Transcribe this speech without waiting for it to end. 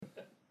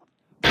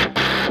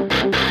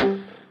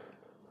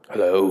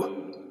Hello?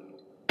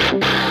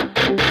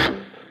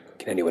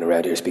 Can anyone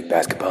around here speak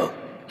basketball?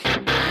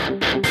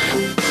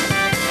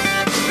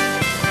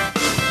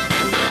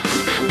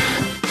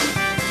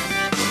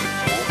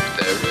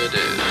 There it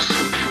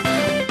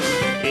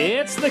is.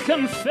 It's the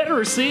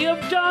Confederacy of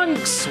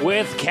Dunks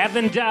with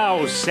Kevin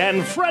Dowse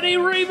and Freddie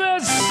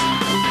Rivas.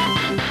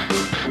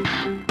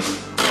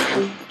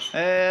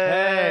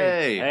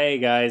 Hey. Hey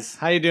guys,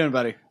 How you doing,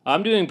 buddy?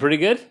 I'm doing pretty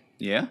good.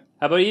 Yeah.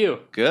 How about you?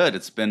 Good.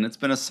 It's been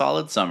a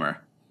solid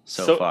summer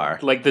so far.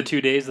 Like the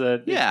 2 days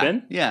that Yeah. it's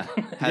been? Yeah.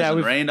 Hasn't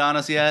we've- rained on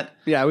us yet.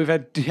 Yeah, we've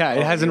had. Yeah,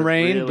 it hasn't you're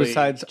rained really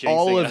besides jinxing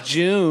all of us.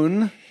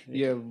 June.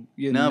 You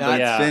No, nuts. but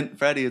Yeah. it's been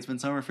Freddie. It's been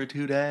summer for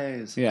 2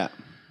 days. Yeah,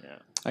 Yeah.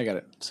 I got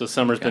it. So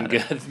summer's been Got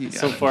it. good You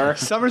so got it. far.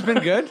 Summer's been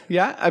good.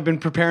 Yeah, I've been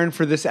preparing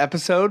for this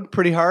episode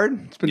pretty hard.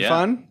 It's been Yeah.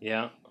 fun.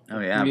 Yeah. Oh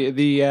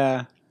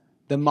yeah.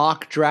 The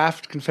mock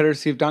draft,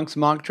 Confederacy of Dunks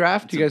mock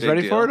draft. It's You a guys big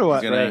ready deal. for it or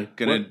what? We're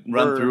gonna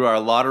run We're- through our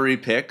lottery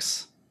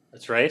picks.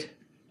 That's right.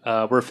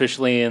 We're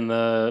officially in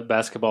the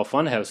basketball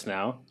funhouse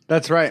now.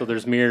 That's right. So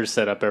there's mirrors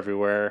set up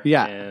everywhere.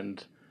 Yeah.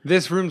 And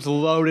This room's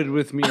loaded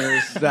with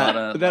mirrors that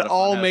lot of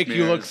all funhouse make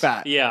you look mirrors.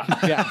 fat. yeah.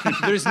 Yeah.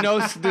 There's no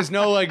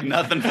like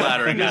Nothing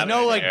flattering. there's no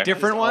happening like there.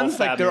 different It's all ones.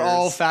 fat Like they're all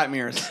mirrors. fat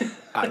mirrors.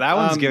 That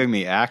one's giving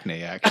me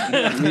acne,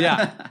 actually.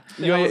 Yeah.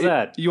 hell is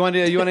that? You want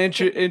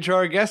to intro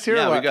our guest here? or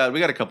Yeah, what? we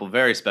got a couple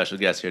very special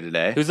guests here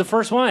today. Who's the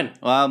first one?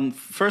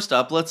 First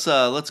up, let's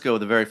go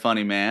with a very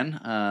funny man,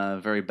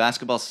 very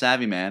basketball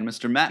savvy man,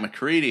 Mr. Matt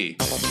McCready.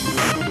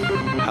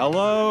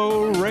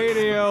 Hello,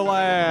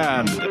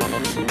 Radioland.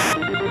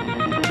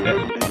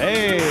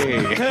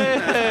 Hey.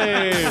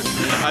 Hey.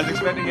 I was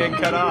expecting it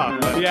cut off.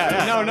 but-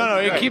 Yeah. No.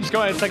 It keeps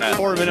going. It's like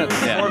 4 minutes.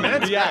 Yeah. 4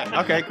 minutes?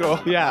 Yeah. Okay, cool.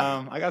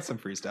 Yeah. I got some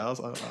freestyles.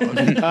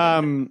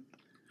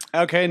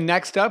 Okay.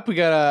 Next up, we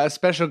got a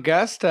special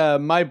guest,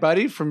 my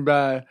buddy from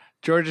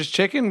George's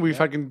Chicken. We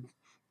fucking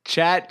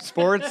chat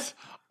sports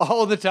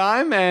all the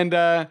time, and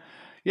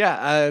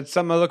it's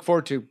something I look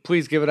forward to.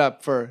 Please give it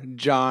up for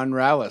John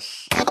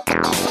Rallis.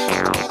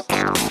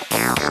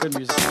 Good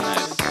music.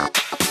 Nice.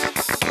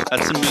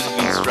 That's some music you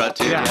can strut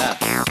to. Yeah.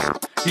 Yeah.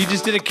 He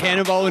just did a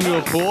cannonball into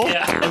a pool,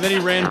 and then he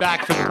ran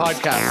back for the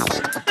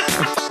podcast.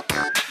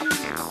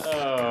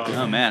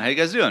 Oh man, how you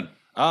guys doing?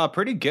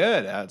 Pretty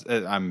good.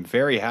 I'm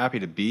very happy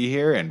to be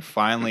here and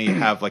finally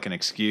have like an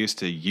excuse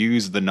to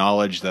use the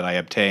knowledge that I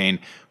obtain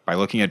by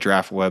looking at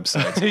draft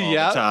websites all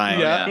Yeah, the time.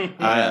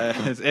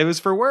 yeah. It was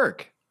for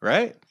work,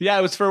 right? Yeah,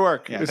 it was for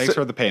work. Yeah. Thanks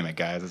for the payment,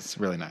 guys. It's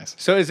really nice.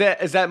 So is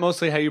that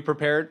mostly how you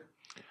prepared?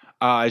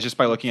 It's just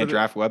by looking at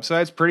draft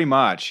websites, pretty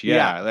much.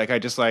 Yeah. Yeah. Like I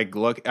just like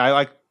look. I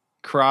like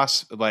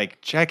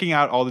checking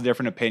out all the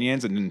different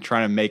opinions and then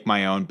trying to make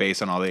my own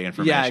based on all the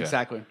information. Yeah,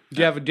 exactly. Do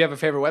you have a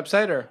favorite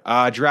website or?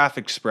 Draft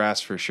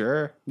Express for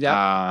sure.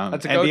 Yeah,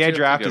 that's a go-to. NBA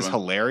Draft Good is one.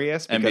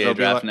 hilarious. because NBA it'll be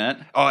Draft like- Net.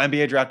 Oh,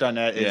 NBA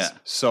Draft.net is Yeah.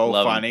 so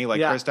Love 'em. funny. Like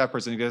Yeah. Kristaps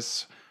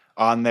Porzingis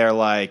on their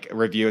like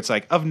review, it's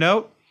like of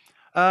note.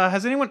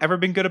 Has anyone ever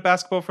been good at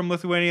basketball from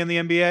Lithuania in the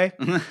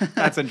NBA?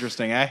 That's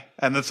interesting, eh?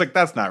 And it's like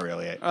that's not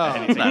really it. Oh.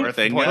 Anything Not a worth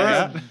thing, pointing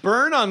yeah. out.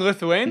 Burn on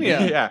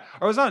Lithuania. Yeah,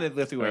 or was on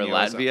Lithuania Or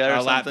Latvia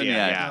or something? Latvia,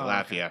 Yeah. yeah, Oh,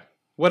 Latvia.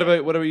 What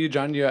about you,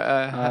 John? You,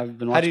 I've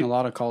been how do watching you- a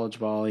lot of college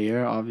ball all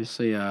year.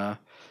 Obviously,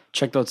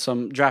 checked out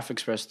some Draft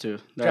Express too.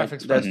 Draft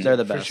Express, They're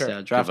the for best. sure.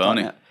 Yeah, Draft.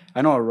 Cavani.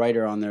 I know a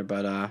writer on there,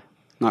 but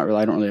not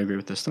really. I don't really agree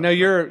with this stuff. No,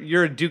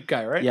 you're a Duke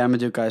guy, right? Yeah, I'm a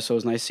Duke guy, so it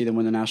was nice to see them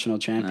win the national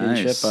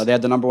championship. Nice. They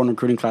had the number one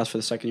recruiting class for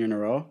the second year in a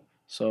row.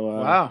 So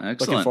Wow. looking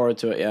Excellent. forward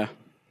to it. Yeah.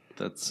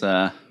 That's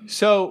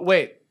So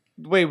wait,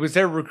 was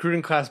their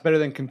recruiting class better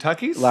than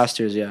Kentucky's? Last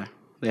year's, yeah.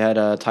 They had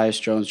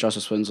Tyus Jones,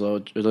 Justice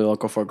Winslow, Jaleel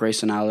Okafor,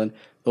 Grayson Allen.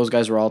 Those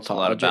guys were all top.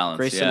 lot of balance,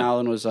 Grayson yeah.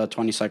 Allen was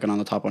 22nd on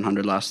the top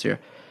 100 last year.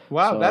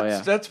 Wow,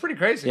 So, that's pretty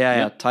crazy.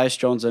 Yeah. Tyus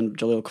Jones and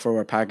Jaleel Okafor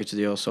were a package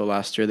deal. So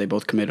last year they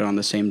both committed on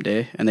the same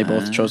day, and they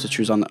both chose to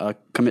choose on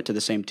commit to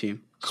the same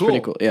team. It's Cool.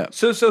 pretty cool. Yeah.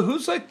 So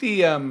who's like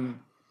the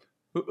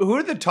who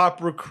are the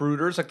top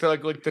recruiters?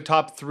 Like the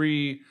top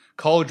 3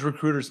 college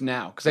recruiters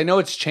now? Because I know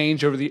it's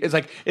changed over the.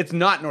 It's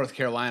not North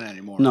Carolina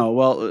anymore. No,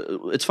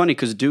 well, it's funny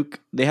because Duke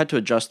they had to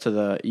adjust to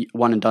the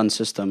one and done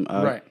system.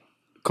 Right.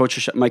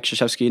 Coach Mike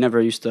Krzyzewski never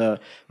used to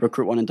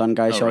recruit one and done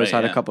guys. He always right,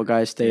 had yeah. a couple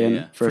guys stay in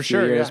Yeah. for a For few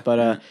sure, years, yeah.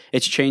 but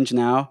it's changed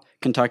now.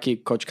 Kentucky,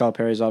 Coach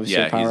Calipari is obviously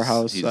Yeah, a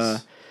powerhouse. he's All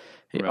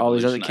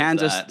these other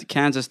revolutionized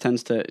Kansas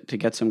tends to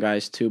get some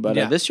guys too, but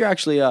Yeah. this year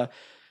actually,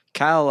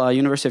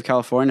 University of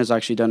California has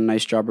actually done a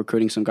nice job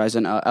recruiting some guys,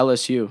 and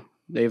LSU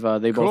they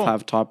Cool. both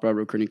have top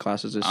recruiting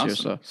classes this year.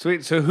 So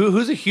Sweet. So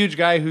who's a huge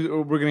guy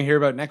who we're gonna hear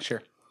about next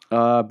year?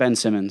 Ben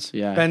Simmons,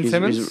 yeah, Ben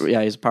Simmons?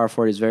 he's a power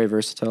forward. He's very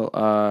versatile.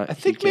 I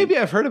think maybe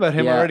I've heard about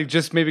him Yeah. already,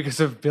 just maybe because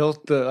of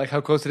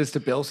how close it is to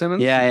Bill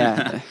Simmons.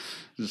 Yeah.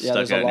 just Yeah, stuck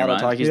there's out a in your lot of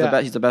mind. talk. He's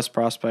Yeah. the best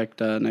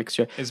prospect next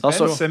year. Is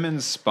Also, Ben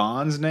Simmons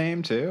Spawn's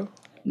name too?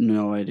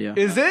 No idea.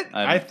 Is it?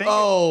 I think.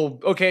 Oh,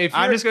 okay. If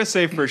I'm you're- just gonna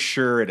say for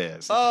sure it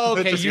is. Oh,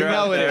 okay. Just- You you're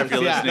out know it there, is. if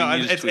you're Yeah. listening. No,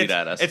 You just tweet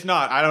at us. It's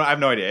not. I have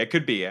no idea. It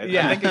could be. I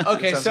Yeah. think it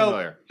Okay. sounds So,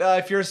 familiar.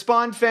 if you're a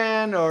Spawn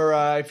fan, or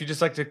if you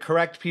just like to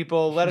correct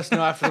people, let us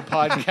know after the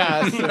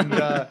podcast.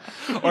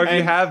 And, Or if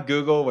you have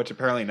Google, which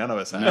apparently none of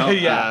us have,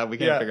 Yeah. we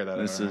can't Yeah. figure that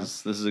This out.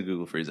 is a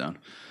Google free zone.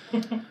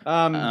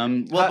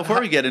 um, Well, before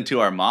we get into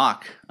our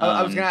mock,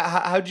 I was gonna.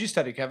 How'd you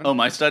study, Kevin? oh,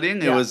 my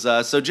studying. Yeah. It was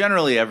so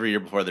generally every year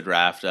before the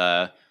draft.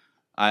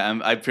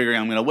 I'm figuring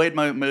I'm going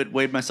to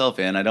wade myself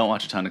in. I don't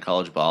watch a ton of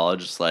college ball. I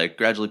just like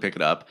gradually pick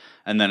it up,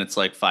 and then it's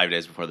like 5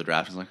 days before the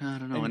draft. I was like, I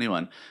don't know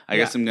anyone. I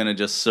guess I'm going to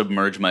just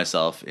submerge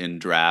myself in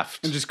draft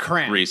And just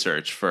cram.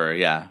 research for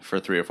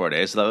 3 or 4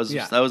 days. So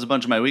that was a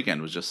bunch of my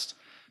weekend was just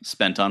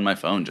spent on my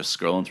phone, just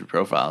scrolling through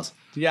profiles.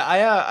 Yeah,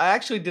 I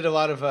actually did a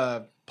lot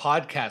of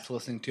podcasts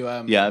listening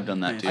to. Yeah, I've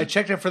done that too. I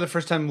checked out for the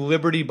first time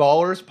Liberty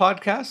Ballers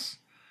podcasts.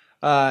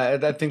 I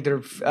think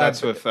they're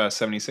That's with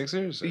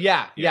 76ers?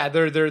 yeah.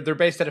 They're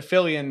based out of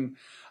Philly, and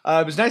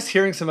it was nice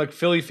hearing some like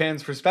Philly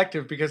fans'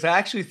 perspective because I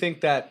actually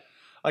think that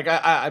like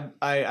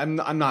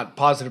I'm not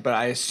positive, but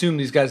I assume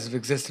these guys have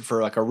existed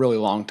for like a really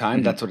long time.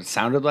 Mm-hmm. That's what it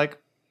sounded like.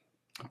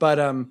 But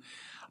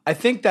I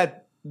think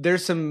that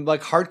there's some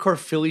like hardcore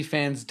Philly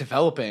fans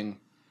developing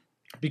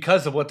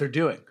because of what they're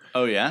doing.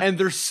 Oh yeah, And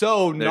they're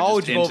so They're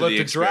knowledgeable just into about the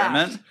the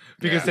draft experiment?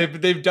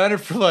 because they've done it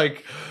for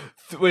like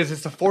what is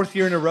this the 4th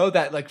year in a row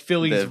that like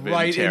Philly's They've been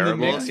right in the terrible,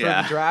 mix for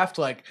yeah. the draft.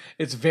 Like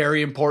it's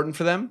very important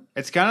for them.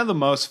 It's kind of the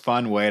most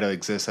fun way to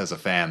exist as a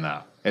fan,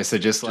 though. Is to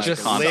just like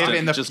Just live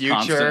in the just future.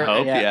 constant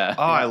hope. Yeah.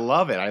 Oh, I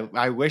love it.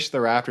 I wish the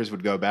Raptors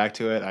would go back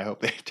to it. I hope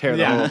they tear the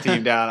Yeah. whole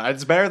team down.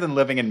 It's better than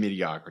living in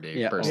mediocrity,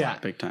 Yeah, personally. Yeah.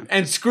 big time.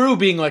 And screw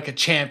being like a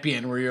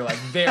champion where you're like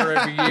there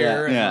every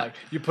year and Yeah. like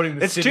you're putting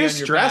the It's city too on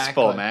your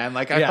stressful, back, like- man.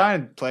 Like Yeah. I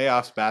find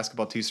playoffs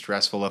basketball too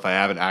stressful if I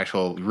have an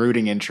actual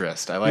rooting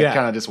interest. I like Yeah.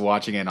 kind of just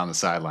watching it on the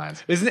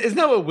sidelines. Isn't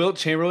that what Wilt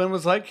Chamberlain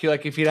was like? He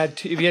like if he had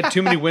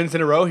too many wins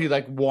in a row, he'd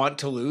like want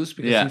to lose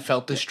because Yeah. he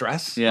felt the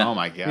stress. Yeah. Oh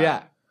my god.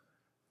 Yeah.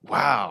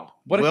 Wow.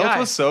 What a Wilt guy.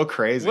 was so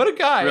crazy. What a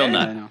guy. Real eh?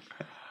 nut.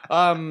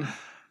 I know.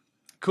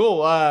 Cool.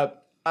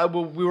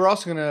 We were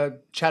also gonna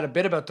chat a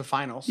bit about the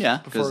finals. Yeah,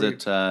 before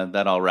because we-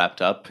 that all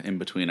wrapped up in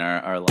between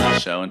our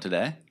last show and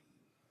today.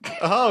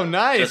 Oh,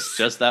 nice.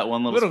 Just that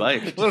one little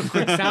spike. Little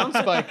quick sound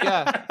spike,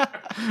 yeah.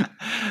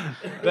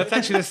 That's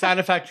actually the sound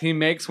effect he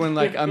makes when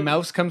like a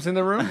mouse comes in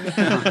the room.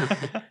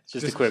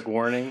 Just a quick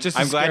warning. Just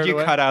to I'm glad scare it you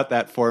away. cut out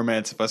that 4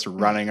 minutes of us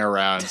running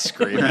around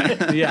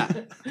screaming. Yeah,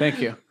 thank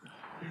you.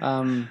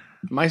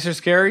 Mice are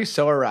scary,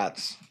 so are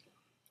rats.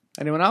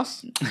 Anyone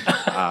else?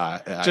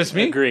 Just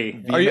me? Agree.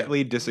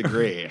 Vehemently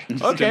disagree.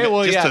 Okay,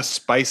 well, just yeah. to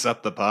spice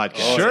up the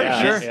podcast. Sure,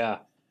 yeah, sure. Yeah.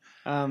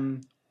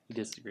 Um, He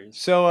disagrees.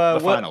 so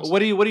The what finals. what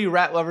do you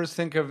rat lovers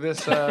think of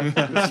this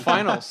this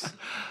finals?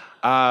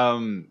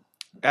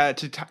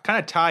 To kind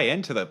of tie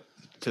into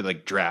the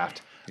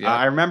draft.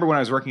 I remember when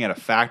I was working at a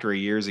factory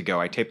years ago,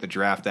 I taped the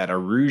draft that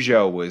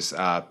Arujo was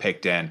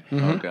picked in.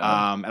 Mm-hmm. Oh,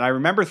 God. And I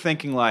remember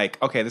thinking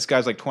like, okay, this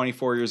guy's like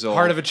 24 years old.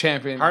 Heart of a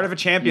champion. Heart of a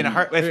champion.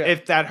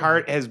 If that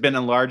heart has been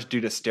enlarged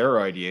due to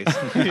steroid use,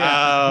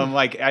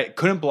 like I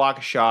couldn't block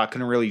a shot,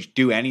 couldn't really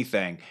do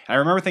anything. And I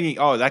remember thinking,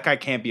 oh, that guy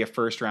can't be a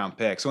first round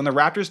pick. So when the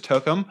Raptors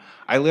took him,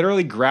 I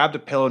literally grabbed a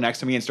pillow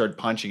next to me and started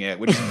punching it,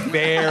 which is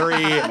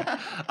very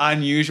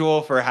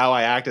unusual for how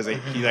I act as a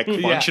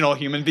functional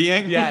human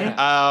being.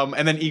 Yeah.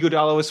 And then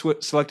Iguodala was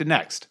selected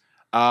next.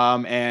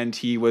 And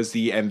he was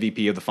the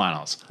MVP of the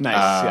finals.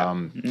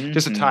 Nice,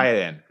 Just to tie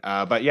it in.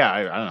 But yeah,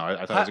 I don't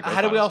know. I thought it was a great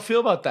How do we all finals. feel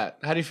about that?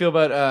 How do you feel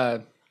about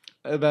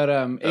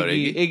Iggy?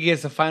 Iggy? Iggy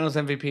as the Finals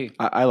MVP.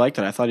 I liked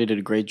it. I thought he did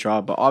a great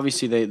job. But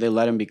obviously, they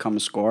let him become a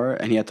scorer,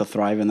 and he had to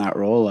thrive in that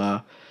role.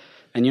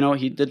 And you know,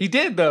 he did. He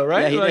did though,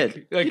 right? Yeah, he like,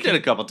 did. Like He did a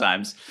couple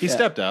times. He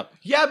stepped up.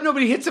 Yeah, but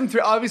nobody hits him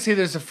through. Obviously,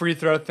 there's a free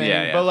throw thing,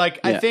 Yeah, yeah. but like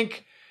I Yeah.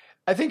 think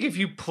if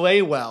you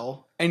play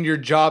well and your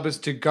job is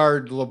to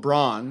guard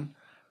LeBron,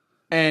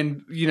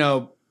 and you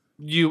know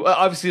you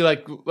obviously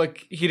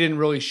like he didn't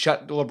really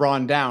shut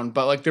LeBron down,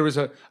 but like there was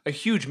a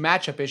huge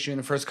matchup issue in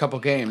the first couple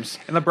games.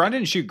 And LeBron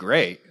didn't shoot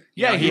great.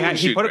 Yeah, he didn't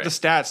shoot put up great. the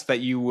stats that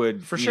you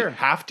would For sure.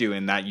 have to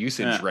in that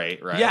usage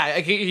rate, right? Yeah,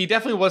 like, he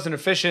definitely wasn't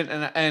efficient,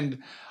 and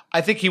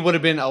I think he would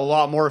have been a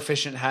lot more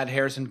efficient had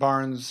Harrison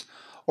Barnes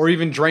or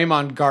even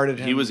Draymond guarded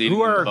him. He was eating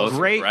Who are both for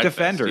great breakfast.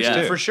 defenders,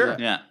 yeah. too. for sure.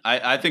 Yeah,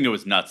 I think it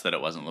was nuts that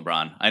it wasn't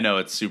LeBron. I know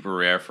it's super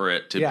rare for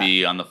it to Yeah.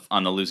 be on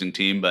the losing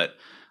team, but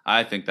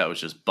I think that was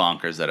just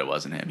bonkers that it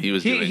wasn't him. He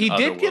was doing He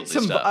did get otherworldly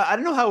some. stuff. I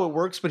don't know how it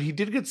works, but he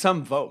did get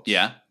some votes.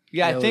 Yeah,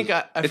 Yeah, I think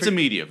it's a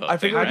media vote. I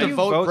thing, figured right? the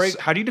vote break.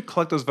 How do you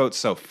collect those votes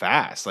so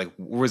fast? Like,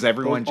 was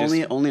everyone just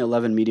only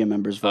 11 media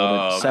members voted.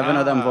 Oh, 7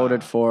 of them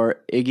voted for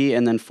Iggy,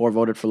 and then 4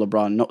 voted for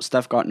LeBron. No,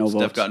 Steph got no votes.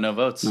 Steph got no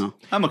votes. No.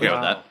 I'm okay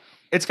with that.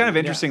 It's kind of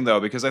interesting though,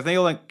 because I think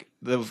like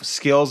the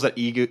skills that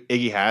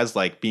Iggy has,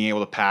 like being able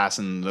to pass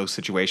in those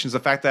situations,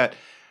 the fact that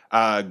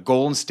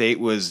Golden State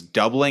was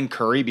doubling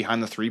Curry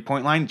behind the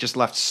 3-point line, just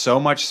left so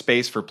much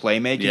space for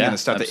playmaking Yeah, and the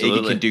stuff that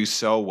absolutely. Iggy can do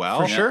so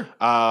well. For sure.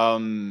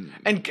 Um,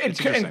 And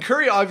interesting.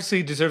 Curry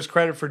obviously deserves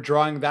credit for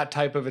drawing that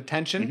type of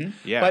attention.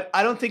 Yeah. But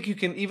I don't think you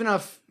can, even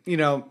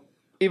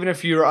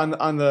if you're on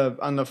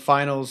the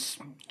finals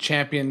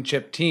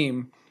championship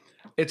team,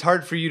 it's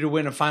hard for you to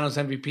win a finals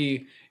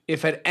MVP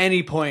if at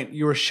any point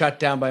you were shut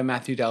down by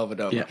Matthew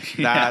Dellavedova.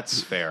 Yeah.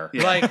 that's fair.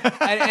 Like,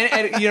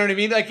 and you know what I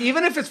mean? Like,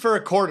 even if it's for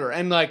a quarter,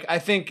 and like, I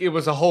think it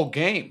was a whole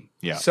game.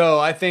 Yeah. So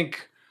I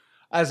think,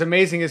 as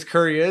amazing as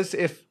Curry is,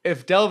 if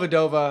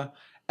Dellavedova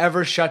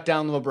ever shut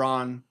down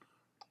LeBron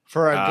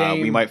for a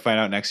game, We might find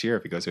out next year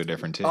if he goes to a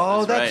different team.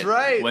 Oh, that's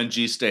right. When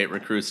G State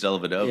recruits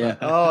Dellavedova. Yeah.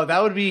 Oh,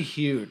 that would be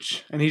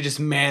huge. And he just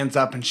mans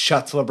up and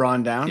shuts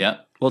LeBron down. Yeah.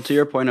 Well, to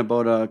your point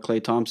about Clay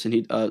Thompson,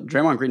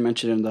 Draymond Green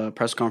mentioned in the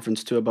press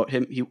conference too about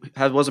him. He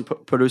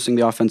wasn't producing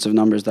the offensive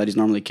numbers that he's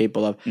normally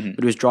capable of, but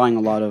he was drawing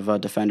a lot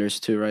of defenders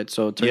too, right?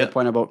 So to your Yep.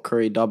 point about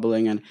Curry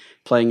doubling and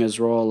playing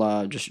his role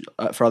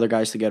for other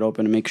guys to get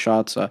open and make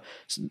shots,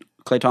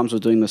 Clay Thompson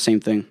was doing the same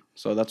thing.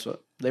 So that's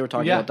what they were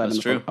talking about. That That's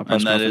in true. the press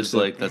And that conference is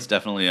too. that's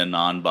definitely a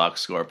non-box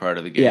score part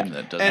of the game Yeah.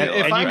 that doesn't And get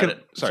a if lot I of could,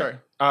 credit. sorry.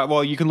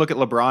 Well, you can look at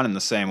LeBron in the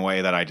same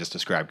way that I just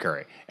described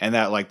Curry, and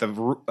that like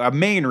a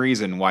main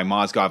reason why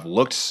Mozgov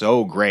looked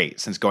so great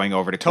since going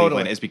over to Cleveland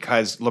Totally. is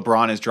because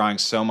LeBron is drawing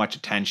so much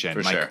attention,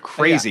 For like sure.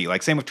 crazy.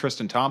 Like same with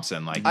Tristan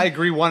Thompson. Like I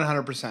agree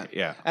 100%.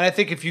 Yeah. And I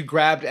think if you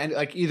grabbed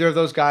like either of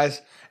those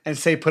guys and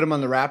say put them on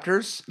the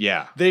Raptors,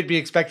 yeah, they'd be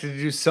expected to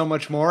do so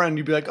much more, and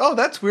you'd be like, oh,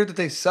 that's weird that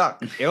they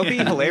suck. it'll be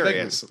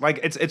hilarious. Like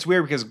it's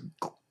weird because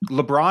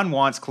LeBron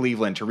wants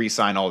Cleveland to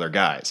re-sign all their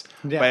guys,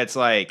 Yeah. but it's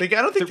like I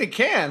don't think they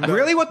can. but-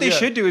 really what they Yeah.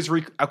 should do is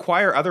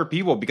acquire other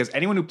people because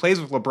anyone who plays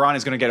with LeBron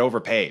is going to get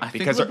overpaid. I think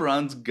because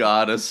LeBron's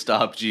gotta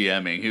stop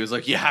GMing. He was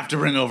like, "You have to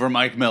bring over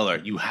Mike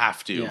Miller. You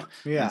have to."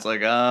 Yeah. It's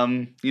like,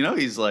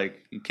 he's like,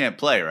 you can't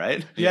play,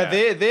 right? Yeah,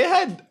 they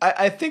had,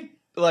 I think,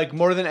 like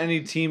more than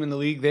any team in the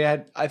league, they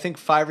had, I think,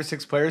 5 or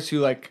 6 players who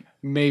like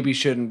maybe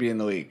shouldn't be in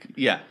the league.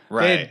 Yeah, They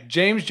right, had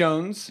James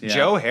Jones, Yeah.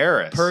 Joe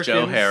Harris, Perkins.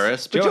 Joe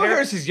Harris. But Joe Joe Harris-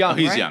 Harris is young.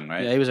 He's right? young,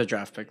 right? Yeah, he was a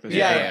draft pick. This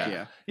Yeah, year.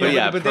 yeah. But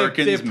yeah, they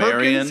Perkins, have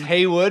Marion.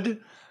 Haywood,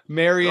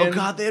 Marion. Oh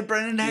God, they had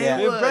Brendan They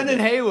Haywood. have Brendan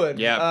Haywood.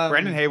 Yeah,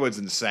 Brendan Haywood's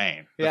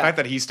insane. The yeah. fact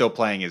that he's still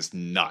playing is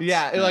nuts.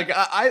 Yeah, like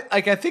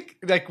I think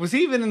like was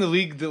he even in the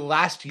league the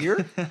last year?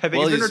 I think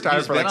Well, he's been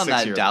retired for been like on 6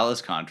 that years.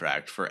 Dallas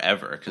contract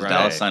forever because Right.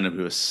 Dallas signed him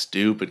to a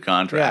stupid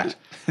contract.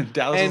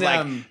 Dallas And,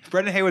 was like,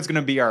 Brendan Haywood's going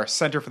to be our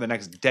center for the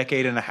next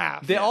decade and a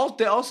half. They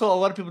also a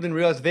lot of people didn't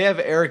realize they have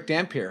Eric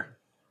Dampier.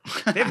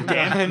 They have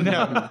Dan.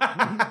 No.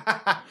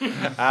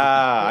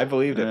 I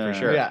believed it for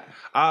sure. Yeah.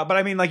 But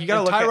I mean, like you got to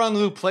And look Tyronn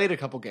Lue played a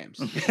couple games.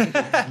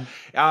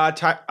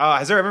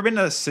 has there ever been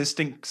an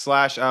assistant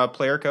slash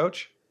player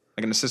coach,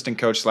 like an assistant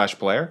coach slash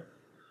player?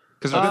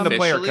 Because there's been the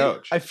player Officially?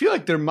 coach. I feel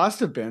like there must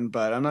have been,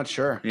 but I'm not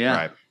sure. Yeah.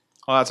 Right.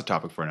 Well, that's a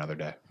topic for another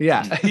day.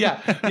 Yeah,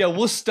 yeah.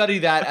 We'll study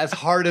that as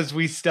hard as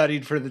we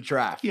studied for the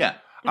draft. Yeah.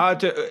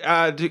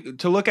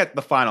 To look at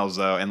the finals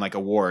though and like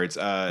awards,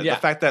 the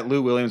fact that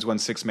Lou Williams won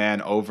 6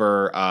 man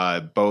over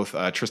both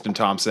Tristan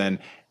Thompson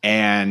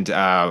and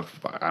I'm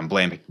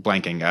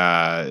blanking.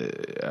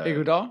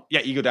 Iguodala.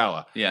 Yeah,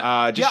 Iguodala.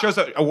 Yeah. Just shows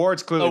that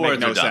awards clearly Awards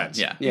make no are done. sense.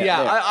 Yeah.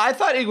 Yeah, I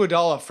thought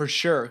Iguodala for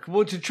sure.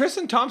 Well, to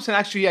Tristan Thompson,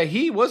 actually, yeah,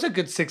 he was a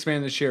good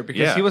 6-man this year because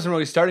Yeah. he wasn't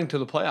really starting till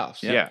the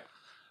playoffs. Yeah.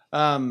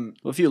 Well,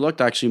 if you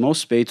looked, actually,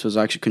 most Spates was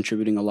actually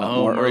contributing a lot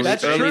more Maurice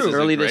That's Bates true. is a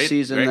early this great-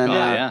 season great than call,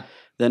 yeah.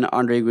 than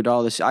Andre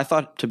Iguodala. I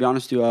thought, to be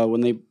honest with you, when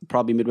they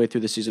probably midway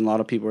through the season, a lot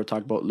of people were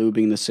talking about Lou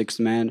being the 6th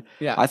man.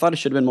 Yeah. I thought it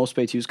should have been Mo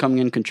Spates. He was coming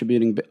in,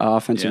 contributing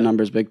offensive Yeah.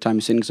 numbers big time,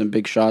 hitting some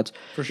big shots.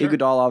 For sure.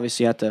 Iguodala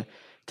obviously had to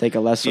take a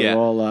lesser Yeah.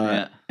 role.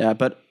 Yeah.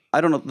 But I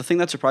don't know. The thing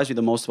that surprised me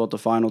the most about the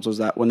finals was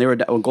that when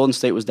Golden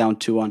State was down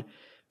 2-1.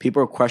 People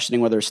were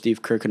questioning whether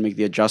Steve Kerr could make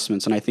the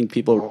adjustments, and I think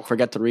people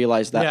forget to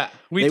realize that Yeah,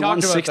 we they talked won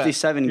about that.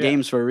 67 Yeah.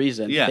 games for a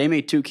reason. Yeah. They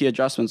made 2 key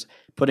adjustments,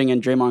 putting in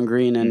Draymond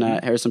Green and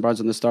Harrison Barnes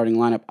in the starting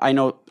lineup. I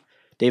know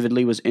David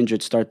Lee was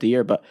injured to start the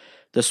year, but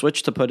the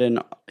switch to put in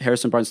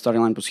Harrison Barnes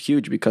starting line was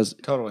huge because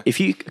Totally. if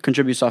he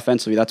contributes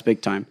offensively, that's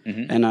big time,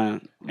 and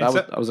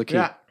that was a key.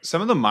 Yeah,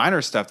 some of the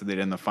minor stuff that they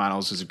did in the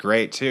finals was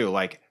great too.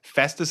 Like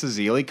Festus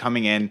Ezeli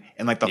coming in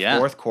like the Yeah.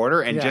 4th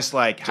quarter and just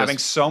having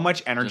so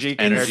much energy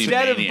compared to-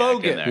 Instead of maniac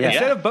Bogut. in there. Yeah.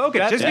 instead of Bogut,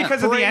 That's just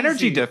because of the crazy.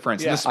 energy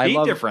difference, Yeah. and the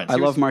speed difference. I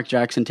love Mark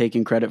Jackson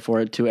taking credit for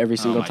it too. Every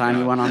single my time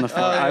he God. went on the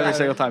floor, yeah, every yeah.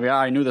 single time. Yeah,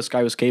 I knew this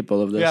guy was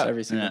capable of this. Yeah.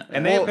 Every single. Yeah.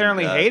 And they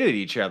apparently hated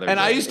each other. And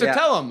I too. used to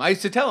tell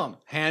him,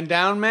 hand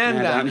down, man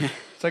Man down. down.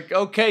 It's like,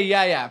 okay,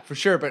 yeah, for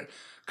sure. But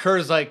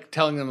Kerr's like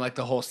telling them like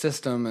the whole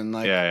system and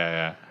like,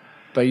 yeah.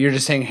 but you're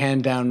just saying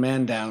hand down,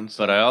 man down.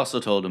 So, But I also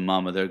told him,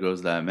 "Mama, there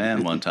goes that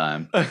man." One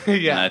time,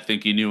 and yeah. I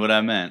think he knew what I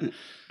meant.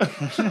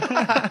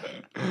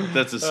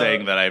 That's a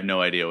saying that I have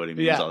no idea what he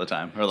means yeah. all the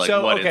time, or like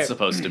So, what okay. it's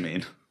supposed to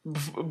mean.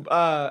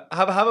 How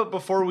about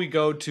before we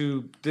go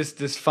to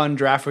this fun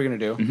draft we're gonna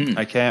do?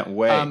 I can't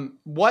wait.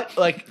 What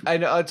like I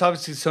know it's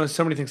obviously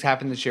so many things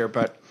happened this year,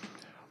 but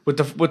with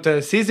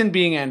the season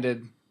being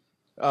ended,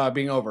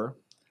 being over,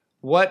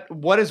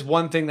 What is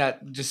one thing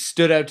that just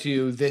stood out to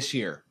you this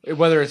year?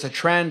 Whether it's a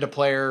trend, a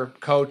player,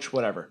 coach,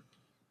 whatever.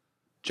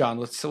 John,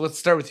 let's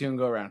start with you and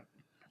go around.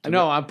 I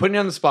know I'm putting you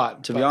on the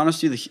spot. To be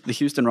honest with you, the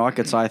Houston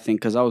Rockets, I think,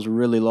 because I was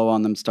really low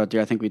on them to start the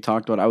year. I think we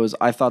talked about.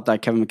 I thought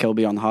that Kevin McHale would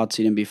be on the hot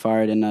seat and be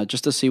fired, and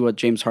just to see what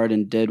James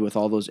Harden did with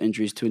all those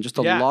injuries too, and just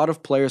a lot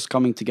of players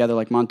coming together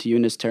like Monty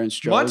Terrence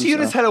Jones. Monty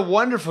had a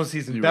wonderful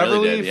season. He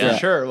Beverly really did, for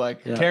sure.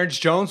 Like Terrence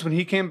Jones when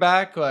he came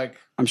back. Like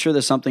I'm sure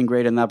there's something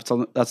great in that,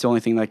 but that's the only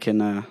thing that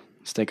can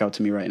stick out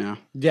to me right now.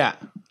 Yeah,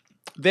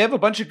 they have a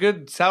bunch of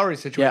good salary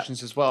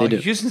situations as well. they do.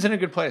 Houston's in a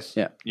good place.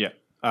 Yeah.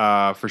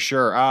 For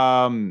sure.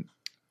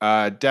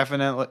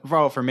 Definitely.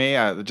 Well, for me,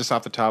 just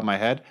off the top of my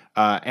head,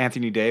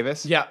 Anthony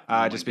Davis. Yeah.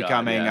 Just God,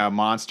 becoming yeah. a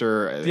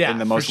monster Yeah, in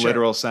the for most sure.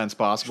 literal sense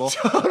possible.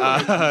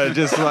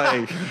 Just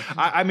like,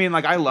 I mean,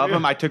 like I love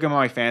him. I took him on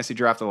my fantasy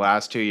draft the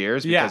last 2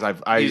 years because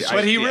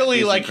but he really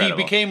he's like incredible.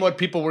 he became what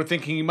people were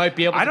thinking he might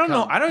be able. I to don't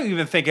know. become. I don't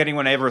even think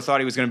anyone ever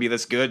thought he was going to be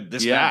this good,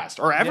 this fast,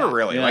 or ever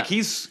really. Yeah. Like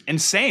he's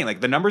insane.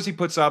 Like the numbers he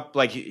puts up,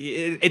 like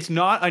it's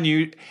not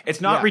unusual.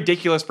 It's not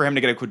ridiculous for him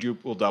to get a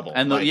quadruple double.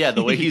 And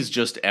the way he's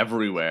just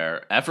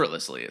everywhere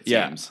effortlessly, it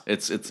seems.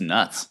 It's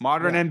nuts.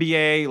 modern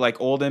NBA,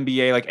 like old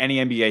NBA, like any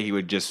NBA, he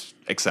would just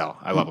excel.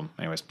 I love him.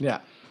 Anyways, Yeah.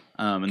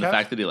 And the Kev?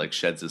 fact that he like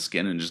sheds his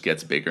skin and just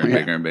gets bigger and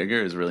bigger and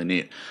bigger is really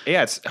neat.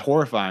 yeah, it's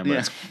horrifying, but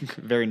it's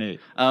very neat.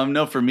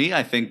 No, for me,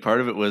 I think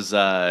part of it was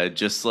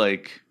just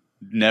like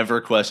never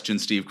question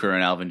Steve Kerr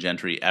and Alvin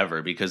Gentry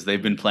ever, because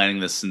they've been planning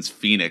this since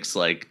Phoenix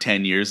like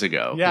 10 years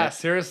ago. Yeah,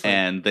 seriously.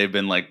 And they've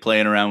been like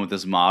playing around with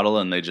this model,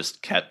 and they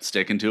just kept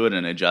sticking to it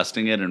and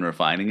adjusting it and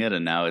refining it,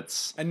 and now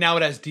it's And now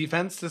it has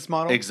defense. This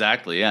model.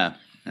 exactly, yeah.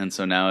 And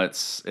so now it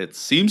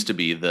seems to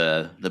be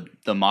the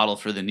model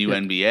for the new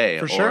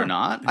NBA, For sure. or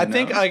not. I Who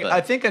think knows? I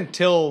think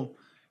until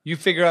you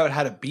figure out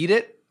how to beat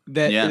it,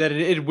 that Yeah.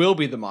 it will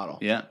be the model.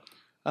 yeah.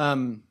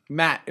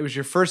 Matt, it was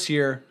your first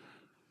year.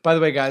 By the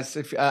way, guys,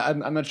 if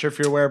I'm not sure if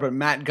you're aware, but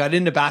Matt got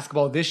into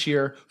basketball this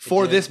year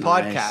for this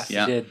podcast.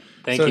 Yeah. Did.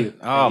 Thank So- you.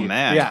 Oh Thank you.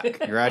 man! Yeah.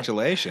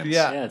 Congratulations!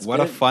 Yeah. it's what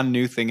a been- fun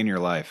new thing in your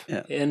life.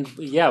 And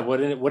yeah,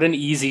 what an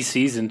easy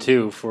season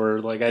too.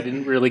 For like, I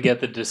didn't really get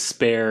the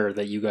despair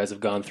that you guys have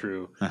gone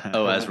through.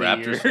 Oh, as over the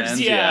Raptors years.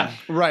 fans, yeah.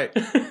 Right.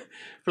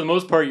 For the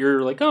most part,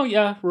 you're like, oh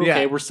yeah, we're Yeah.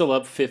 okay. We're still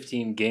up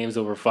 15 games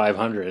over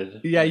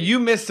 500. Yeah, you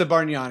missed the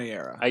Bargnani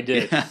era. I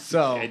did.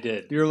 So I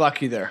did. You're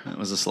lucky there. It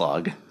was a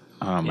slog.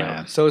 Oh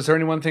man! So is there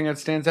any one thing that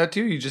stands out to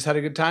you? You just had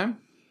a good time?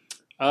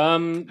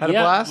 Had a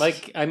blast?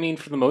 Like, I mean,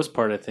 for the most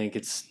part, I think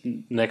it's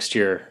next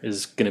year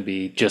is going to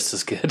be just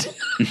as good.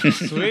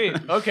 Sweet.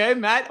 Okay,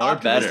 Matt, Or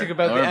optimistic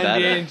better. about Or the NBA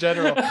better. in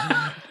general.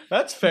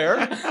 That's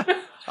fair.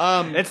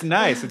 It's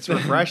nice. It's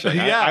refreshing.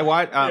 Yeah. I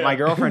watch. My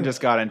girlfriend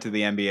just got into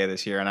the NBA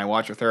this year, and I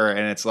watch with her,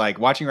 and it's like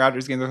watching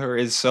Raptors games with her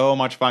is so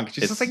much fun. 'Cause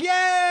she's just like,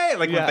 "Yay!"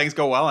 Like Yeah. when things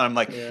go well, and I'm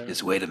like,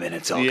 Just wait a minute,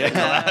 it's all "Yeah."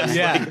 good. It's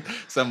Yeah. like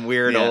some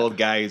weird Yeah. old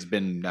guy who's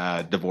been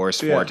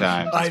divorced 4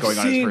 times. It's I've going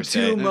on his seen first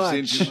too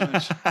date.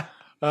 much.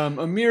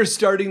 Amir's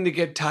starting to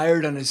get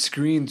tired on his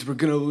screens. We're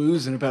going to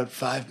lose in about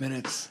 5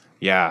 minutes.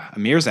 Yeah,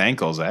 Amir's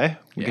ankles, eh?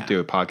 We could do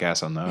a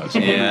podcast on those.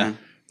 Yeah.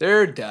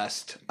 They're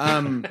dust.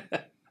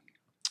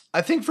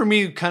 I think for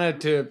me, kind of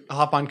to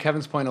hop on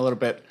Kevin's point a little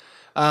bit,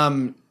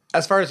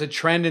 as far as a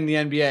trend in the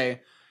NBA,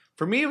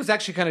 for me, it was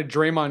actually kind of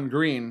Draymond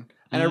Green.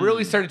 And I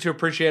really started to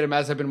appreciate him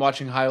as I've been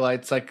watching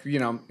highlights, like, you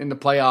know, in the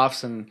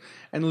playoffs and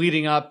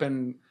leading up.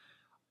 And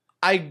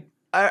I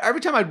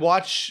every time I'd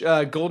watch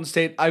Golden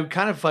State, I would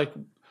kind of like,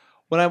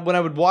 when I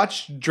would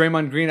watch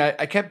Draymond Green,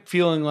 I kept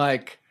feeling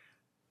like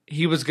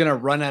he was going to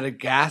run out of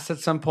gas at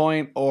some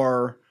point,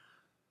 or,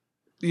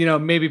 you know,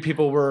 maybe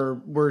people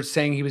were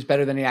saying he was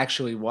better than he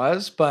actually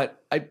was.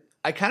 But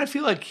I kind of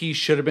feel like he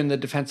should have been the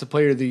Defensive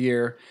Player of the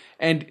Year.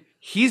 And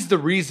he's the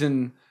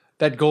reason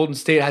that Golden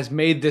State has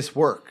made this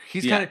work.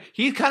 He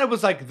kind of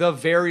was like the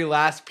very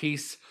last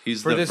piece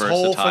He's for the this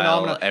whole versatile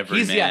phenomenon.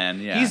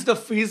 everyman, yeah.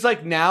 He's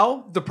like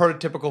now the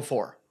prototypical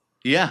 4.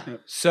 Yeah.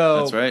 So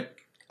That's right.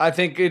 I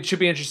think it should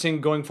be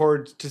interesting going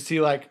forward to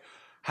see, like,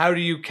 how do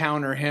you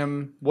counter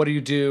him? What do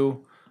you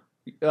do?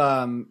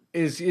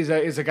 Is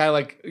a guy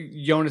like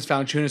Jonas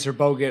Valanciunas or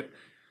Bogut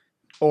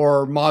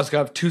or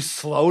Mozgov too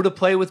slow to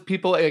play with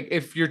people? Like,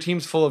 if your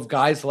team's full of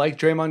guys like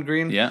Draymond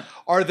Green, Yeah.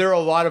 are there a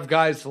lot of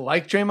guys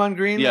like Draymond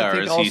Green? Yeah, I or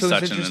think is he also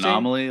such an interesting?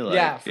 anomaly? Like,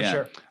 yeah, for yeah.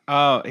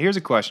 sure. Here's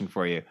a question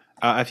for you.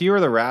 If you were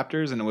the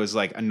Raptors and it was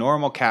like a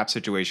normal cap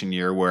situation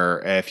year where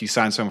if you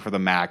sign someone for the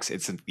max,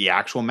 it's the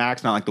actual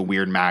max, not like the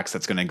weird max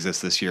that's going to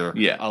exist this year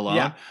alone.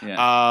 Yeah.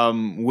 Yeah.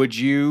 Would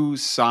you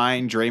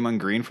sign Draymond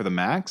Green for the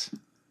max?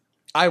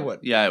 I would.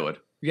 Yeah, I would.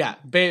 Yeah,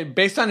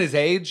 based on his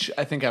age,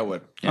 I think I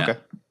would. Yeah. Okay.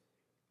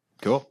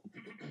 Cool.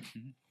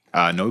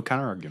 No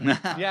counter argument.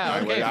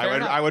 Yeah, okay,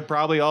 I would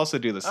probably also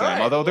do the same.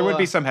 right, Although there well, would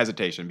be some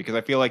hesitation because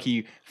I feel like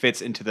he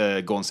fits into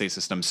the Golden State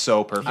system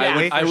so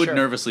perfectly. I would sure.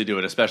 nervously do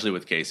it, especially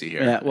with Casey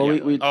here. Yeah, well,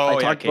 I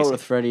talked about Casey. it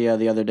with Freddie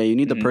the other day. You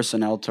need the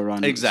personnel to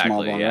run Exactly,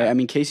 small ball, yeah. right? I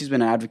mean, Casey's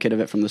been an advocate of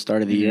it from the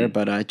start of the year,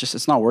 but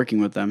it's not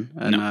working with them.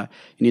 And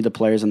you need the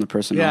players and the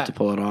personnel Yeah. to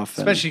pull it off.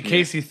 And- Especially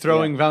Casey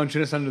throwing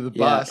Valanciunas under the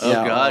bus. Oh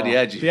Yeah. God,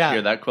 yeah. Did you Yeah.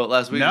 hear that quote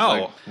last week? No.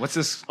 It's like, What's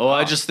this? oh,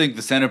 I just think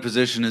the center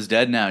position is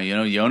dead now. You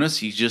know,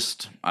 Jonas,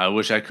 I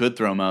wish I could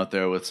throw him out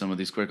there with some of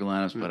these quicker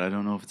lineups, but I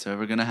don't know if it's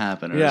ever going to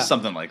happen or Yeah.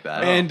 something like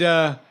that.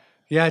 And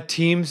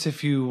teams,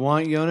 if you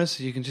want Jonas,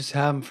 you can just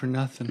have him for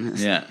nothing.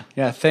 yeah.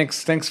 Yeah,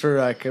 thanks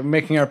for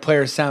making our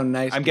players sound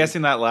nice. I'm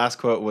guessing that last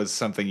quote was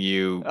something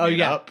you. Oh made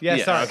yeah, up? yeah.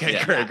 Yes. Sorry. Okay,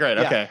 Yeah. great.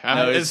 Yeah. Okay,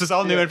 No, this is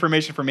all new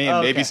information for me and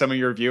maybe Okay. some of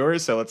your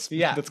viewers. So let's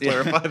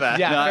clarify that.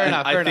 Yeah, No, fair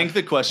enough. I fair think enough.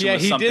 the question Yeah,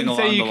 was he something didn't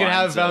say along you the can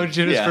have lines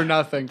of- Valanciunas yeah. for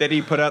nothing. Did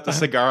he put out the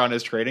cigar on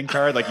his trading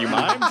card like you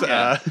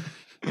mimed?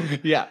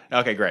 Yeah,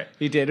 Okay, great.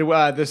 he did.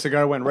 The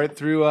cigar went right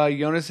through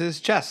Jonas's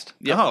chest.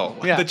 Oh,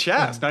 Yeah. the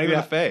chest, not even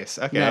Yeah. the face.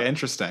 Okay, Yeah.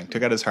 interesting.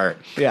 Took out his heart.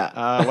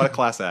 Yeah. What a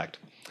class act.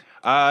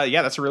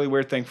 Yeah, that's a really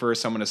weird thing for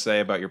someone to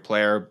say about your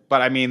player,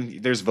 but I mean,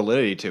 there's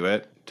validity to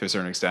it to a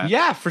certain extent.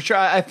 Yeah, for sure.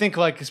 I think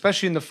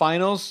especially in the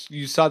finals,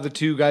 you saw the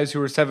two guys who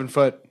were 7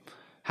 foot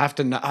have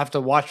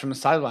to watch from the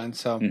sidelines.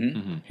 So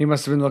he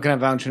must have been looking at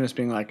Valanciunas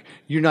being like,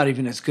 "You're not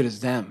even as good as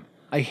them.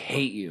 I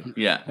hate you."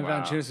 Yeah. And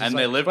Valanciunas is And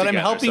like, they live but together,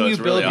 I'm helping so you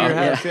it's build really your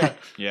awkward. house. Yeah.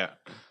 Yeah.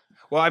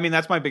 Well, I mean,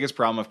 that's my biggest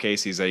problem with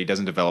Casey is that he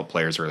doesn't develop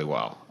players really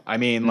well. I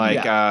mean,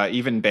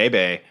 even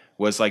Bebe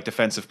was like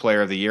defensive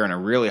player of the year in a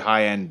really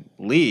high end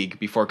league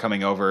before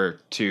coming over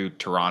to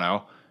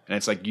Toronto. And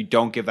it's like, you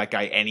don't give that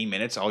guy any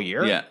minutes all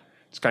year. Yeah.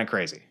 It's kind of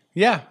crazy.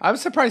 Yeah, I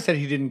was surprised that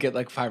he didn't get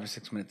 5 or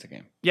 6 minutes a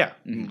game. Yeah.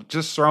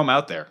 Just throw him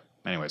out there.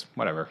 Anyways,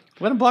 whatever.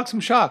 Let him block some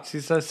shots.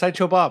 He's a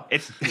sideshow Bob.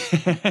 It's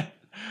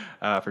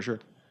for sure.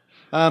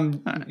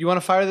 You want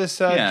to fire this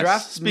Yeah,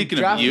 draft speaking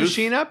of draft youth,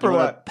 machine up You or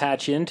wanna what?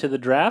 patch into the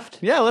draft?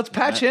 Yeah, let's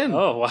patch in.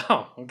 Oh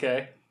wow.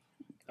 Okay.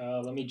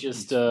 Let me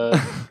just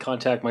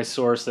contact my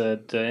source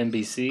at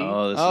NBC.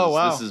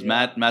 wow. This is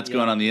Matt. Matt's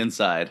going on the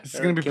inside. It's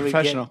going to be Can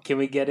professional. Can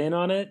we get in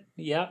on it?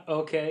 Yeah.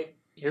 Okay.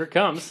 Here it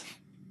comes.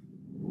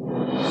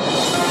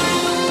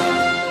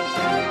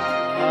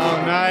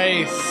 Oh,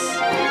 nice.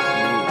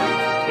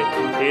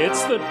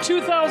 It's the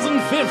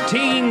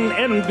 2015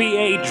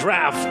 NBA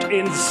Draft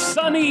in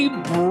sunny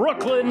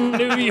Brooklyn,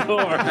 New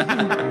York.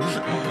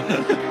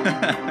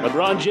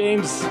 LeBron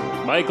James,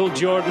 Michael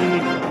Jordan,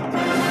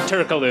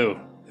 Turkoglu.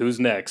 Who's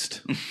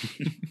next?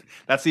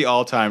 That's the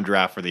all-time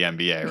draft for the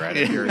NBA, right?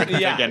 If you're pick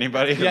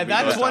anybody. Yeah, it'll be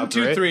that's those 1, top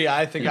 2, three. 3.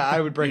 I think I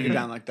would break it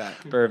down like that.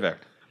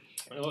 Perfect.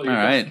 Oh, All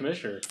right.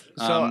 Commissioner.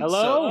 So, Hello?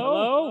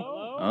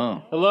 Hello?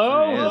 Oh,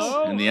 Hello? there he is,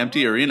 Hello? in the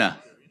empty arena.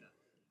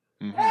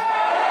 Whoa!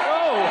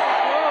 Whoa!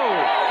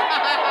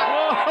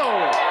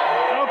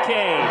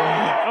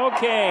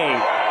 Okay.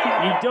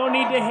 You don't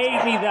need to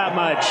hate me that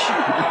much.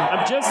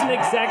 I'm just an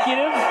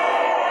executive.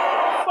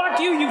 Fuck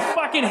you, you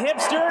fucking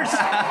hipsters!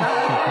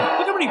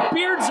 Look how many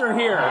beards are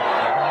here.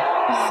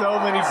 so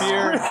many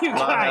beers. You A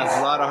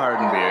guys. lot of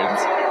hardened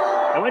beards.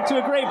 I went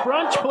to a great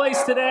brunch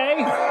place today.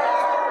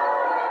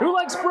 Who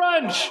likes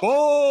brunch?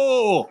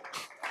 Oh!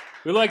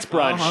 Who likes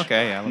brunch?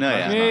 Okay, yeah. No,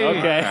 yeah. Hey.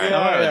 Okay. All right,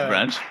 all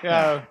right, brunch.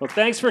 Yeah. Well,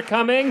 thanks for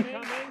coming.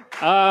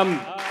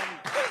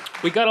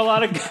 We got a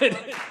lot of good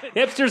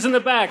hipsters in the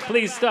back.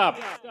 Please stop.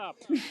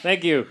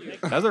 Thank you.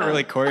 That was a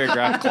really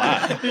choreographed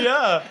clap.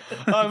 Yeah.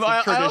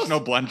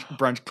 Traditional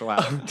brunch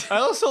clap. I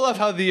also love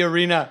how the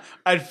arena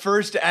at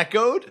first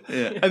echoed,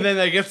 and then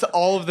I guess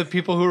all of the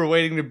people who were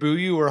waiting to boo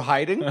you were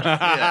hiding.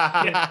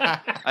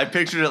 I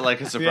pictured it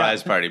like a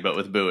surprise party, but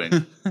with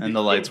booing, and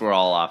the lights were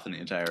all off in the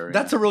entire arena.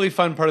 That's a really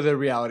fun part of the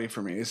reality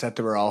for me, is that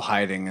they were all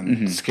hiding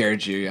and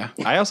scared you, yeah.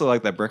 I also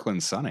like that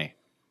Brooklyn's sunny.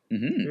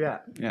 Yeah.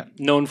 Yeah.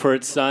 Known for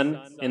its sun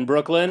in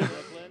Brooklyn.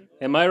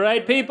 Am I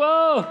right,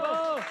 people?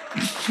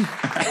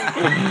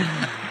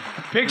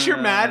 Picture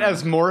Matt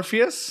as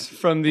Morpheus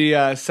from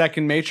the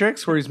second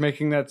Matrix, where he's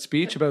making that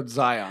speech about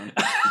Zion.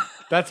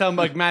 That's how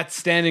Matt's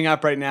standing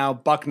up right now,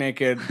 buck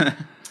naked,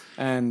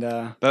 and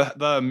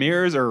The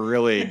mirrors are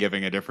really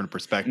giving a different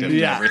perspective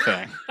Yeah. to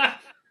everything.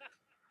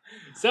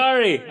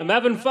 Sorry, I'm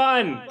having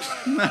fun.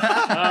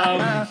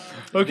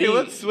 okay.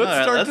 Let's All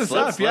right, start this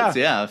up.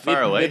 Yeah.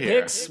 far away The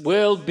here. picks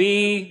will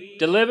be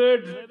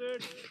delivered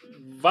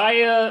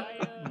via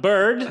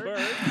bird.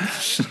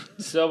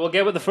 So we'll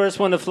get with the first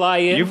one to fly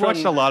in. You've from,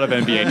 watched a lot of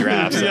NBA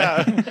drafts.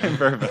 Yeah.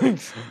 Perfect.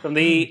 from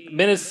the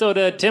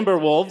Minnesota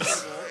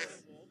Timberwolves.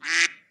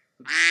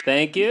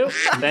 Thank you.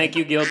 Thank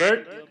you,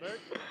 Gilbert.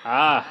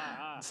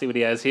 Let's see what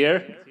he has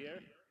here.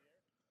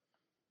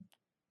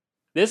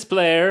 This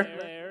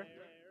player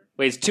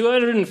weighs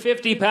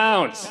 250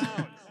 pounds.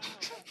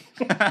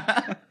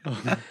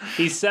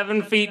 He's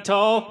 7 feet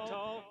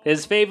tall.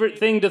 His favorite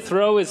thing to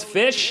throw is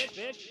fish.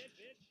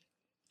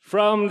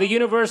 From the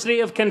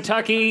University of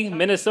Kentucky,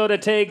 Minnesota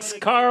takes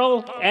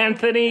Carl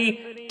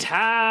Anthony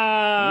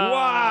Towns.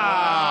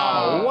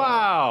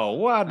 Wow.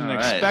 What an right.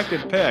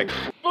 expected pick.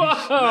 Oh,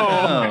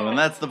 Oh, and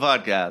that's the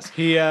podcast.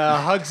 He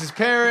hugs his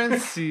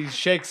parents. He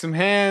shakes some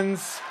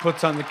hands.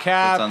 Puts on the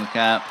cap. It's on the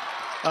cap.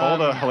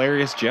 Told a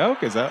hilarious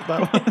joke. Is that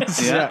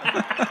was?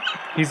 Yeah.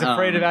 He's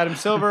afraid of Adam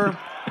Silver.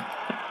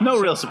 No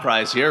real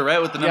surprise here,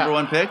 right? With the number Yeah.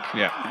 one pick.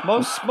 Yeah.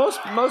 Most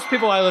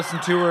people I listen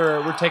to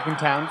were taking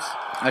Towns.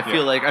 I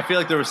feel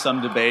like there was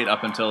some debate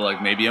up until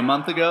like maybe a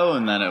month ago,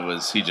 and then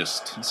he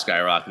just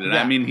skyrocketed.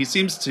 Yeah. I mean, he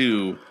seems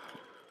to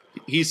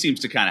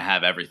kind of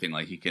have everything.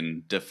 Like he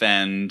can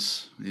defend.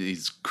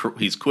 He's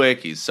quick.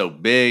 He's so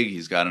big.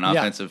 He's got an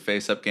offensive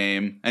face-up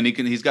game, and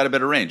he's got a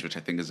better range, which I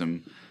think is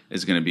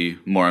going to be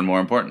more and more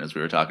important as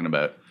we were talking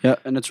about. Yeah,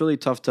 and it's really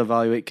tough to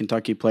evaluate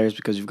Kentucky players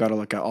because you've got to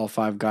look at all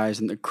 5 guys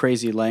and the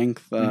crazy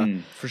length.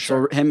 For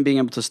sure. So him being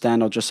able to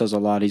stand out just says a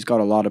lot. He's got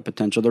a lot of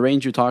potential. The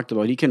range you talked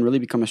about, he can really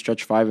become a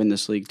stretch 5 in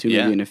this league too,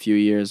 Yeah. maybe in a few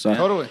years.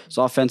 Totally. His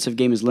offensive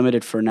game is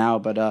limited for now,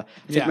 but I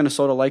think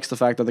Minnesota likes the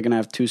fact that they're going to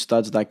have 2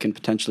 studs that can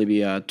potentially be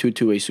 2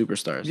 two-way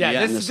superstars. Yeah,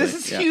 in this league.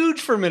 is huge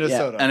for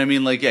Minnesota. And I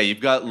mean, like, yeah, you've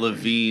got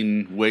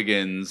Levine,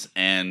 Wiggins,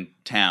 and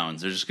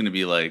Towns. They're just going to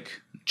be like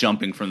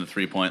jumping from the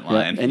 3-point Yeah,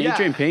 line. and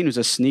Adrian Payne, who's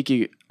a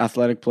sneaky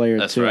athletic player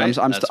That's too. right.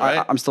 I'm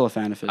Right. still a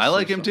fan of his. I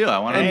like him too. I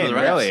want him Hey, for the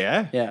rest. really?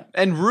 Yeah. Yeah.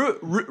 And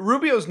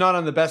Rubio's not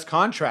on the best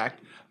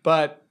contract,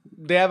 but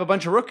they have a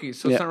bunch of rookies,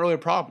 so it's not really a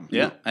problem.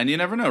 Yeah, and you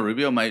never know.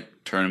 Rubio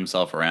might turn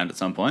himself around at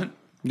some point.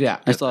 Yeah.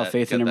 I still have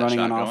faith in Get him that running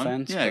on shot going.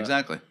 offense. Yeah, but-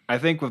 exactly. I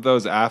think with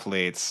those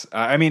athletes,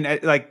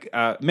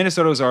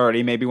 Minnesota's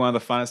already maybe one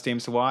of the funnest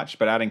teams to watch,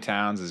 but adding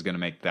Towns is going to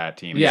make that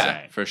team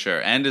insane. For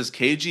sure. And is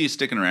KG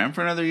sticking around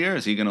for another year?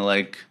 Is he going to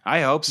like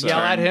I hope so. Yell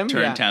at him?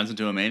 turn Yeah. Towns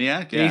into a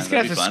maniac? Yeah, He's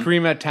going that'd to be have to fun.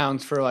 scream at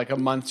Towns for like a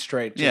month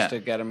straight just Yeah. to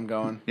get him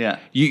going. Yeah.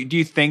 Do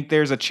you think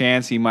there's a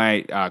chance he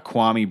might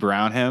Kwame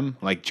Brown him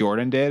like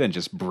Jordan did and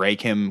just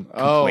break him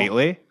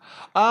completely?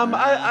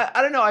 I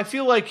don't know. I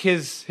feel like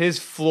his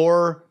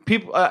floor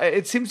people.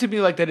 It seems to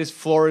me like that his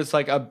floor is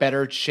like a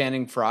better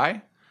Channing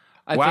Frye.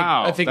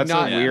 I think that's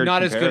not a weird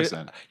not as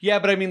comparison. good. Yeah,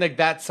 but I mean like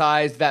that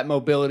size, that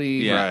mobility.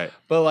 Yeah. Right.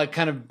 But like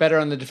kind of better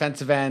on the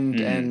defensive end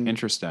and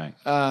Interesting.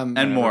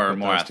 And more put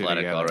those two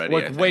athletic together. already.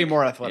 like I way think.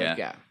 more athletic.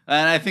 Yeah.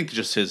 And I think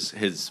just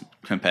his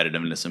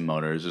competitiveness and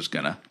motor is just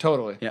going to.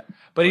 Totally. Yeah.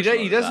 But he Push him he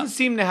over the doesn't top.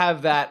 seem to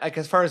have that like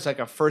as far as like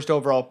a first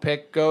overall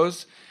pick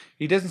goes.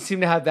 He doesn't seem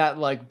to have that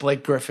like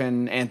Blake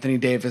Griffin, Anthony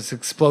Davis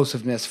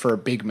explosiveness for a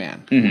big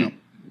man.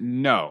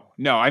 No.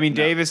 I mean,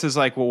 Davis is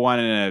like one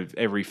in a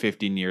every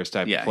 15 years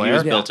type Yeah, of he player.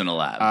 was built in a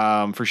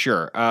lab. For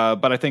sure.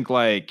 But I think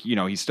like,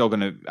 he's still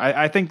going to,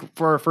 I think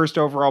for a first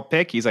overall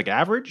pick, he's like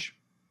average.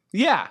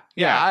 Yeah.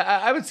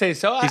 I would say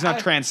so. He's not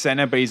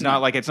transcendent, but he's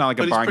not like, it's not like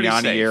But a he's pretty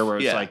Bargnani safe. year where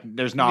it's Yeah. like,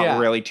 there's not Yeah.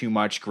 really too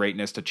much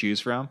greatness to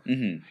choose from.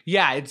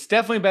 Yeah, it's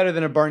definitely better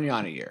than a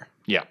Bargnani year.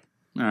 Yeah.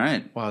 All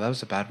right. Wow, that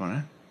was a bad one,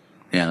 huh?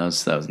 Yeah, that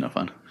was no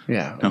fun.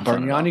 Yeah, No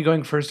fun at all. Bargnani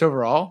going first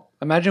overall.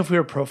 Imagine if we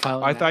were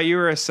profiling. I that. thought you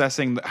were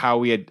assessing how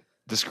we had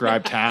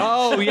described Towns.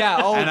 Oh yeah.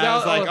 Oh, And I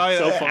was like,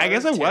 I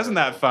guess it far, wasn't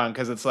that fun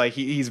because it's like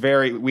he's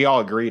very. We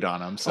all agreed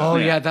on him. So oh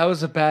yeah, that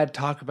was a bad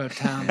talk about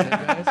Towns,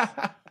 guys.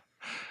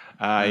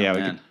 yeah,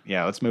 man.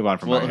 let's move on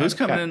from. Well, Bargnani. who's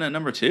coming in at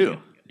number 2?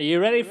 Are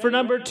you ready for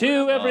number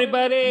 2,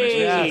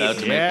 everybody? About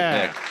to make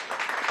Yeah. the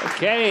pick.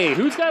 Okay,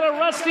 who's got a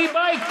rusty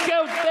bike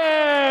out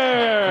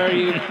there?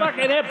 You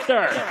fucking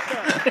hipster.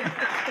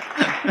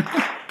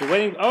 You're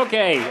waiting.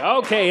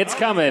 Okay, it's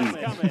coming.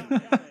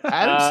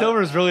 Adam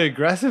Silver's really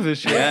aggressive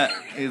this year. Yeah,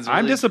 he's I'm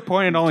really-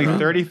 disappointed. Only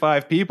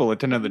 35 people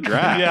attended the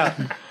draft. Yeah.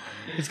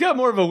 He's got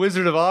more of a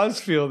Wizard of Oz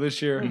feel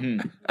this year.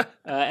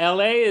 LA,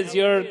 is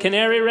your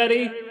canary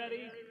ready?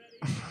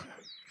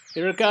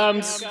 Here it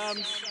comes.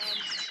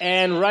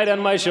 And right on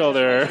my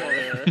shoulder.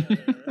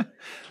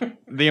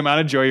 The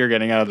amount of joy you're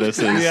getting out of this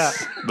is Yeah.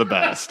 the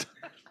best.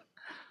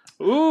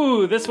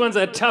 Ooh, this one's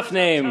a tough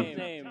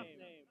name.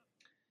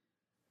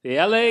 The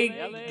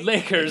LA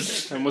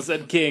Lakers. I almost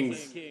said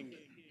Kings.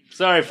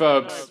 Sorry,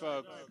 folks.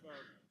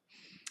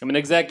 I'm an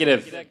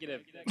executive.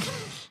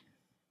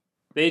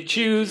 They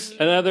choose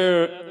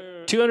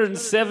another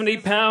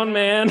 270-pound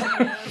man.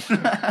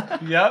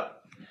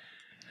 Yep.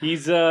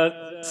 He's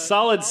a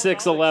solid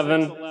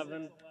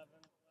 6'11".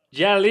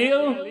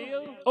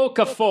 Jaleel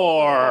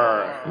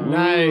Okafor.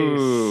 Nice.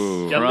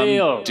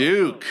 Jaleel. From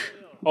Duke.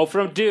 Oh,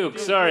 from Duke.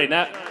 Sorry,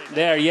 not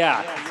there.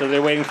 Yeah. So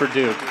they're waiting for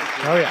Duke.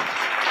 Oh yeah.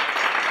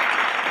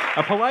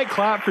 A polite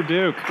clap for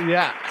Duke.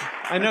 Yeah.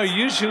 I know.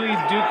 Usually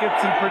Duke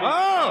gets some pretty.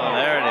 Oh,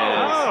 there it is.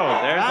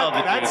 There's all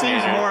the that Duke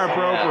seems haters. more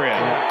appropriate.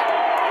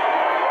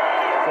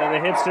 So the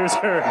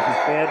hipsters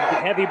they had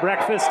heavy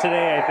breakfast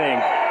today, I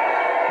think.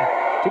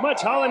 Too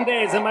much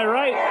hollandaise, am I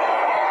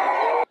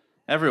right?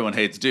 Everyone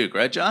hates Duke,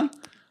 right, John?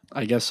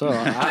 I guess so.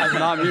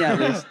 Not me, at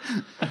least.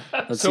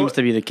 That seems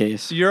to be the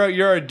case.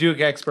 You're a Duke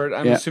expert.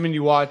 I'm Yeah. assuming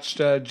you watched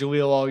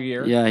Jaleel all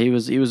year. Yeah, he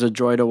was a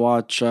joy to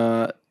watch.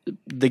 The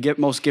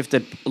most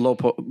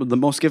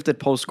gifted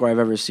post score I've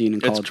ever seen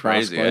in college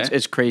crazy, basketball. eh?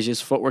 It's crazy. His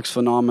footwork's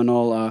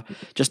phenomenal.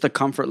 Just the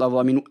comfort level.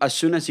 I mean, as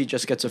soon as he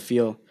just gets a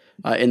feel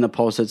in the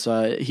post, it's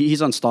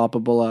he's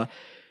unstoppable.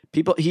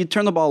 he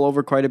turned the ball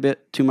over quite a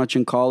bit too much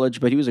in college,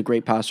 but he was a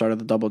great passer out of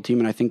the double team,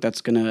 and I think that's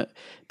gonna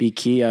be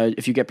key.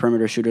 If you get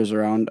perimeter shooters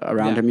around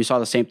him, you saw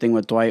the same thing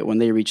with Dwight when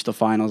they reached the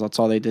finals. That's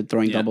all they did,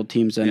 throwing double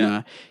teams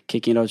and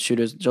kicking out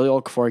shooters.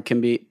 Jahlil Okafor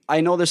can be. I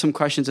know there's some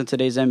questions in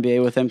today's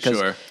NBA with him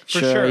because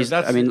Sure.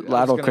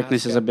 lateral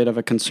quickness is a bit of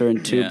a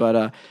concern too,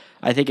 but.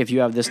 I think if you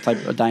have this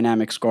type of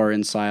dynamic scorer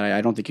inside, I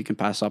don't think you can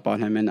pass up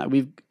on him. And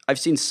I've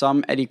seen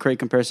some Eddie Curry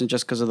comparison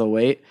just because of the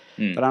weight,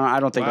 but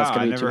I don't think that's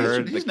going to be too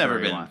much. He's never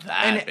been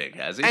that big,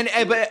 has he?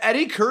 But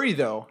Eddie Curry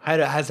though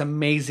has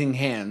amazing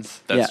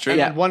hands. That's true.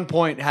 And at one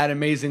point had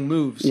amazing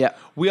moves. Yeah.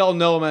 We all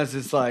know him as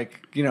this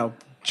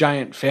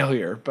giant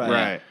failure, but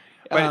Right.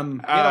 he had a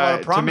lot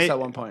of promise at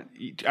one point.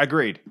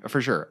 Agreed,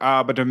 for sure.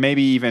 But to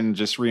maybe even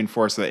just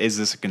reinforce that, is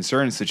this a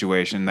concern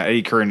situation that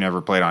Eddie Curry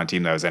never played on a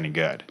team that was any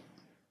good?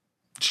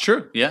 It's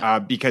true. Yeah.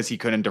 Because he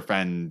couldn't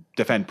defend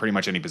pretty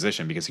much any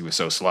position because he was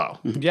so slow.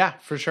 Yeah,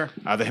 for sure.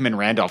 The him and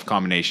Randolph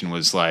combination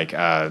was like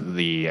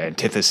the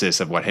antithesis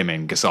of what him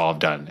and Gasol have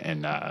done.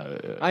 And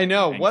I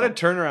know what a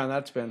turnaround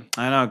that's been.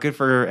 I know, good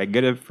for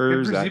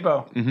Zach.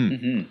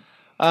 Zebo.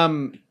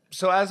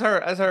 So as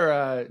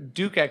our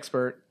Duke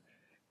expert,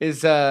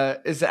 is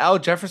the Al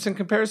Jefferson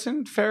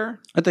comparison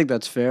fair? I think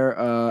that's fair.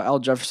 Al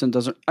Jefferson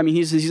doesn't. I mean,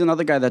 he's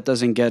another guy that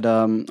doesn't get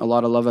a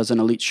lot of love as an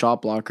elite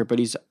shot blocker, but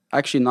he's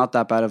actually not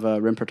that bad of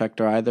a rim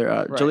protector either.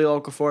 Jahlil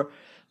Okafor,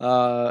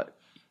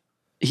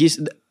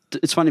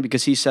 it's funny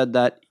because he said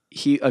that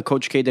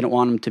Coach K didn't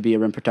want him to be a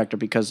rim protector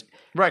because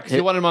because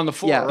he wanted him on the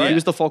floor. Yeah, right? he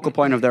was the focal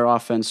point of their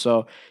offense.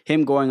 So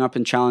him going up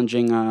and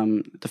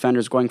challenging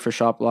defenders, going for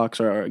shot blocks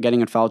or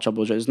getting in foul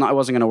trouble, it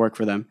wasn't going to work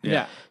for them.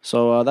 Yeah.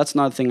 So that's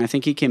another thing. I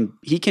think he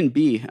can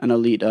be an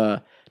elite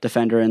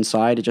defender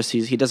inside. It just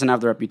he doesn't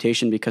have the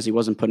reputation because he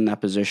wasn't put in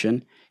that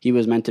position. He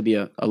was meant to be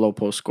a low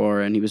post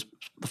scorer, and he was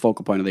the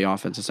focal point of the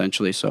offense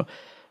essentially. So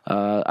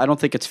I don't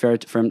think it's fair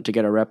for him to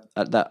get a rep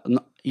at that.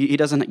 He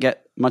doesn't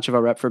get much of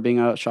a rep for being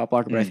a shot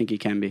blocker, but I think he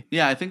can be.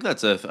 Yeah, I think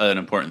that's an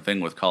important thing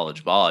with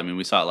college ball. I mean,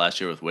 we saw it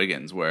last year with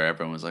Wiggins, where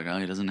everyone was like,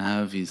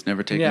 "Oh, he's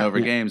never taken over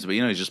games," but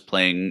he's just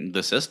playing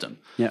the system.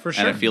 Yeah, for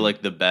sure. And I feel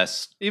like the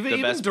best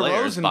players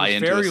DeRozan buy was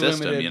into a very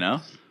system.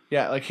 limited.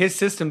 Yeah, like his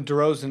system,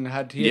 DeRozan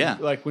had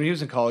like when he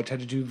was in college,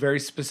 had to do very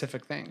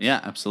specific things. Yeah,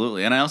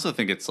 absolutely. And I also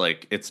think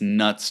it's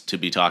nuts to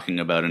be talking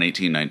about an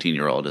 18,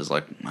 19-year-old as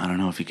like, I don't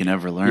know if he can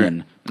ever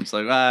learn. Yeah. It's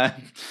like,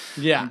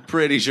 I'm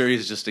pretty sure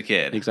he's just a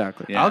kid.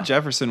 Exactly. Yeah. Al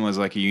Jefferson was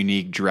like a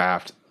unique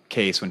draft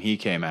case when he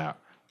came out.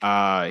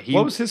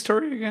 What was his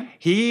story again?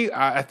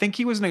 I think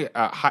he was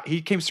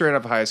he came straight out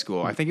of high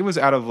school. I think he was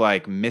out of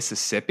like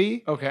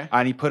Mississippi. Okay.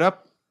 And he put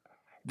up.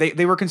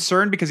 They were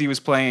concerned because he was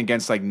playing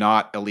against like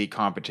not elite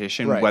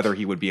competition, whether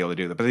he would be able to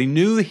do that. But they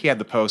knew that he had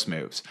the post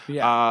moves.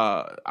 Yeah.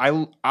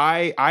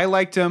 I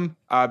liked him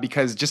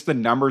because just the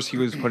numbers he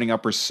was putting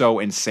up were so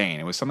insane.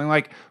 It was something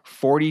like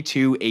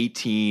 42,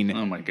 18,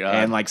 oh my God,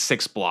 and like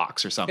 6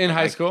 blocks or something. In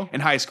high school?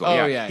 In high school,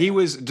 Oh, yeah. He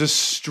was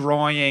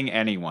destroying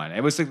anyone.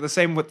 It was like the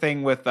same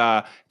thing with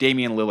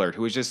Damian Lillard,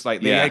 who was just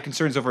like, they had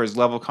concerns over his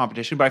level of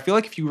competition. But I feel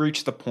like if you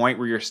reach the point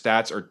where your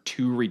stats are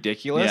too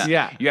ridiculous,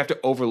 you have to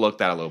overlook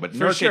that a little bit.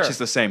 Nurkic is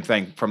the same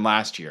thing from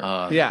last year.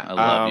 I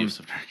love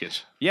Yusuf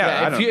Nurkic.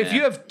 If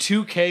you have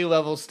 2K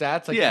level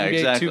stats, like NBA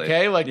exactly.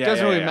 2K, like it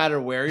doesn't really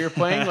matter where you're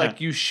playing.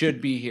 Like you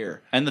should be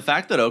here. And the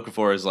fact that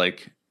Okafor is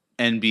like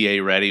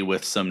NBA ready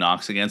with some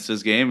knocks against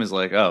his game is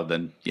like, oh,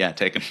 then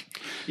take him.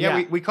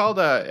 We called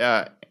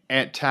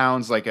Ant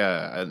Towns like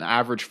an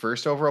average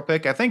first overall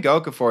pick. I think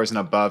Okafor is an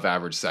above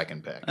average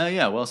second pick.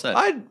 Yeah, well said.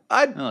 I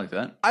like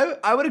that.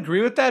 I would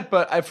agree with that,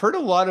 but I've heard a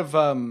lot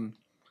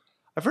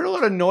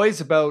of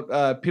noise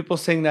about people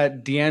saying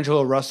that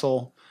D'Angelo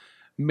Russell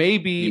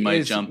maybe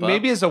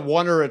is a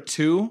 1 or a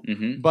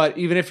 2, but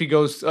even if he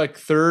goes like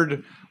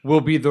third,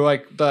 will be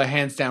the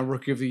hands down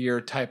rookie of the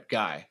year type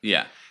guy.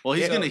 Yeah. Well,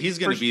 he's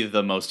gonna be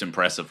the most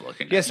impressive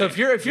looking. Yeah. So if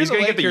you're he's the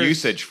gonna Lakers, get the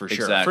usage for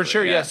sure. Exactly, for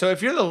sure. Yeah. So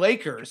if you're the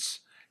Lakers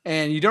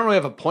and you don't really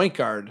have a point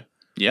guard,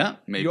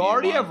 maybe you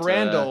already have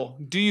Randall.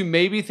 Do you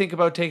maybe think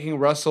about taking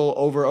Russell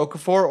over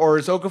Okafor, or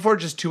is Okafor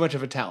just too much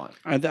of a talent?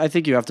 I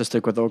think you have to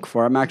stick with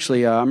Okafor. I'm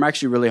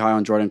actually really high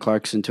on Jordan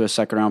Clarkson to a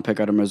second round pick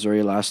out of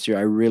Missouri last year.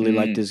 I really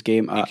liked his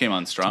game. He came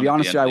on strong. To be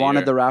honest with you, I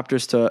wanted the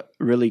Raptors to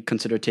really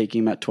consider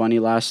taking him at 20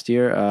 last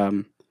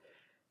year.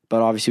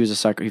 But obviously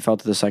he fell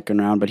to the second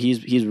round. But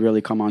he's really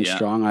come on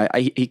strong.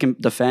 He can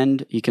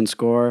defend, he can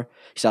score,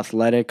 he's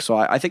athletic. So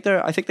I think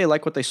they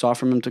like what they saw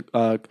from him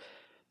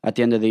at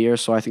the end of the year.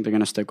 So I think they're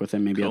going to stick with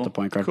him maybe at the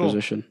point guard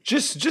position.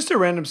 Just a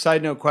random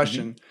side note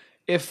question: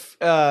 if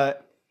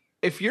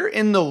you're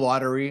in the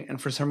lottery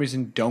and for some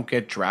reason don't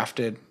get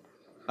drafted,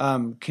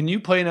 can you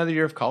play another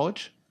year of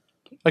college?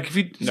 Like if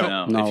you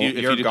no.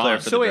 If you declare gone.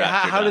 for the so wait,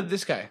 draft, how did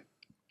this guy?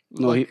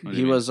 No,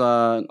 he was.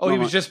 he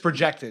was just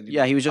projected.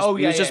 Yeah, he was just.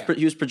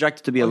 He was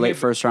projected to be a late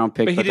first round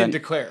pick, but he didn't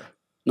declare.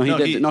 No, he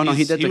did. No,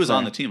 he did. He was declare.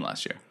 on the team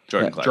last year.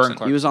 Jordan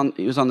Clarkson. He was on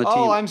the team.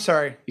 Oh, I'm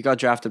sorry. He got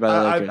drafted by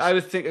the Lakers. I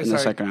was thinking. in the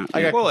second round.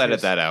 We'll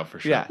edit that out for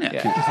sure. Yeah. Yeah,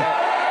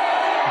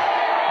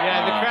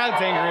 the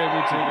crowd's angry at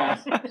me too,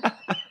 guys.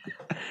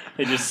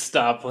 They just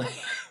stop playing.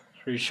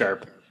 Pretty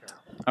sharp.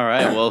 All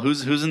right. Well,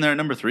 who's in there at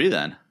number 3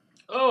 then?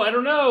 Oh, I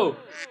don't know.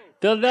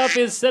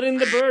 Philadelphia's setting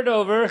the bird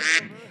over.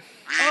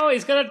 Oh,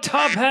 he's got a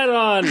top hat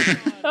on.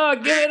 Oh,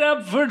 give it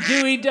up for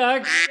Dewey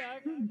Duck.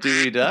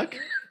 Dewey Duck?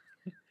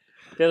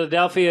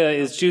 Philadelphia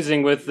is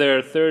choosing with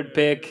their 3rd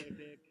pick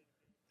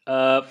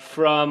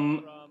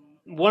from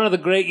one of the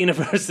great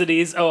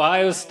universities,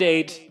 Ohio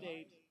State,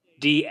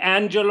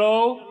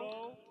 D'Angelo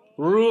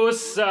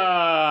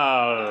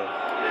Russell.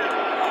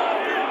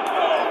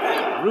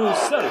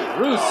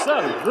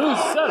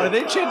 Russell. Are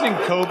they chanting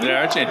Kobe? They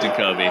are chanting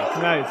Kobe.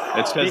 Nice.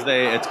 It's because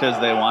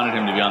they wanted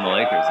him to be on the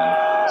Lakers.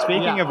 And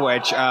Speaking of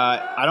which,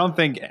 I don't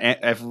think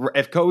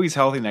if Kobe's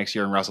healthy next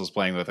year and Russell's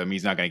playing with him,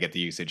 he's not going to get the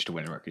usage to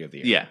win Rookie of the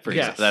Year. yeah,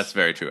 Yes. that's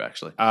very true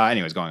actually.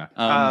 Anyways, going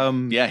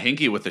on. Yeah,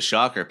 Hinkie with the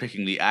shocker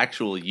picking the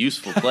actual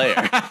useful player.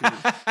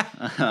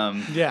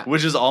 Yeah.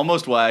 Which is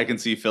almost why I can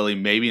see Philly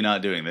maybe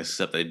not doing this,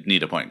 except they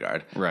need a point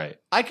guard. Right.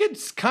 I could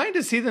kind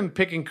of see them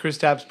picking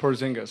Kristaps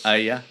Porzingis.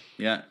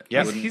 Yeah.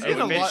 Yes, he's I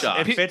getting a wouldn't be lot-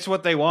 shocked. It fits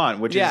what they want,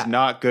 which Yeah. is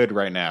not good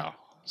right now.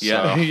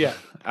 Yeah. So, yeah.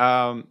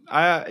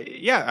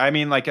 I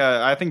mean,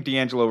 I think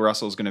D'Angelo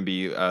Russell is going to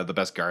be the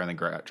best guard in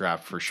the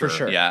draft for sure. For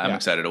sure. Yeah, I'm Yeah.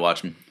 excited to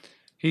watch him.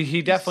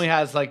 He definitely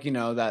has like,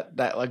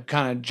 that like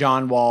kind of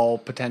John Wall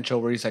potential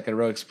where he's like a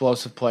real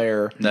explosive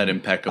player. That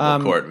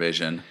impeccable court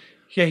vision.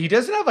 Yeah, he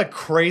doesn't have like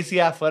crazy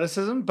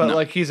athleticism, but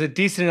like he's a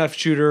decent enough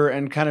shooter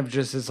and kind of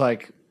just is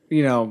like,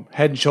 head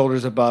and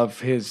shoulders above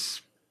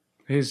his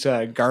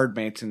guard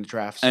mates in the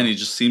draft. So. And he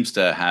just seems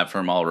to have,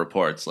 from all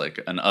reports, like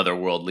an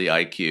otherworldly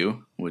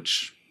IQ,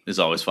 which is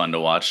always fun to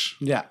watch.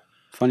 Yeah.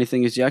 Funny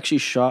thing is, he actually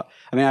shot.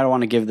 I mean, I don't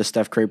want to give the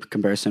Steph Curry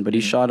comparison, but he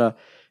shot a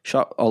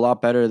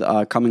lot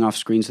better coming off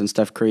screens than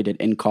Steph Curry did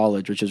in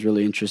college, which is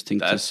really interesting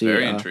to That's see.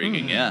 very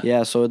intriguing, yeah.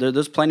 Yeah, so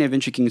there's plenty of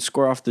intrigue. He can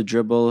score off the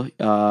dribble.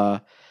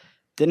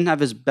 Didn't have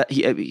his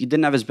he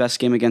didn't have his best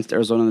game against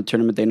Arizona in the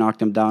tournament. They knocked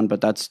him down,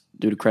 but that's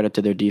due to credit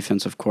to their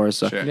defense, of course.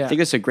 Sure. Yeah. I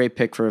think it's a great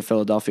pick for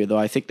Philadelphia, though.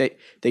 I think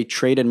they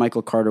traded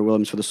Michael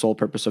Carter-Williams for the sole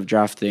purpose of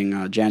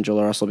drafting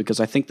D'Angelo Russell because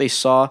I think they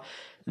saw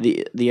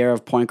the era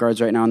of point guards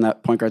right now and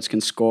that point guards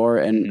can score,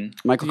 and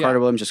Michael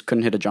Carter-Williams just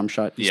couldn't hit a jump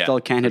shot. He still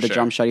can't hit a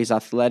jump shot. He's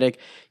athletic.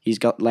 He's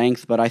got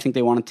length, but I think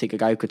they want to take a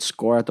guy who could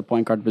score at the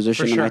point guard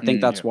position, sure. and I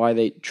think that's why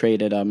they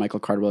traded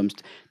Michael Carter-Williams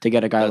to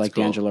get a guy like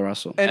cool. D'Angelo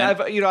Russell. And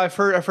I've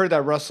heard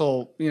that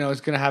Russell,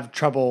 is going to have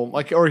trouble,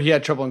 or he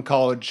had trouble in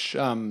college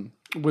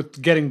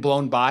with getting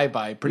blown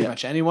by pretty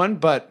much anyone.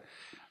 But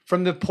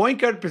from the point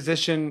guard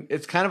position,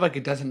 it's kind of like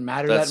it doesn't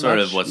matter That's that much. sort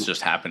of what's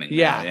just happening.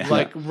 Yeah, now,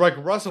 like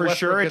Russell For Westbrook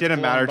sure, it gets didn't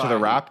blown matter to the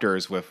by.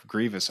 Raptors with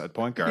Grievous at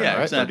point guard, Yeah,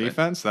 right? exactly. Their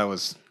defense, that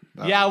was...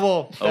 Yeah,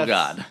 well, Oh, that's-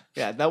 God.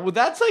 Yeah,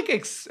 that's like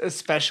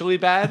especially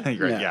bad.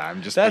 yeah,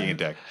 I'm just That- being a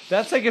dick.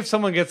 That's like if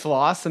someone gets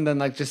lost and then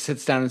like just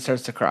sits down and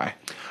starts to cry.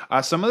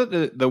 Some of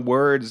the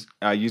words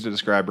used to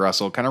describe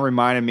Russell kind of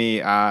reminded me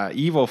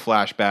evil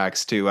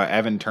flashbacks to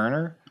Evan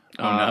Turner.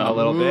 A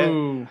little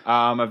Ooh. bit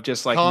of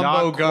just like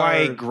Combo not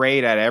quite guard.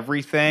 great at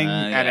everything,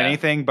 at yeah.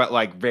 anything, but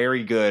like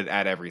very good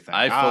at everything.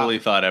 I fully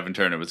thought Evan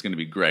Turner was going to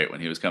be great when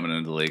he was coming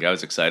into the league. I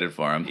was excited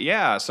for him.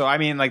 Yeah, so I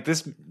mean, like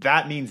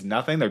that means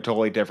nothing. They're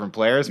totally different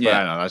players, but Yeah.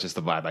 I don't know. That's just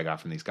the vibe I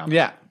got from these comments.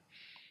 Yeah.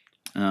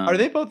 Are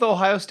they both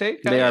Ohio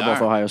State guys? They are They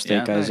both are. Ohio State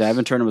Yeah. guys. Nice.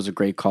 Evan Turner was a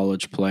great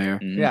college player.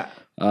 Yeah.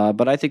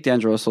 But I think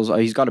D'Angelo Russell's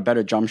he's got a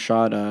better jump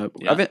shot.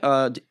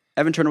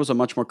 Evan Turner was a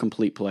much more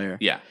complete player.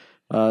 Yeah.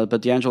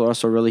 But D'Angelo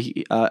Russell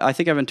really, I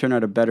think Evan Turner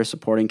had a better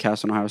supporting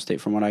cast in Ohio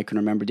State from what I can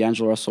remember.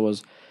 D'Angelo Russell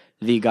was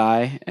the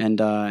guy, and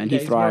he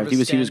he's more of thrived.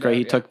 a He was great.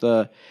 He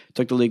standout,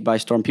 took the league by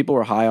storm. People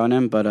were high on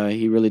him, but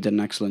he really did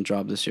an excellent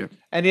job this year.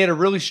 And he had a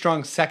really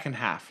strong second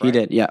half, right? He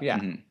did, yeah. Yeah.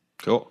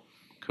 Cool.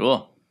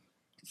 Cool.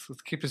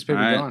 Let's keep this baby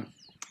All right. going.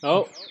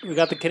 Oh, we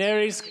got the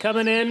Canaries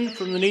coming in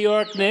from the New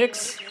York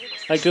Knicks.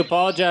 I'd like to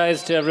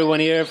apologize to everyone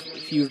here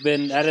if you've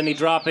been had any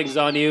droppings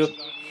on you.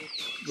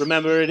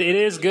 Remember, it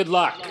is good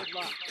luck.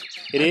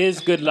 It is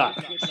good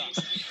luck.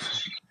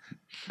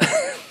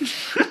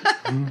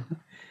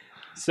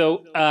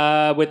 So,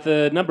 with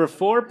the number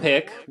 4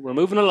 pick, we're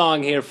moving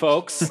along here,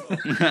 folks.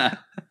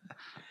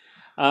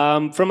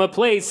 From a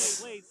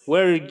place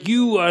where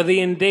you are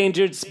the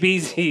endangered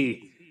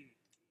species,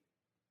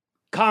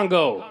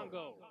 Congo.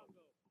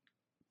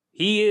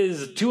 He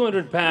is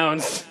 200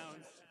 pounds,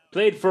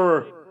 played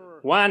for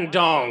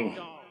Guangdong.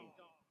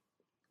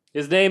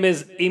 His name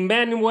is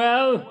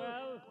Emmanuel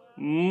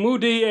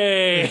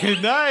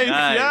Mudiay. Nice,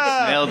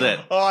 yeah. Nailed it.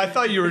 Oh, I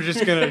thought you were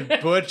just going to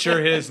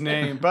butcher his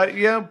name, but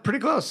yeah, pretty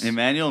close.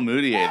 Emmanuel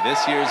Mudiay,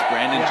 this year's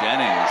Brandon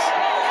Jennings.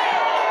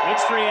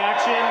 Mixed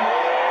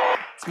reaction.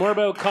 It's more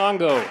about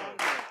Congo.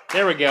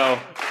 There we go.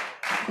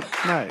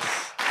 Nice.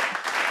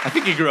 I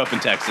think he grew up in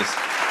Texas.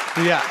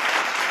 Yeah.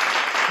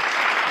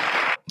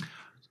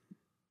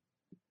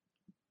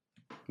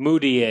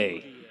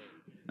 Mudiay.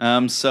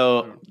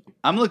 So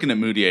I'm looking at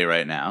Mudiay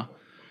right now.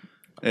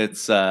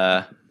 It's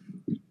We're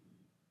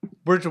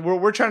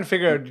trying to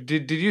figure out,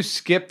 did you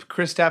skip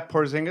Kristaps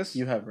Porzingis?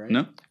 You have, right?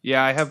 no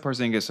Yeah, I have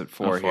Porzingis at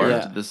 4 4. here.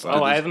 Yeah. This,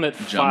 Oh, I have him at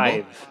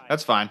jumble? 5.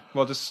 That's fine.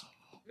 Well, just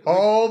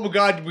Oh my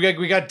God,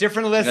 we got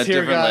different lists got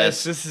here, different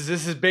guys. lists.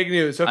 This is big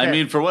news. Okay. I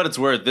mean, for what it's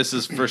worth, this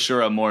is for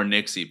sure a more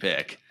Knicksy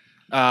pick.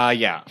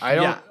 Yeah,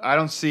 I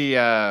don't see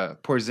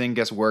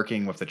Porzingis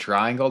working with the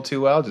triangle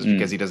too well, just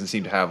because he doesn't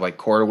seem to have like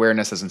court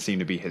awareness. Doesn't seem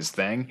to be his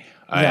thing.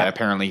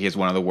 Apparently, he has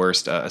one of the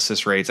worst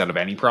assist rates out of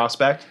any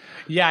prospect.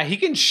 yeah, he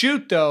can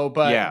shoot though,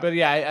 but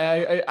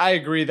Yeah. I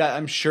agree that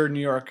I'm sure New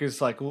York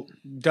is like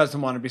doesn't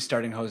want to be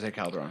starting Jose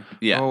Calderon.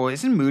 Yeah. Oh,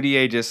 isn't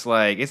Moutier just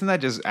like? Isn't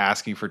that just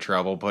asking for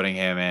trouble putting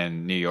him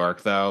in New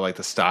York though? Like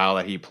the style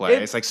that he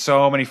plays, like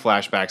so many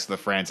flashbacks to the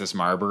Francis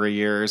Marbury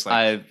years.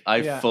 Like,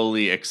 I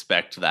fully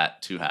expect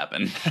that to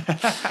happen.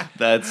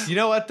 That's You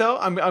know what though?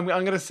 I'm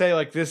gonna say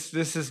like this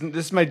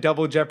is my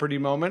double jeopardy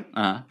moment.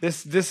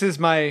 This is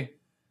my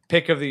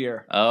pick of the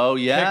year. oh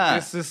yeah.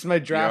 This is my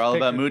draft. You're all pick.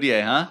 about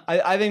Moutier, huh?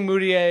 I think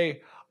Moutier,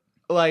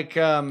 like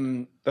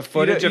the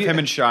footage of him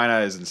in China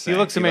is insane. he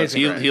looks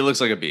amazing. He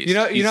looks like a beast. You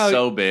know- He's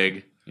so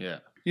big. Yeah.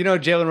 You know,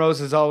 Jalen Rose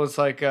is always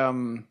like,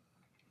 oh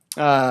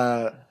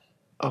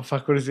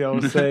fuck, what does he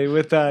always say?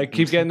 With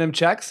keep getting them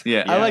checks.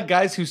 Yeah. I Yeah. like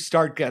guys who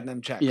start getting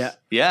them checks. Yeah.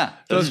 Yeah.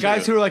 those that's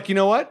guys true. who are like, you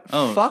know what?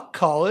 Oh. Fuck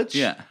college.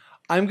 Yeah.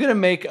 I'm gonna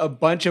make a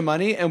bunch of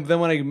money, and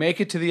then when I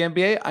make it to the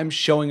NBA, I'm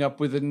showing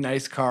up with a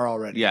nice car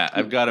already. Yeah,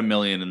 I've got $1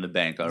 million in the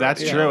bank already.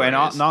 That's No true, and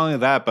worries. not only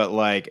that, but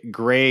like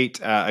great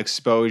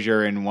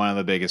exposure in one of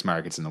the biggest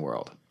markets in the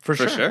world. for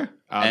for sure.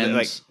 And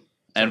like-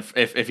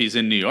 if he's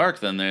in New York,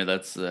 then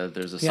there's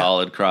a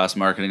solid cross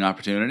marketing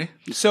opportunity.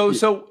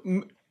 So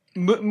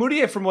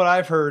Moutier, from what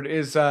I've heard,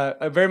 is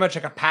a very much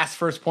like a pass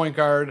first point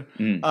guard.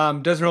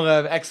 Doesn't really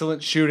have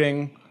excellent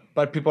shooting,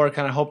 but people are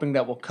kind of hoping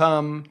that will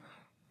come.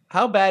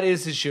 How bad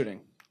is his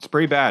shooting? It's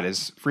pretty bad.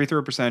 His free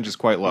throw percentage is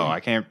quite low. I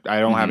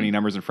don't have any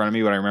numbers in front of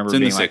me, but I remember It's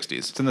in the being like, 60s.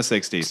 It's in the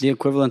 60s. The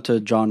equivalent to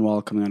John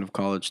Wall coming out of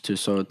college too.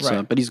 So it's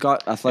Right. but he's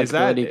got athletic Is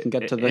that- ability. He can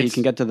get to the it's- he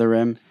can get to the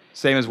rim.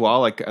 Same as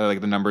well, like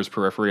the numbers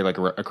periphery, like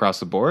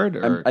across the board.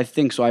 Or? I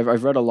think so.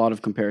 I've read a lot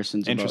of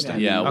comparisons. Interesting. About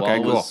him. Yeah, Okay,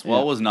 Wall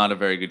cool. was not a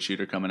very good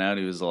shooter coming out.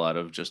 He was a lot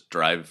of just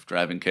drive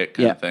and kick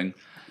kind of thing.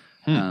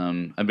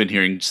 I've been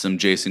hearing some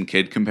Jason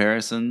Kidd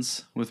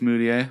comparisons with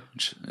Moutier,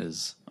 which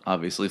is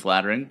obviously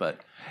flattering, but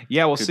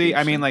Yeah, we'll Could see. be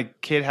I mean, interesting.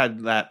 like Kid had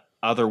that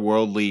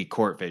otherworldly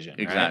court vision.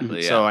 right?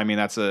 Exactly, So yeah. I mean,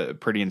 that's a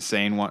pretty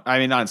insane one. I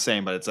mean, not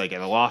insane, but it's like a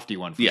lofty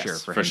one for Yes, sure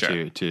for for him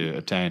sure. to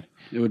attain.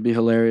 It would be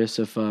hilarious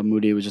if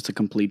Moody was just a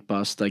complete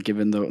bust. Like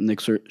given the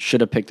Knicks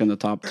should have picked in the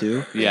top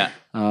two. yeah.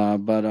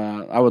 But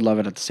I would love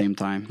it at the same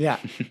time. Yeah,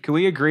 Can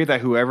we agree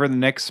that whoever the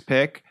Knicks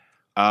pick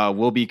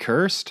will be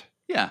cursed?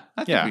 Yeah,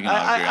 I think Yeah. we can all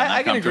agree on that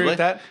I can agree comfortably. with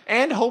that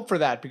and hope for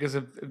that because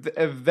if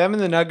them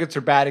and the Nuggets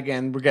are bad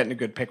again, we're getting a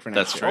good pick for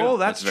next That's year. true. Oh,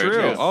 that's very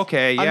true.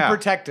 Okay, yeah.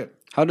 Unprotected.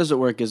 How does it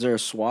work? Is there a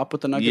swap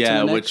with the Nuggets Yeah,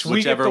 and the Knicks? which-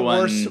 We get Whichever the one-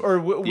 worst, or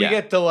we yeah.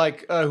 get the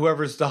like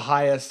whoever's the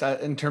highest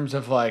in terms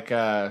of like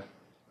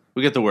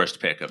We get the worst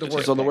pick of the, worst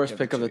two. So the worst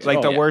pick of the two. Like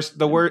Oh, the yeah. worst,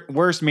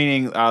 worst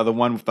meaning the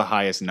one with the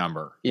highest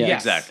number. Yeah,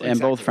 Yes, exactly. And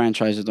both exactly.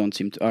 franchises don't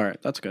seem to. All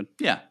right, that's good.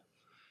 Yeah.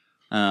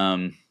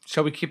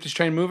 Shall we keep this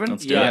train moving?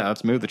 Let's do Yeah, it.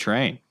 let's move the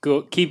train.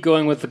 Keep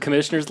going with the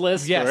commissioner's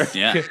list. Yes. or-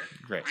 Yeah.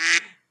 Great.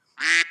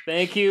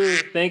 Thank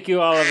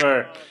you,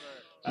 Oliver.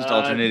 Just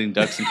alternating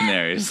ducks and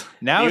canaries.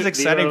 Now The- it's the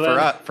exciting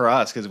Orlando- for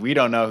us because we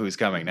don't know who's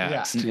coming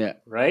next. Yeah.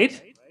 Right?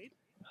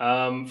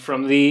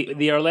 From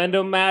the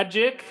Orlando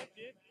Magic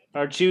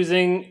are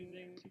choosing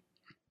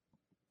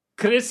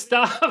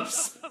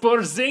Kristaps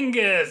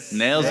Porzingis.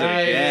 Nails it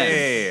again.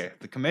 Hey,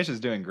 the commission's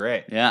doing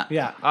great. Yeah.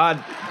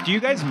 Yeah. Do you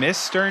guys miss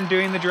Stern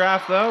doing the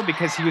draft though?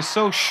 Because he was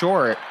so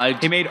short,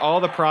 he made all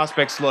the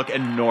prospects look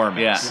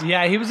enormous.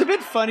 Yeah. Yeah, he was a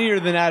bit funnier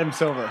than Adam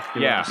Silver.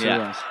 Yeah.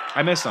 Yeah.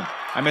 I miss him.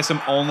 I miss him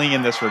only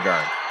in this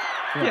regard.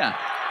 Yeah.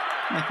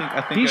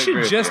 I think He I should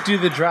agree with just you.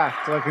 do the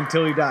draft like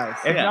until he dies.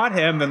 If Yeah. not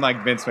him, then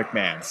like Vince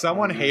McMahon.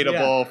 Someone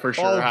hateable for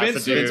sure Oh, has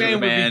Vince to do. McMahon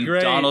would be Man,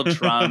 great. Donald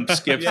Trump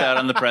skips out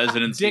on the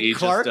presidency, Dick just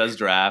Clark? does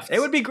drafts. It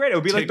would be great. It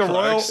would be like Dick the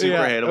Clark, Royal super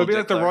hateable It would be Dick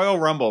like the Clark. Royal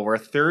Rumble where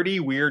 30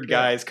 weird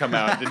guys come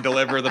out and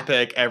deliver the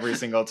pick every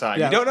single time.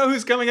 Yeah. You don't know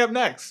who's coming up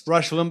next.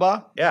 Rush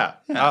Limbaugh. Yeah.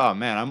 Oh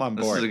man, I'm on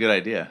This is board. a good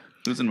idea.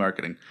 Who's in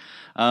marketing?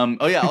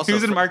 Oh yeah. Also,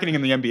 Who's in marketing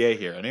in the NBA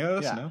here? Any of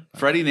us? Yeah. No.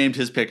 Freddie named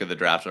his pick of the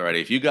draft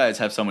already. If you guys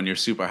have someone you're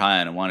super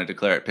high on and want to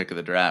declare it pick of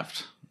the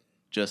draft,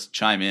 just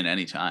chime in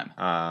anytime.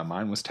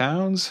 Mine was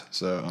Towns.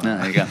 So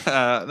There you go.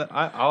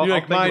 I'll You're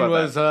like think mine about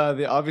was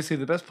that. obviously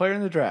the best player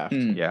in the draft.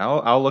 Yeah,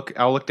 I'll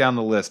look down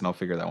the list and I'll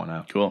figure that one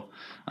out. Cool.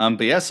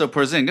 But yeah, so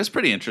Porzingis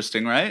pretty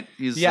interesting, right?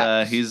 He's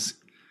Yeah. he's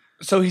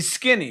So he's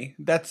skinny.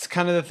 That's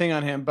kind of the thing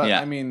on him. But Yeah.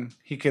 I mean,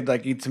 he could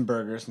like eat some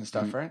burgers and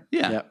stuff, right?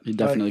 yeah. Yeah, he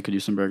definitely could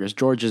use some burgers.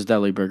 George's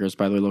Deli Burgers,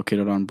 by the way,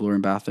 located on Bloor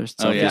and Bathurst,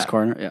 Oh, Southeast yeah.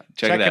 corner. Yeah.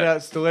 Check it out.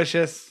 It's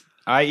delicious.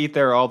 I eat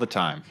there all the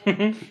time.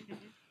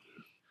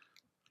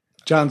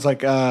 John's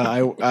like, I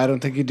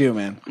don't think you do,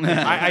 man.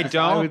 I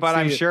don't, would but see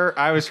I'm it. sure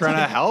I was trying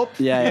to help.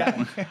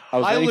 Yeah. I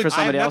was waiting for I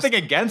somebody have else.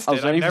 nothing against I it.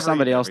 was I've waiting for never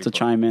somebody eaten else there to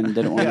before. chime in.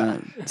 Didn't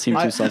want to seem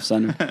too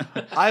self-centered.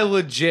 I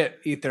legit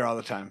eat there all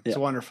the time. It's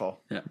Yeah.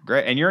 wonderful.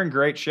 Great, and you're in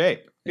great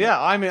shape.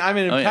 Yeah, I'm in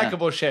Oh, yeah.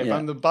 impeccable shape. Yeah.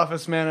 I'm the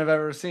buffest man I've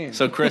ever seen.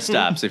 So Chris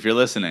Stapps, if you're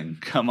listening,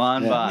 come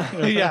on by.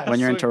 yeah, when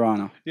you're in sweet.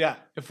 Toronto. Yeah,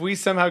 if we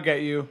somehow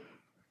get you,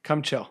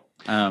 come chill.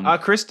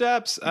 Chris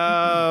Stapps,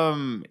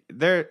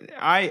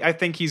 I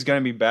think he's going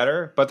to be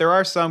better, but there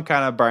are some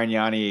kind of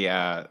Bargnani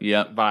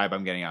vibe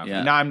I'm getting out.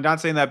 Yeah. No, I'm not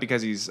saying that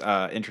because he's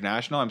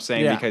international. I'm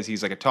saying Yeah. because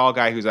he's like a tall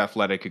guy who's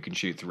athletic who can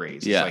shoot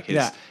threes. Yeah. It's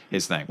like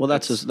his thing. Well,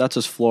 that's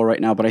his floor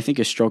right now, but I think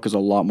his stroke is a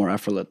lot more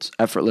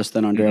effortless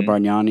than Andrea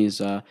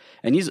Bargnani's,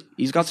 and he's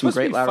got some supposed to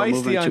great be lateral feisty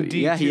movement on too. D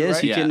Yeah, he too, is.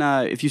 right? He Yeah. can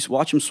if you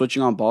watch him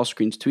switching on ball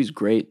screens too, he's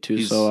great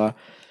too. So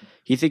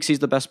he thinks he's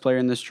the best player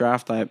in this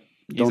draft. I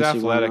don't see why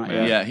athletic, not.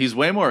 man. Yeah, he's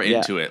way more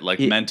into it, like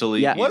He- mentally.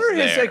 yeah. He's What are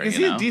his there, like? Is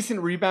you he know? a decent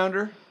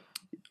rebounder?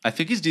 I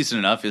think he's decent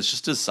enough. It's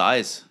just his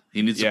size.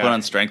 He needs to Yeah. put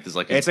on strength as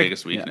like his It's a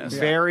biggest weakness.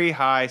 very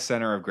high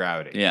center of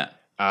gravity. Yeah.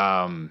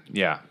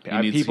 Yeah.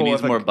 He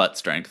needs more butt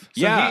strength. So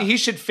Yeah. he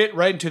should fit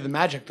right into the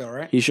Magic, though,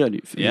 right? He should.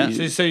 Yeah.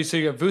 So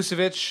you got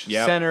Vucevic,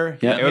 Yep. center.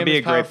 Yeah. him It would be as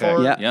a great power pick.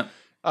 forward. Yeah.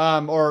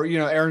 Yep. Or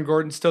Aaron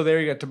Gordon's still there.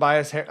 You got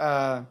Tobias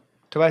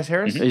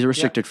Harris. He's a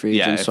restricted free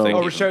Yeah, agent, I so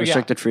think-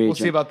 restricted free We'll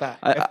agent. see about that.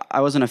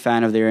 I wasn't a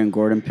fan of the Aaron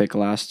Gordon pick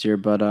last year,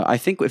 but I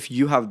think if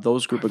you have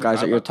those group of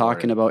guys that you're about Gordon.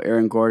 talking about,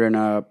 Aaron Gordon,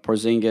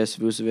 Porzingis,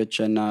 Vucevic,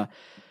 and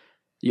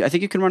I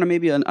think you can run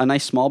maybe a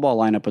nice small ball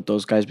lineup with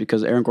those guys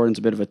because Aaron Gordon's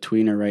a bit of a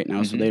tweener right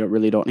now, so they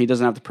don't. He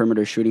doesn't have the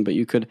perimeter shooting, but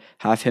you could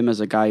have him as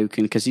a guy who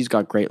can, because he's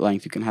got great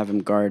length. You can have him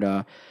guard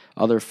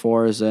other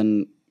fours,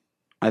 and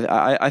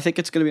I think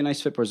it's going to be a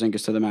nice fit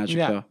Porzingis to the Magic,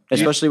 Yeah. though.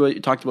 Especially what you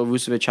talked about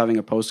Vucevic having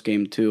a post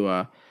game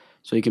too,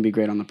 so he can be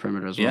great on the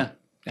perimeter as well. Yeah.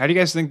 How do you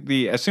guys think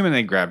assuming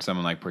they grab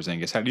someone like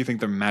Porzingis, how do you think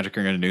the Magic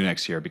are going to do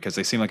next year? Because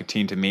they seem like a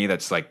team to me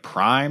that's like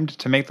primed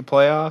to make the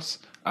playoffs,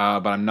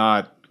 but I'm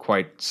not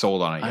quite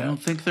sold on it I yet. don't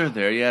think they're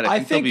there yet. I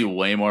think they'll be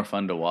way more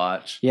fun to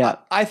watch. Yeah.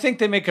 I think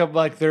they make up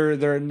like their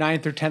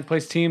 9th or 10th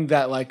place team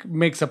that like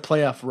makes a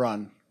playoff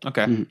run.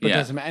 Okay. But Yeah.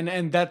 doesn't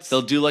and that's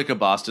They'll do like a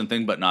Boston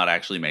thing, but not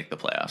actually make the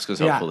playoffs because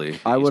Yeah. hopefully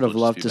I would have East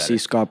will loved just to be see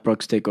better. Scott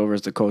Brooks take over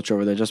as the coach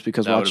over there, just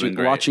because That would've been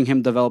great. watching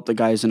him develop the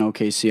guys in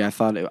OKC, I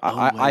thought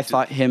I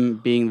thought him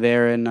being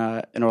there in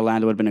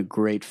Orlando would have been a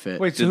great fit.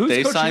 Wait, so Did who's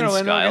they coaching sign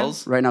Orlando again?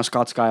 Skiles? Right now,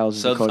 Scott Skiles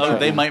is So the coach. right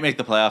they now. might make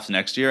the playoffs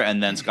next year,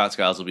 and then Scott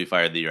Skiles will be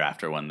fired the year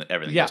after when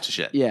everything Yeah. goes to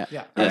shit. Yeah.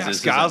 Yeah. As is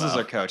his Skiles MO. is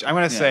their coach. I'm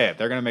going to say it.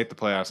 They're going to make the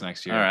playoffs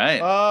next year. All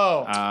right.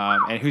 Oh,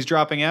 And who's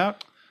dropping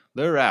out?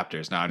 The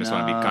Raptors. No, I just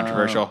want to be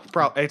controversial.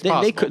 It's They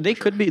possible.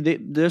 could be.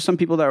 There's some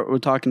people that were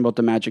talking about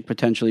the Magic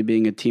potentially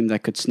being a team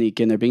that could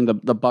sneak in. They're being the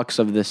Bucks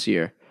of this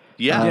year.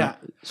 Yeah. Yeah.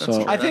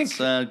 So I think- that's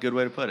a good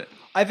way to put it.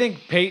 I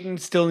think Peyton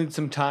still needs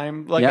some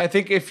time. Like Yeah. I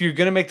think if you're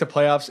gonna make the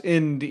playoffs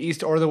in the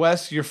East or the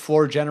West, your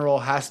floor general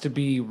has to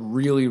be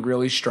really,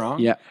 really strong.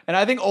 Yeah. and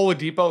I think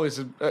Oladipo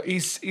is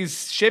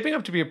he's shaping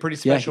up to be a pretty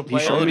special he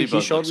player. showed me. Oladipo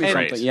He showed looks me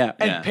great. something. Yeah.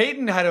 And Yeah.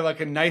 Peyton had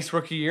a nice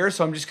rookie year,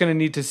 so I'm just going to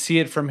need to see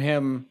it from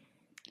him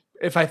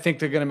if I think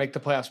they're going to make the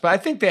playoffs. But I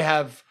think they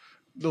have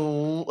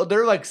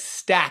they're like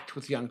stacked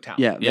with young talent.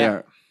 Yeah, they Yeah.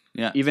 are.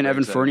 Yeah. Even Very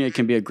Evan exciting. Fournier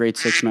can be a great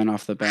 6-man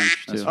off the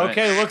bench too. right.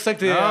 Okay, looks like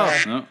the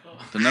Oh,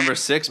 the number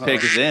 6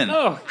 pick is in.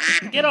 Oh,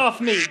 get off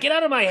me. Get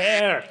out of my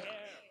hair.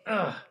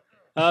 Ugh.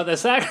 The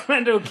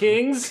Sacramento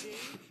Kings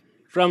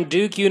from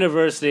Duke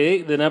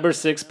University, the number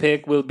 6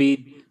 pick will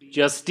be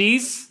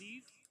Justice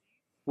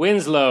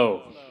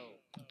Winslow.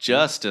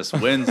 Justice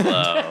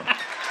Winslow.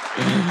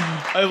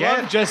 I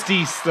love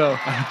Justice though.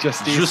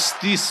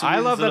 Justice I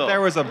love that Winslow. there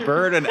was a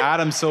bird in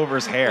Adam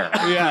Silver's hair.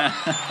 Yeah.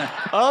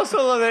 I also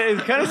love that it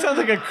kind of sounds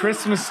like a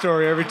Christmas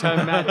story every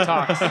time Matt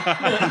talks.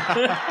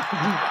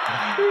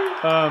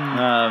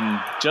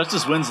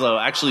 Justice Winslow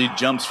actually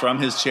jumps from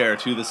his chair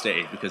to the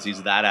stage because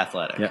he's that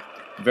athletic. Yeah.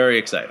 Very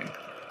exciting.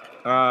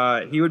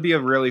 He would be a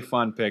really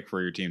fun pick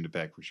for your team to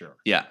pick for sure.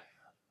 Yeah.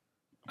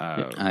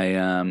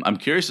 I'm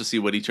curious to see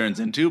what he turns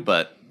into,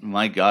 but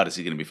my God, is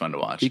he going to be fun to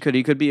watch? He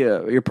could be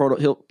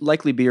he'll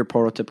likely be your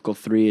prototypical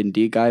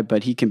 3-and-D guy,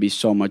 but he can be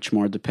so much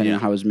more depending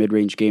on how his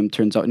mid-range game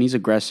turns out. And he's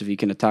aggressive. He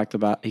can attack the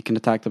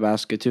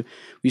basket too.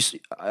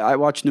 I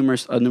watched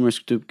numerous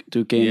Duke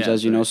games, Yeah,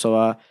 as you know.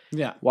 So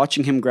Yeah.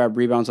 watching him grab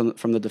rebounds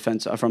from the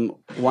defense from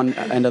one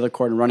end of the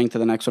court and running to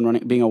the next one,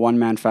 being a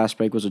one-man fast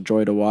break was a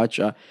joy to watch.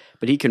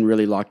 But he can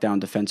really lock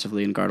down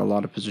defensively and guard a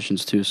lot of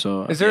positions too.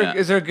 So Is there Yeah.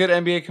 is there a good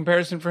NBA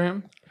comparison for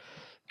him?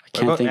 I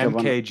can't think of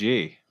one.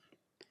 MKG?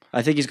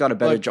 I think he's got a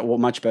better,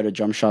 much better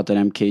jump shot than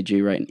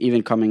MKG, right?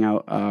 Even coming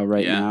out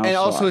right Yeah. now. And so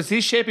also, is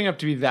he shaping up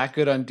to be that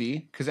good on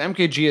D? Because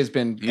MKG has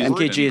been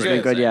MKG has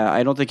been good. Yeah,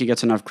 I don't think he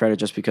gets enough credit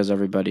just because he's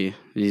not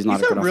He's a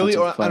good a really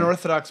offensive player.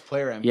 unorthodox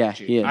player. MKG. Yeah,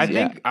 he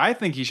is. I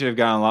think he should have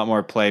gotten a lot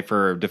more play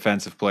for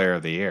defensive player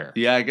of the year.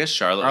 Yeah, I guess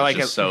Charlotte Or was like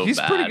just so he's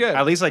bad. pretty good.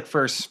 At least like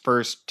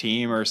first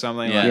team or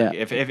something. Yeah.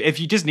 Like if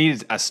you just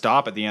needed a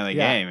stop at the end of the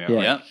Yeah. game, Yeah.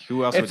 like, Yeah.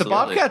 who else If would the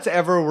deliver? Bobcats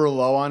ever were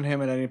low on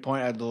him at any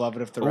point, I'd love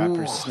it if the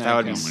Raptors snagged That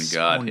would be him. Oh my so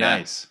God, yeah.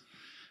 nice.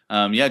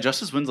 Yeah,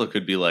 Justice Winslow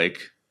could be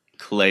like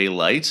Clay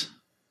Light,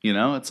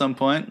 at some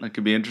point. That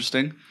could be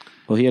interesting.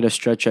 Well, he had a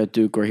stretch at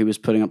Duke where he was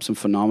putting up some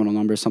phenomenal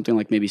numbers, something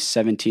like maybe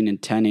 17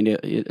 and 10.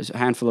 A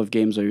handful of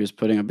games where he was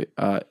putting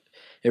up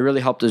it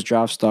really helped his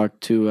draft stock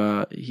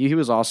to. He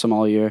was awesome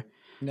all year.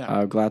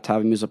 Yeah. Glad to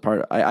have him as a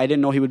part. I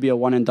didn't know he would be a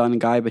one and done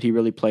guy, but he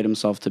really played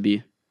himself to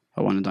be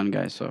a one and done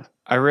guy. So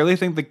I really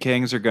think the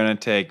Kings are going to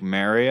take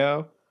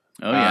Mario.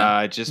 Oh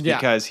yeah. Just Yeah.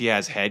 because he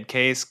has head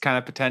case kind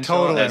of potential.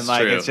 Totally. And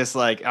like That's it's just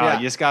like Yeah.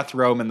 you just got to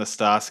throw him in the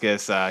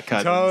Stauskas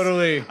Cousins.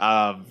 Totally.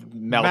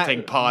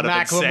 Melting pot of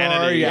Macklemore,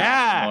 insanity.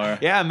 yeah.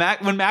 Yeah.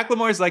 When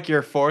Macklemore's like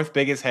your fourth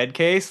biggest head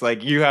case,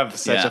 like you have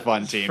such Yeah. a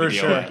fun team For to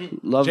deal sure. with.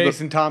 love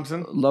Jason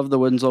Thompson. the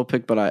Winslow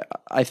pick, but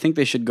I think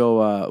they should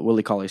go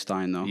Willie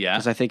Cauley-Stein though. Yeah.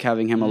 because I think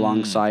having him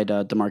alongside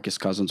DeMarcus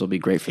Cousins will be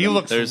great for He them.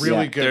 looks There's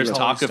really yeah, good. There's with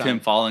talk of Holstein. him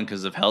falling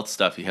because of health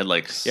stuff. He had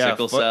like Yeah,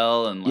 sickle foot-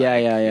 cell and like,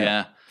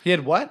 Yeah. He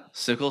had what?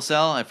 sickle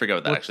cell. I forget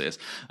what that actually is.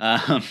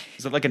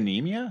 Is it like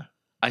anemia?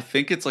 I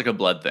think it's like a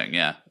blood thing.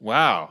 Yeah.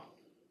 Wow.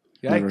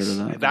 Never heard of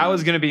that. That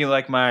was going to be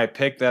like my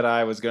pick that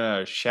I was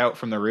going to shout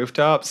from the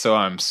rooftop. So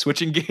I'm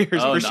switching gears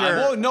Oh, for no, sure.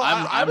 Well, no,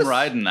 I'm I was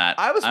riding that.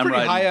 I was I'm pretty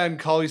riding- high on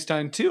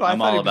Cauley-Stein too. I I'm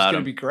thought all he was about going to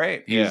him. be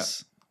great.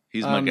 He's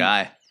my Um,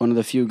 guy. One of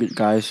the few good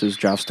guys whose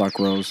draft stock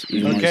rose,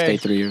 even though he Okay.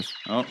 stayed 3 years.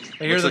 Oh,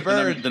 I hear looks the like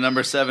bird. The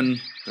number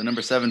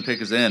 7 pick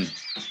is in.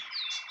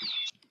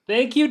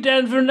 Thank you,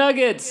 Denver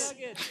Nuggets.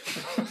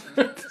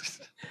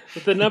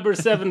 With the number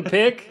 7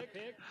 pick,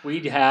 we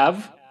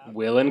have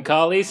Will and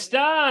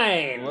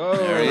Cauley-Stein.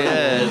 There he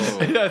is.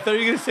 I thought you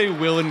were going to say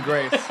Will and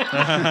Grace.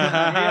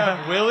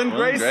 Yeah, Will and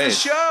Grace, the Grace.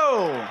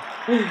 show.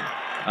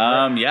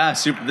 Yeah,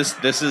 super.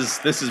 This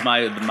is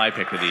my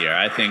pick of the year.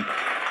 I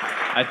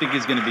think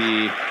he's going to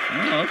be.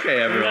 Oh,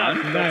 okay,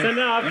 everyone. That's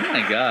enough. Oh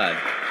my god.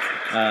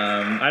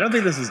 I don't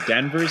think this is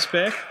Denver's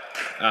pick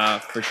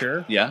for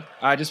sure. Yeah.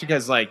 Just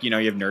because, like, you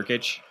have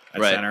Nurkic at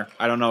Right. center.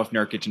 I don't know if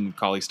Nurkic and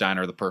Cauley-Stein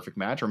are the perfect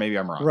match, or maybe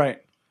I'm wrong.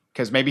 Right.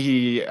 Because maybe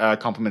he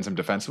complements him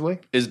defensively.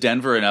 Is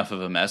Denver enough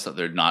of a mess that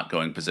they're not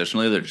going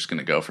positionally? They're just going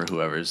to go for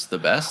whoever's the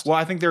best. Well,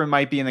 I think there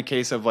might be in the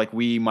case of, like,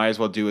 we might as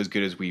well do as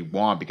good as we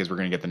want because we're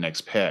going to get the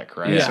next pick,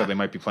 right? Yeah. So they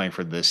might be playing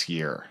for this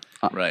year.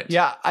 Right.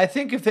 Yeah, I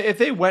think if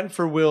they went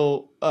for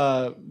Willie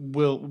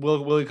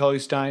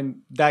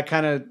Cauley-Stein, that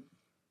kind of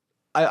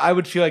I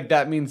would feel like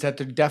that means that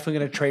they're definitely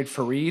going to trade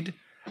Fareed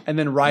and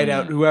then ride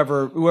out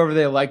whoever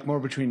they like more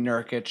between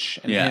Nurkic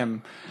and Yeah.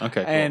 him.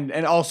 Okay, cool.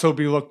 and also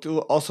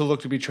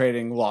look to be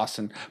trading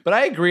Lawson. But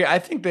I agree. I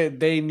think that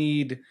they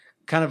need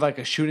kind of like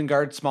a shooting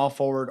guard, small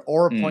forward,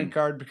 or a point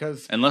guard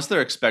because Unless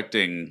they're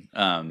expecting.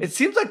 it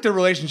seems like their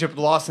relationship with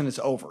Lawson is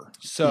over.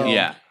 So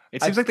Yeah.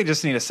 It seems like they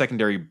just need a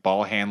secondary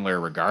ball handler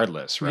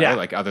regardless, right? Yeah.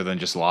 Like, other than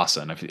just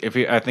Lawson.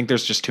 I think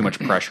there's just too much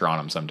pressure on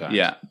him sometimes.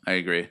 Yeah, I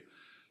agree.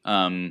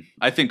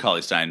 I think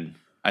Cauley-Stein.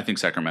 I think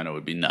Sacramento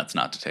would be nuts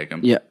not to take him.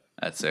 Yeah.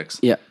 At 6.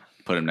 Yeah.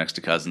 Put him next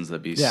to Cousins.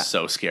 That'd be Yeah.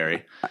 so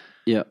scary.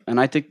 Yeah, and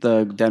I think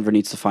the Denver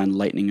needs to find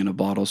lightning in a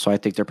bottle, so I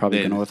think they're probably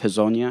They- going to go with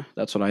Hazonia.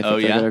 That's what I think Oh,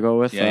 they're yeah? going to go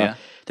with. Yeah, yeah.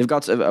 They've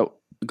got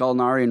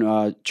Gallinari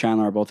and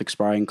Chandler are both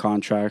expiring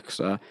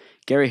contracts.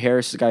 Gary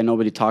Harris is a guy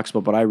nobody talks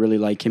about, but I really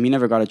like him. He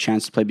never got a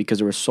chance to play because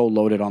they were so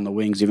loaded on the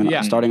wings, even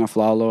Yeah. starting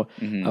Aflalo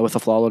Mm-hmm. with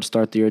Aflalo to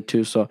start the year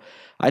too. So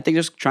I think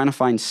just trying to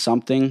find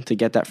something to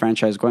get that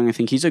franchise going. I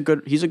think he's a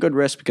good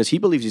risk because he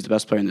believes he's the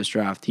best player in this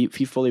draft. He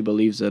fully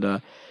believes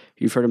that.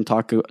 You've heard him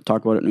talk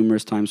about it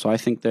numerous times. So I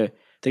think they're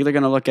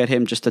going to look at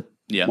him just to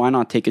why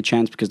not take a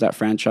chance because that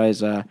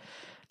franchise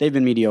they've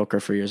been mediocre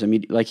for years. I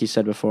mean, like he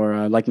said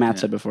before, like Matt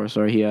said before.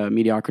 Sorry,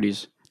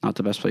 mediocrity's not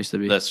the best place to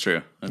be. That's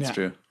true. That's Yeah.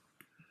 true.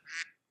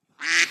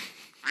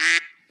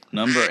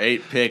 Number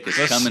 8 pick is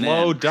coming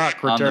slow in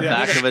duck on the return.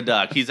 back of a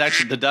duck.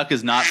 The duck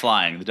is not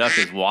flying. The duck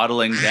is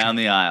waddling down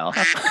the aisle.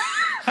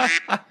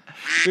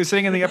 He was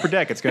sitting in the upper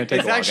deck. It's going to take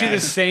it's a while, actually the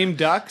guys. same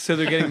duck, so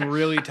they're getting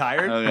really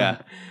tired. Oh yeah.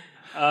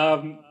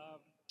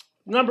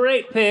 Number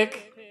 8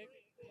 pick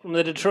from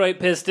the Detroit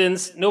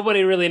Pistons.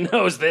 Nobody really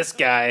knows this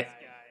guy,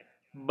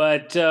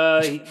 but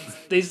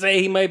they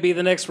say he might be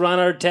the next Ron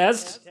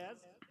Artest.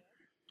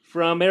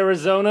 From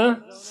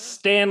Arizona,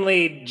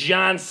 Stanley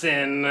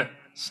Johnson.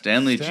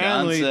 Stanley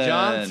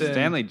Johnson.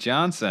 Stanley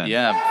Johnson.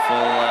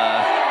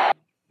 Yeah,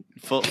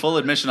 full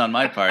admission on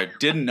my part.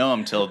 Didn't know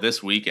him till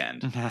this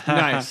weekend.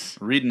 Nice.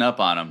 Reading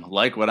up on him,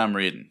 like what I'm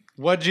reading.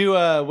 What'd you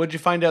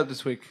find out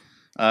this week?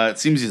 It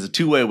seems he's a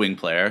two-way wing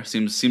player.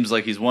 Seems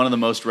like he's one of the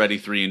most ready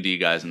 3-and-D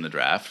guys in the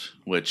draft,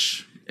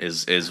 which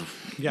is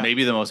Yeah.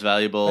 maybe the most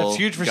valuable That's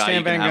huge for guy Stan you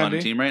can Van have on a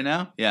Gundy. team right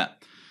now. Yeah.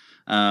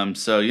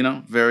 So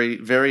very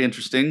very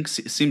interesting.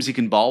 Seems he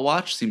can ball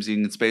watch. Seems he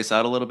can space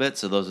out a little bit.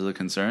 So those are the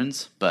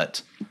concerns.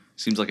 But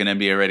seems like an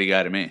NBA ready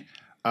guy to me.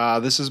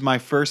 This is my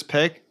first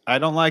pick. I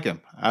don't like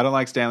him. I don't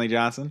like Stanley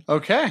Johnson.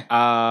 Okay.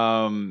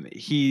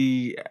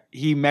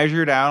 He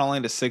measured out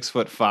only to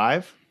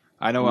 6'5".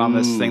 I know on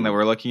this thing that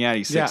we're looking at,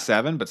 he's Yeah.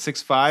 6'7", but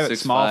 6'5" at 6'5"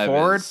 small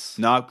forward, is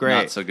not great.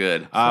 Not so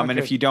good. And good.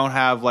 if you don't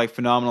have like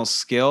phenomenal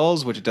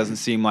skills, which it doesn't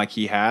seem like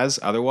he has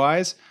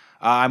otherwise,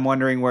 I'm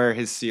wondering where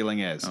his ceiling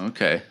is.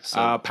 Okay.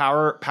 So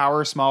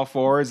Power small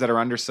forwards that are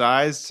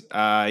undersized.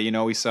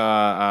 We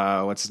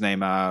saw what's his name,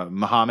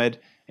 Muhammad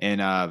in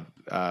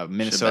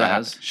Minnesota.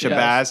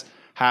 Shabazz.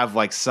 Have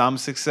like some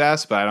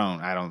success, but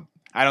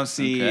I don't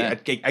see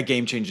Okay. a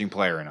game changing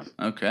player in him.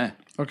 okay.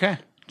 Okay.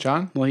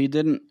 John? Well, he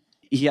didn't.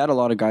 he had a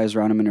lot of guys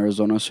around him in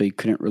Arizona, so he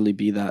couldn't really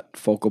be that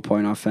focal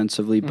point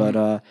offensively.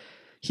 But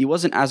he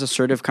wasn't as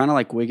assertive, kind of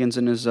like Wiggins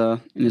in his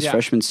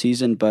freshman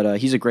season. But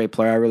he's a great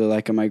player. I really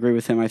like him. I agree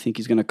with him. I think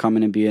he's going to come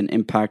in and be an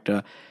impact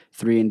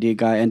 3-and-D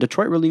guy. And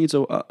Detroit really needs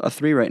a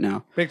 3 right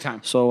now. Big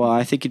time. So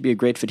I think he'd be a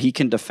great fit. He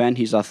can defend.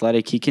 He's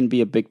athletic. He can be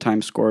a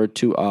big-time scorer,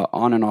 too,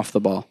 on and off the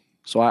ball.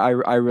 So I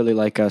really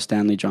like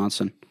Stanley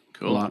Johnson.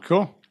 Cool. A lot.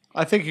 Cool.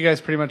 I think you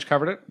guys pretty much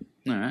covered it.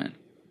 All right.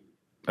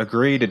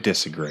 Agree to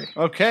disagree.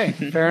 Okay,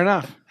 fair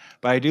enough.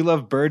 But I do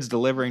love birds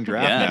delivering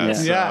draft Yeah.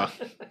 notes. Yeah.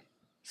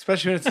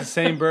 Especially when it's the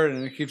same bird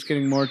and it keeps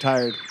getting more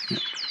tired.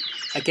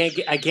 I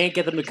can't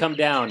get them to come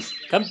down.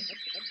 Come.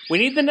 We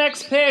need the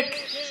next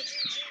pick.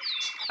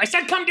 I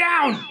said come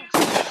down.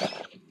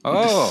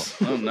 Oh,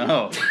 Oh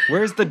no.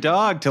 where's the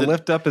dog to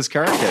lift up his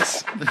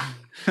carcass?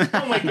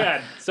 Oh my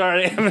god.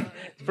 Sorry.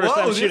 First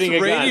time shooting a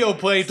gun. radio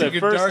play It's the took a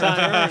first dark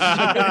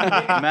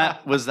time.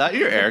 Matt, was that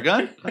your air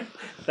gun?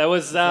 That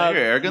was your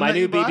air gun my that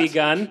new you bought? BB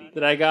gun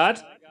that I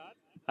got.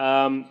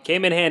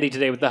 Came in handy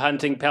today with the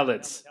hunting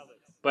pellets.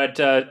 But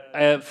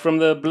from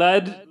the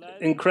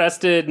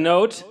blood-encrusted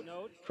note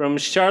from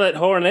Charlotte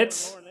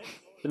Hornets,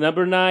 the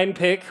number 9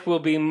 pick will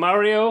be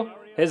Mario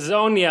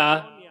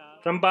Hezonja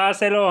from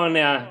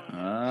Barcelona.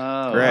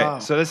 Oh.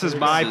 Great. So this is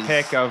my This is-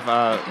 pick of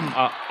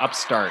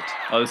Upstart.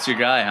 Oh, that's your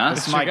guy, huh?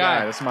 This is my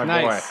guy. This is my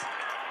Nice. boy.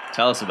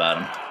 Tell us about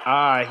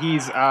him.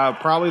 He's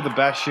probably the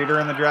best shooter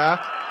in the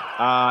draft.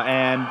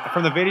 And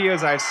from the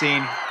videos I've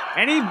seen,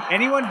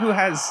 anyone who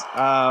has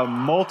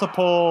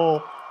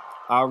multiple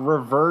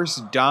reverse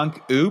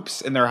dunk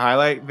oops in their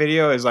highlight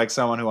video is like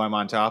someone who I'm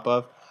on top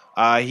of.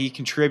 He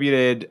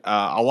contributed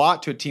a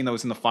lot to a team that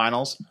was in the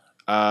finals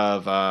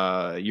of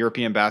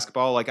European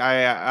basketball. Like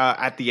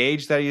at the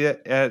age that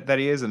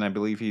he is, and I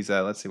believe he's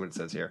let's see what it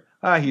says here.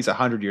 He's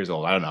 100 years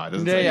old. I don't know. It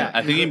doesn't say. Yeah.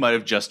 I think he might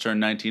have just turned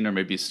 19 or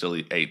maybe still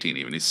 18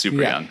 even. He's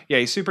super young. Yeah,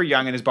 he's super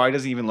young, and his body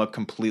doesn't even look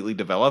completely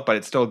developed, but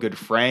it's still a good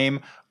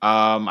frame.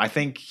 I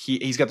think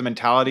he's got the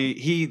mentality.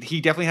 He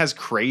definitely has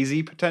crazy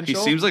He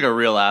potential. seems like a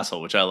real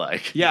asshole, which I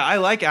like. Yeah, I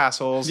like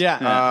assholes.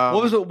 Yeah.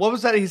 What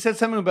was that? He said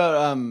something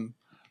about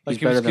He's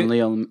he was better than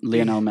good-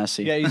 Lionel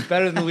Messi. Yeah, he's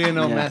better than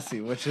Lionel Yeah.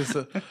 Messi, which is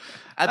At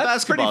That's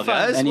basketball, pretty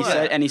fun. guys. And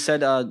he what?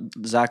 said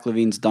Zach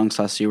LaVine's dunks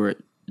last year were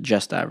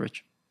just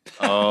average.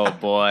 Oh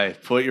boy,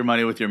 put your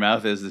money with your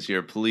mouth is this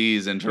year,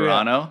 please, in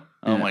Toronto.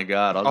 Oh my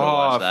God, I'll go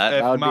watch that.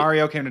 If That would be-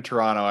 Mario came to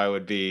Toronto, I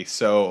would be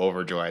so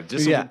overjoyed.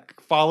 Just Yeah.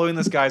 following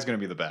this guy is going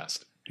to be the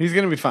best. he's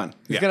gonna be fun.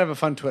 He's Yeah. gonna have a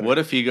fun Twitter. What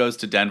if he goes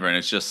to Denver and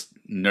it's just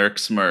Nurk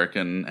Smirk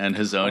and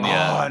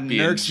Hazonia Oh, being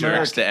Nurk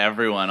jerks Smirk. to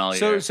everyone all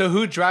year? So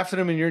who drafted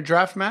him in your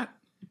draft, Matt?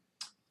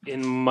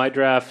 In my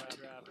draft,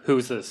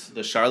 who's this?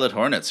 The Charlotte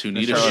Hornets, who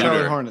need a Charlotte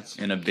shooter Hornets.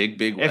 in a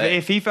big way.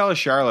 If he fell to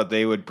Charlotte,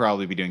 they would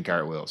probably be doing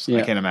cartwheels. I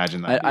Yeah. can't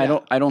imagine that.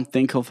 I don't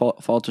think he'll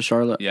fall to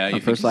Charlotte. Yeah, you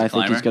think personally, he's a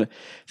I think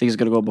he's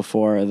gonna go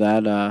before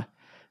that. I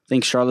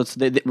think Charlotte's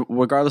they,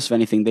 regardless of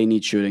anything, they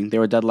need shooting. They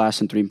were dead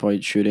last in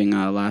 3-point shooting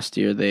last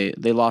year. They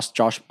lost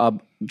Josh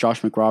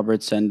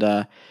McRoberts and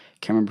can't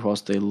remember who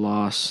else they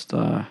lost.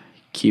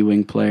 Key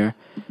wing player,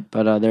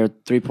 but their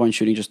 3-point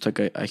shooting just took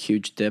a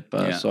huge dip.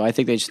 Yeah. So I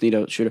think they just need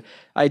a shooter.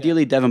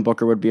 Ideally, Devin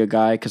Booker would be a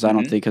guy because I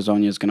don't think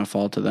Hazonia is going to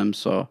fall to them.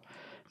 So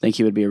I think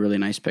he would be a really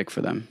nice pick for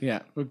them.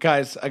 Yeah, well,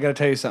 guys, I gotta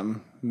tell you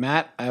something.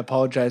 Matt, I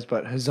apologize,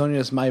 but Hazonia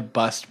is my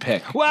bust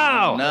pick.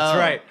 Wow. no. That's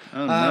right.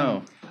 Oh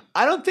no.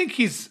 I don't think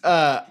he's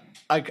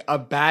like a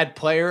bad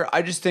player.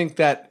 I just think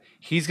that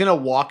he's gonna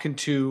walk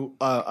into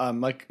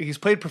like he's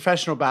played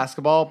professional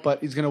basketball,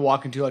 but he's gonna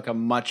walk into like a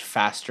much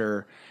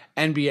faster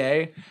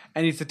NBA,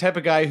 and he's the type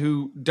of guy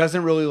who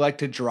doesn't really like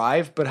to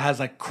drive, but has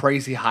like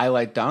crazy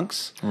highlight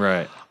dunks.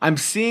 Right. I'm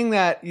seeing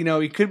that,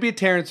 he could be a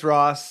Terrence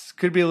Ross,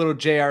 could be a little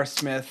J.R.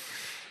 Smith.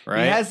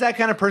 Right. He has that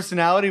kind of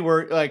personality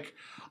where, like,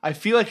 I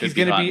feel like he's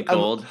be going to hot be and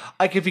cold.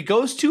 like if he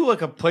goes to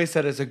like a place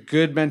that has a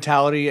good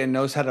mentality and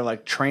knows how to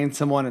like train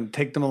someone and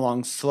take them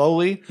along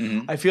slowly.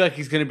 Mm-hmm. I feel like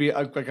he's going to be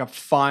like a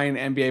fine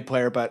NBA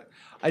player, but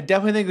I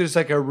definitely think there's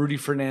like a Rudy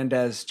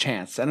Fernandez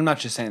chance, and I'm not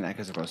just saying that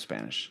because they're both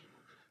Spanish.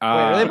 Wait,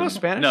 are they both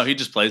Spanish? No, he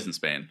just plays in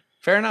Spain.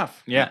 Fair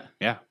enough. Yeah.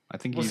 I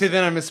think Well, see,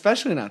 then I'm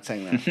especially not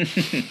saying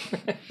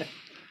that.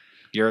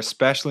 you're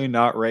especially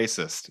not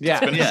racist. Yeah.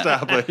 It's been Yeah.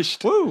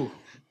 established. Woo!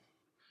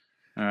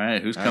 All right,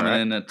 who's coming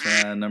right. in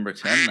at number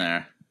 10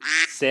 there?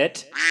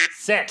 Sit.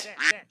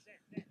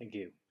 Thank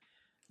you.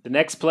 The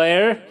next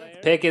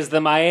pick is the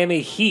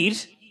Miami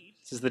Heat.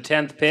 This is the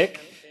 10th pick.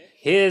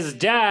 His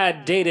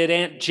dad dated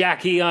Aunt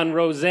Jackie on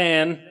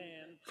Roseanne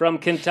from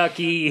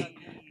Kentucky,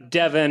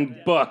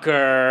 Devin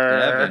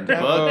Booker. Devin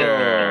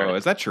Booker. Oh,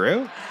 is that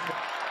true?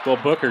 Well,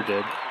 Booker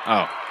did.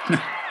 Oh.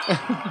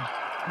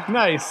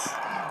 Nice.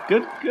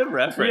 Good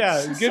reference.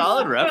 Yeah, good-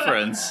 Solid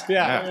reference.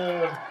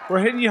 Yeah. We're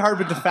hitting you hard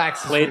with the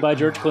facts. Played by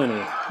George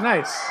Clooney.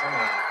 Nice.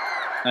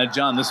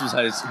 John, this was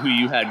who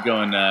you had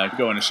going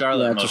to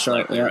Charlotte Yeah, to most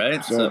Charlotte, likely, yeah.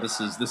 right? So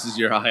So- this is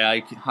your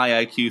high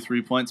IQ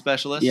 3-point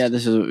specialist. Yeah,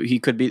 he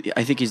could be.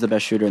 I think he's the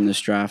best shooter in this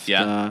draft.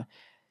 Yeah.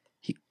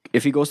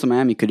 If he goes to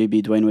Miami, could he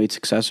be Dwayne Wade's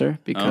successor?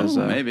 Because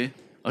maybe.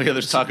 Oh yeah,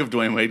 there's talk of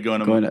Dwayne Wade going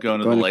to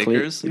the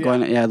Lakers.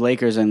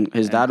 Lakers, and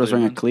his dad was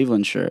wearing a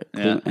Cleveland. Cleveland shirt.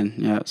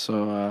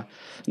 Yeah.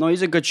 No,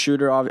 he's a good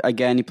shooter.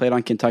 Again, he played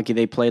on Kentucky.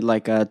 They played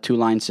like a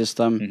 2-line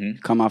system. Mm-hmm.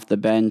 Come off the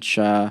bench.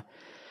 I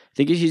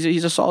think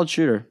he's a solid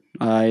shooter.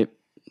 I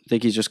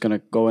think he's just gonna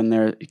go in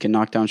there. He can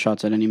knock down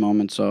shots at any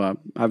moment. So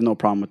I have no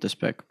problem with this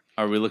pick.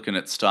 Are we looking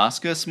at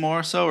Stauskas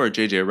more so, or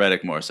JJ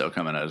Redick more so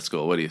coming out of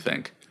school? What do you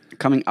think?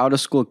 Coming out of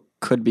school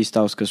could be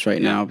Stauskas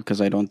right now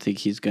because I don't think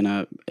he's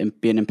gonna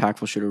be an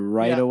impactful shooter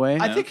right away.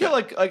 I think he'll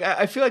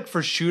I feel like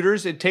for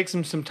shooters, it takes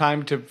him some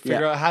time to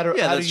figure out how to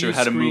That's true. use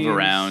How to move screens.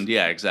 around.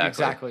 Yeah, exactly.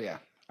 Exactly. Yeah.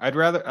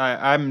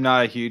 I'm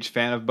not a huge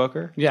fan of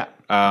Booker. Yeah.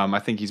 I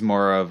think he's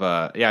more of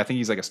a. Yeah, I think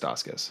he's like a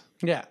Stauskas.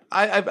 Yeah.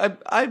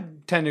 I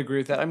tend to agree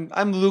with that.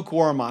 I'm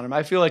lukewarm on him.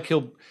 I feel like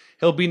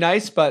he'll be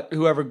nice, but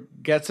whoever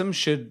gets him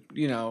should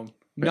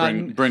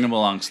not Bring him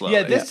along slowly.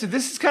 Yeah, this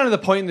is kind of the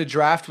point in the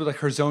draft with like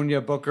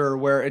Herzonia, Booker,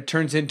 where it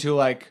turns into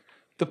like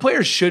the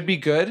players should be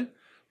good,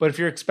 but if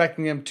you're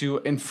expecting them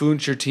to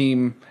influence your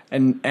team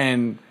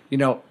and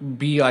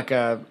be like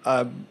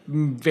a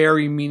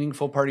very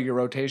meaningful part of your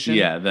rotation,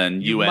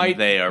 then you and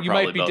they are you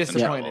probably might be both in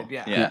disappointed.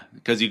 trouble. Yeah.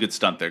 because you could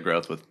stunt their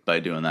growth by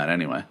doing that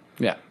anyway.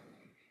 Yeah.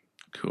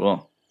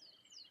 Cool.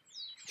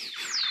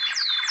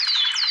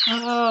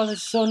 Oh,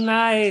 that's so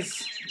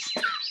nice.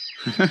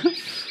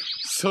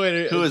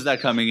 So Who is that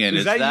coming in?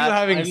 Is that you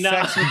having I'm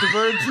not- sex with the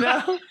birds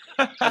now?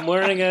 I'm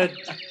wearing a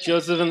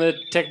Joseph and the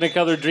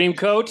Technicolor Dream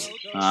Coat. It's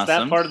that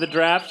Awesome. part of the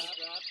draft.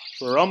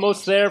 We're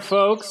almost there,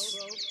 folks.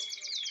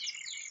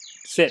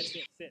 Sit.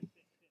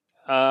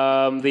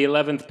 The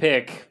 11th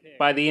pick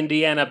by the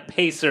Indiana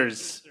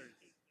Pacers.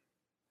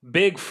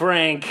 Big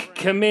Frank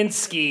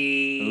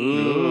Kaminsky.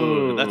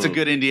 Ooh, that's a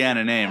good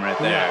Indiana name right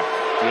there.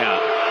 Yeah.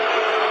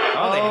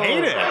 Oh, they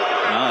hate it.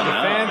 Oh, no.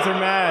 Fans are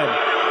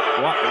mad.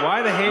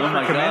 Why the hate Oh for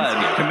my Kaminsky?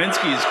 God.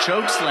 Kaminsky is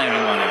choke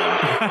slamming one of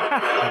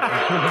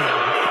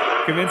them.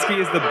 Kaminsky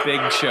is the big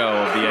show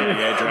of the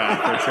NBA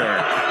draft for sure.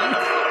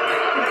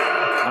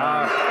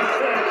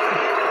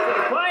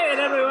 Quiet,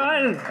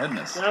 everyone.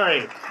 Goodness.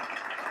 Sorry.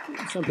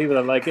 Some people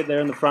that like it there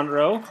in the front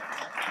row.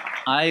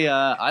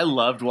 I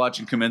loved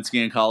watching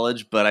Kaminsky in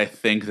college, but I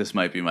think this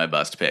might be my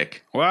bust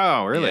pick.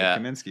 Wow, really? Yeah.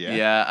 Kaminsky,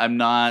 Yeah, I'm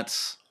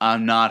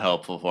not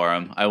hopeful for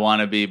him. I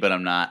want to be, but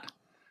I'm not.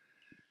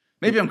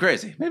 Maybe I'm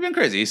crazy.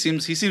 He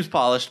seems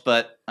polished,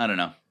 but I don't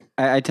know.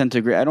 I tend to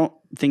agree. I don't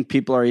think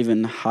people are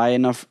even high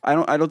enough. I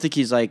don't think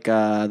he's like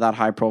that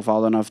high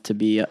profile enough to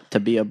be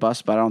a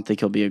bust, but I don't think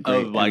he'll be a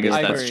great. Oh, well, I guess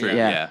I that's agree, true.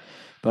 yeah. Yeah.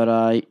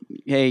 But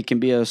hey, he can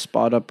be a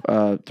spot up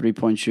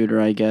 3-point shooter,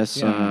 I guess.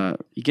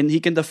 He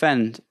can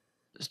defend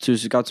too.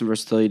 He's got some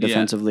versatility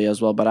defensively as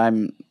well. But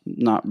I'm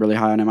not really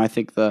high on him. I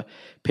think the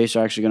Pacers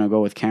are actually going to go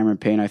with Cameron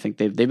Payne. I think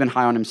they've been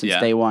high on him since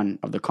day one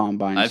of the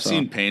combine. I've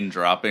seen Payne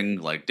dropping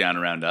like down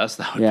around us.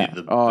 That would be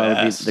the it would be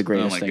best. the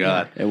greatest Oh my thing.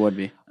 God. It would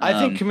be. I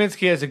think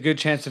Kaminsky has a good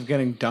chance of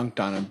getting dunked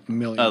on a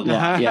million.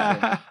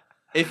 Yeah.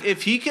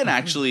 If he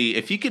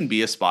can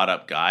be a spot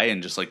up guy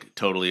and just like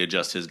totally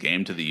adjust his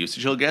game to the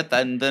usage he'll get,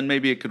 then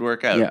maybe it could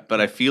work out. Yeah.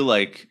 But I feel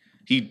like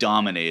he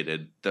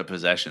dominated the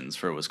possessions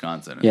for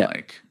Wisconsin. And Yeah.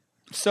 like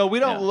So we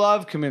don't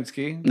love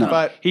Kaminsky, No.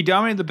 but He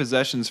dominated the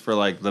possessions for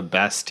like the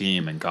best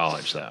team in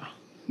college, though.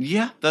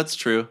 yeah, that's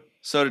true.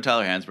 So did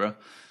Tyler Hansbrough.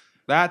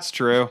 That's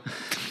true.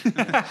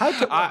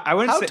 I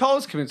wouldn't how say. tall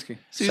is Kaminsky?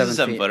 He's a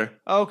 7 feet. 7-footer.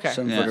 Okay.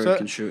 7-footer So,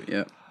 can shoot.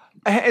 Yeah.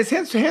 is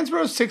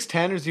Hansbrough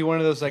 6'10", or is he one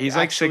of those like He's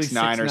like actually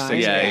 6'9" or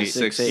 6'8". Yeah, he's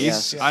 6'8",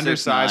 He's yeah.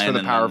 undersized for the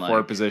 6'9" power and then, forward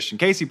like- position.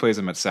 Casey plays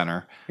him at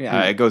center.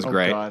 Yeah. It goes Oh,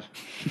 great. God.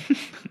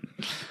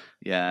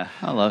 Yeah,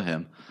 I love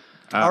him.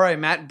 All right,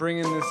 Matt, bring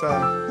in this.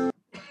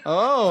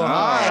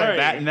 Hi.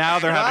 That, now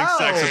they're having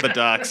sex Wow. with the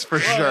Ducks for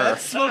sure.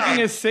 That's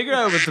smoking a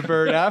cigarette with the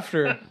bird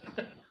after.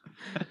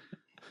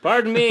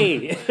 Pardon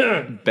me.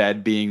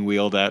 Bed being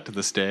wheeled out to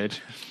the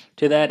stage.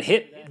 To that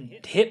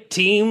hip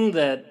team,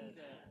 that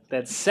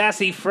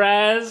sassy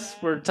Fraz.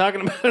 We're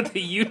talking about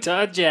the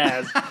Utah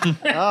Jazz.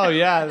 Oh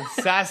yeah, the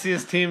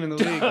sassiest team in the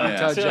league.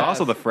 Utah Jazz.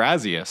 Also the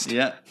frazziest.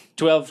 Yeah.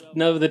 The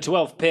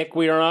 12th pick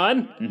we are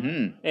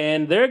on.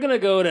 And they're going to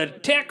go to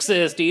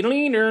Texas,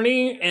 and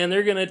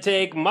they're going to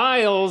take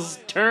Miles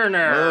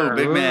Turner. Oh,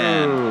 big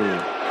man.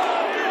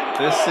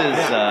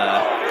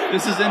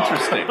 This is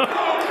interesting.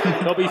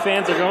 Kobe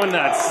fans are going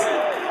nuts.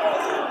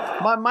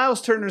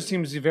 Miles Turner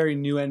seems very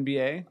new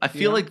NBA. I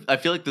feel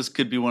like this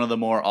could be one of the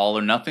more all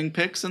or nothing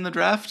picks in the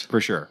draft.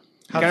 For sure.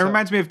 How Kind so? of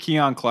reminds me of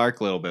Keon Clark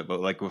a little bit, but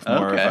like with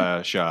more Okay.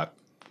 of a shot.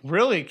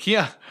 Really,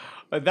 Keon.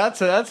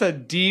 That's a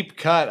deep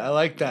cut. I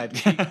like that.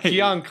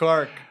 Keon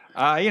Clark.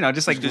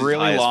 Just like Just high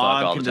really as fuck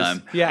long. all can the just-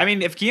 time. Yeah. I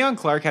mean, if Keon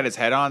Clark had his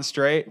head on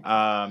straight,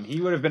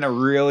 he would have been a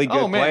really good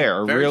Oh, man.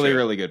 player. A Very really, true.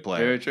 really good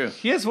player. Very true.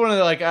 He has one of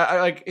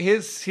the he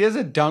has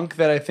a dunk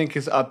that I think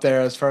is up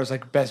there as far as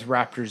like best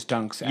Raptors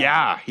dunks. ever.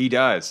 Yeah, he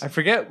does. I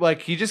forget.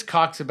 Like he just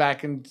cocks it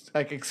back and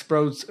like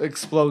explodes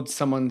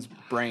someone's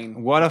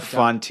brain. What a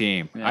fun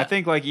team. I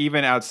think like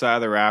even outside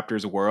of the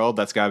Raptors world,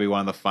 that's got to be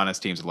one of the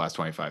funnest teams of the last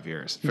 25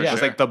 years. For It's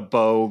sure. like the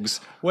Bogues.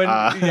 When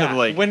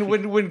like,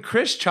 when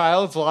Chris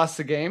Childs lost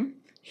the game,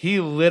 he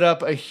lit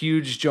up a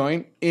huge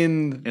joint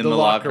in in the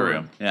locker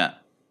room. Yeah.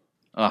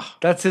 Oh,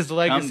 That's his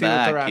legacy with the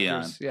back, Raptors.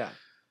 Keon.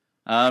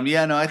 Yeah.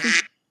 yeah. No, I think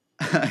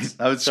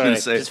I was Sorry, going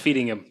to say. just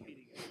feeding him.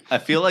 I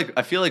feel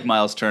like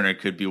Miles Turner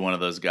could be one of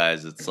those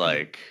guys. It's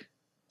like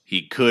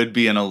he could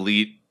be an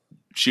elite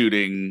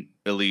shooting,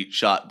 elite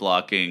shot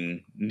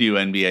blocking, new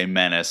NBA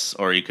menace,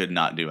 or he could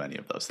not do any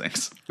of those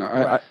things.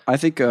 I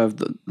think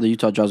the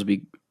Utah Jazz would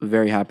be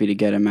very happy to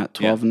get him at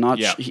 12.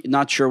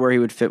 Not sure where he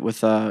would fit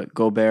with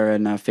Gobert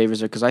and Favors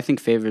there, because I think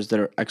Favors did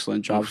an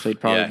excellent job. So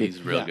he'd probably be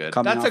he's real good.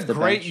 coming That's off a the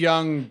great bench.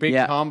 young big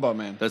Yeah. combo,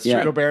 man. That's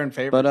Yeah. true. Gobert in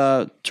favor.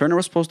 But Turner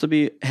was supposed to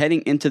be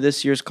heading into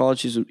this year's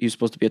college. He was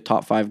supposed to be a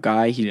top 5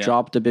 guy. He Yeah.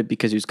 dropped a bit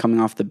because he was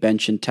coming off the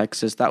bench in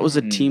Texas. That was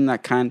a team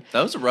that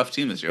That was a rough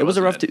team this year. it was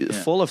a rough, wasn't it?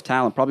 full of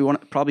talent.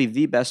 Probably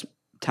the best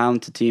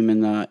talented team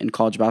in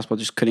college basketball.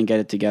 Just couldn't get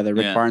it together.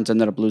 Rick Yeah. Barnes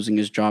ended up losing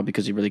his job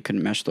because he really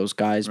couldn't mesh those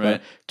guys. Right.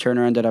 But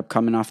Turner ended up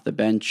coming off the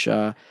bench.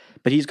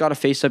 But he's got a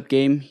face-up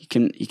game. He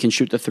can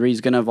shoot the three.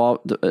 He's going to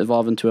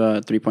evolve into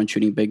a three-point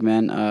shooting big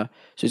man. So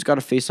he's got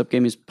a face-up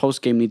game. His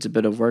post-game needs a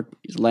bit of work.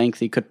 He's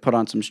lengthy. Could put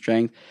on some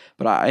strength.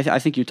 But I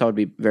think Utah would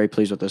be very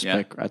pleased with this Yeah.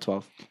 pick at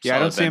 12. Yeah, I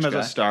don't Solid see him bench as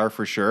guy. a star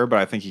for sure, but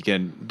I think he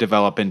can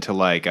develop into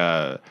like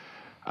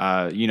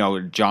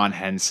John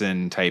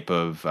Henson type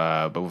of,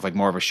 but with like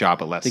more of a shot,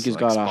 but less. I think he's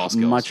like, got ball a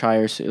skills. much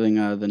higher ceiling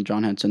than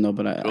John Henson, though.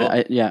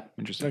 But yeah.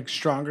 Interesting. like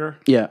stronger.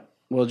 Yeah.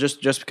 Well,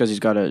 just because he's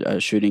got a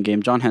shooting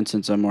game. John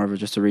Henson's more of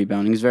just a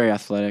rebounding. He's very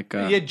athletic.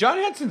 Yeah, John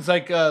Henson's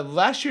like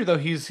last year though.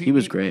 He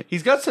was great.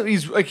 He's got some.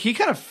 He's like he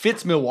kind of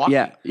fits Milwaukee.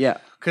 Yeah.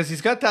 because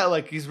he's got that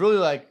like he's really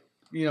like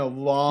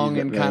long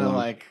He's and very kind of long.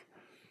 like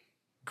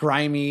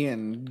grimy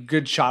and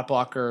good shot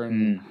blocker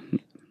and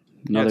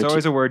Yeah, it's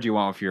always a word you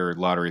want with your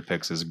lottery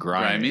picks is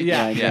grimy. Grimy?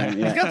 yeah, Yeah,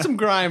 he's got some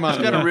grime on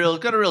He's got him.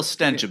 a real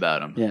stench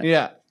about him. Yeah.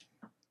 Yeah.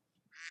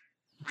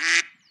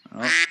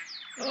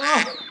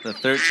 The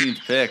 13th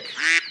pick.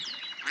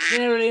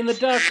 Mary and the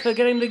duck, they're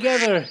getting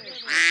together.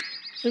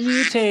 They're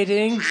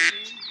mutating.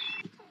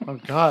 Oh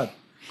God,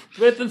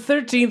 With the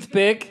 13th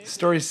pick,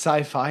 story's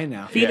sci-fi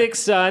now. Phoenix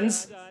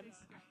Suns.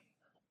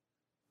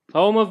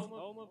 Home of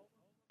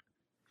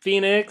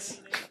Phoenix.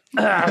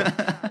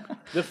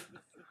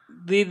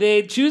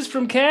 They choose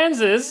from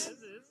Kansas.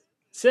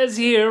 Says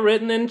here,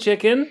 written in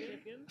chicken.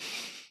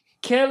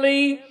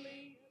 Kelly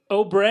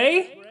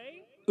Oubre?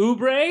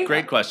 Oubre?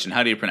 Great question.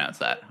 How do you pronounce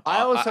that?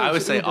 I always thought I it would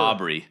was say Uber.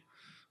 Aubrey.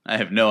 I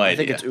have no idea. I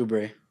think it's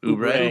Oubre.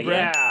 Oubre.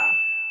 Yeah.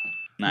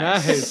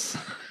 Nice.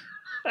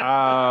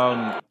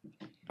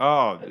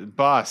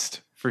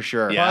 Bust for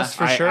sure. Yeah. Bust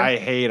for sure. I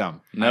hate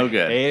him. No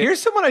good.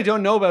 Here's someone I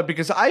don't know about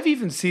because I've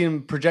even seen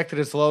him projected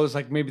as low as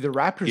like maybe the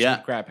Raptors Yeah,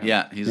 would grab him.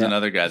 yeah. He's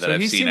another guy that So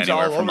I've he seen seems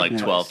anywhere all from over like the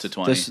 12 place. to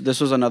 20.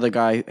 This was another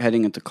guy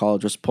heading into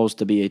college, was supposed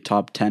to be a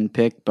top 10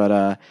 pick,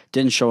 but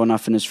didn't show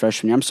enough in his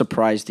freshman year. I'm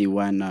surprised he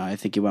went. I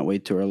think he went way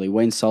too early.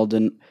 Wayne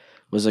Selden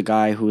was a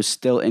guy who was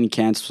still in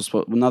Kansas.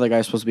 Another guy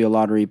was supposed to be a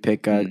lottery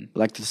pick.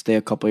 Elected to stay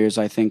a couple years.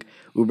 I think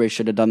Oubre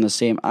should have done the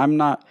same. I'm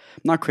not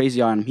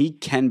crazy on him. He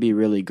can be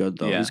really good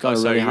though. Yeah. He's got a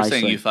so really you were high saying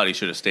ceiling. you thought he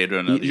should have stayed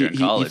another year in He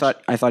college.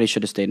 I thought he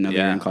should have stayed another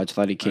year Yeah. in college. I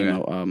thought he came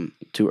Okay. out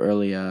too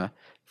early.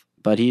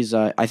 But he's.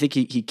 I think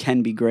he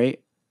can be great.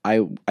 I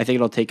think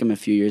it'll take him a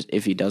few years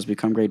if he does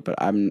become great. But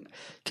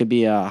could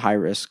be a high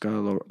risk,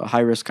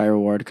 high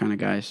reward kind of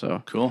guy.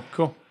 So Cool.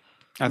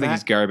 I think Matt?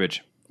 he's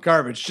garbage.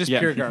 Garbage, just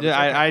pure garbage.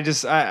 Yeah,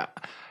 Okay.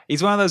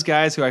 he's one of those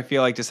guys who I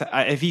feel like just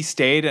if he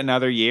stayed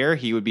another year,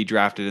 he would be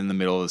drafted in the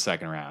middle of the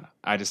second round.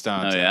 I just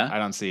don't. Oh, yeah? I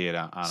don't see it.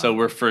 On So him.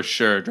 we're for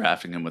sure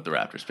drafting him with the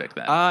Raptors pick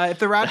then. If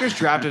the Raptors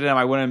drafted him,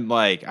 I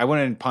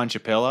wouldn't punch a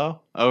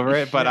pillow over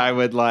it, but I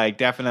would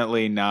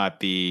definitely not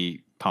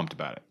be pumped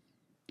about it.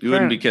 you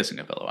wouldn't be kissing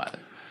a pillow either.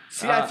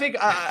 See, I think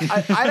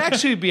I'd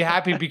actually be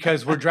happy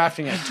because we're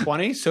drafting at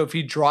 20. So if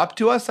he dropped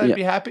to us, I'd Yeah.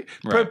 be happy.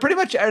 Right. Pretty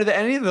much out of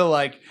any of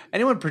the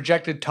anyone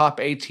projected top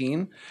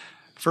 18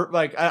 for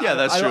Yeah,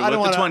 that's true. With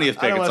the 20th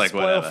pick, it's like,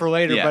 spoil whatever. for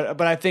later. Yeah.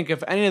 But I think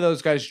if any of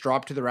those guys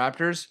drop to the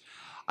Raptors,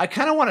 I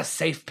kind of want a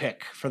safe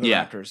pick for the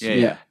Yeah. Raptors.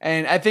 Yeah.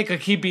 And I think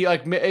he'd be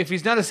if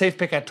he's not a safe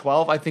pick at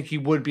 12, I think he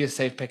would be a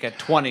safe pick at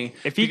 20.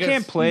 If he because-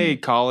 can't play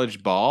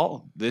college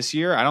ball this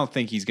year, I don't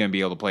think he's going to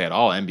be able to play at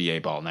all NBA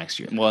ball next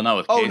year. Well, not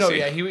with Oh Casey. no,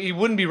 yeah, he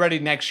wouldn't be ready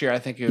next year. I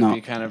think it would No.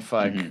 be kind of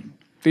like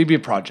he'd be a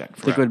project.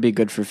 I think it would be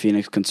good for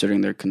Phoenix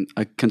considering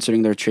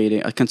they're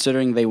trading,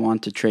 considering they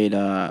want to trade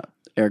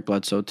Eric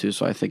Bledsoe too.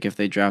 So I think if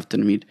they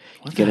drafted him, he'd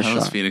What get the a hell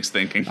is shot. Phoenix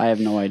thinking? I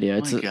have no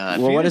idea. my God.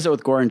 Well, what Phoenix- is it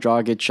with Goran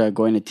Dragic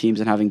going to teams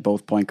and having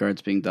both point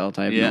guards being dealt?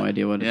 I have no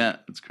idea what. Yeah,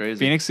 it's crazy.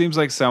 Phoenix seems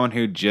like someone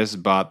who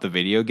just bought the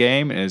video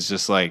game and is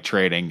just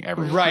trading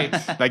everyone.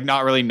 Right.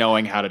 Not really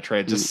knowing how to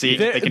trade, just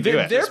seeing if they can do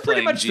it. They're Just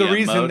pretty playing much the GM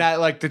reason mode.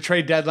 that the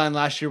trade deadline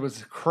last year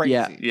was crazy.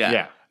 Yeah. Yeah.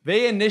 Yeah.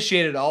 They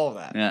initiated all of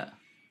that. Yeah.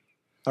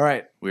 All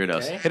right,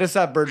 Weirdos. Okay. hit us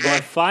up, Bird Boy.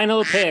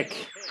 Final pick.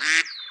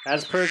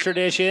 As per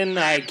tradition,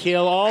 I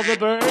kill all the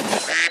birds.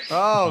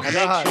 Oh I make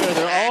God, sure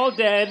they're all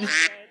dead.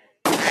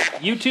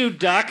 You two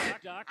duck.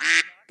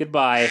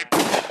 Goodbye.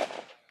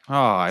 Oh,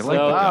 I like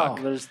So, the Wow.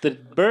 there's the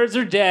birds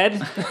are dead.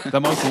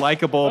 the most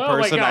likable Oh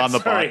my person God, on the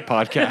sorry.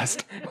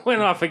 podcast.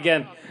 Went off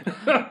again.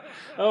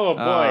 Oh, boy.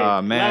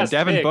 Oh man, Last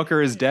Devin pick.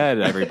 Booker is dead.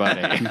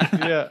 Everybody.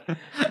 Yeah.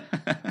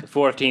 The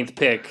 14th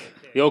pick.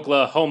 The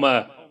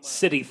Oklahoma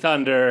City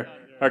Thunder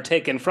are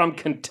taken from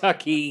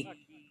Kentucky.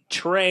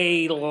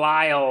 Trey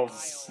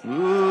Lyles.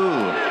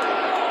 Ooh,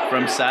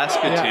 from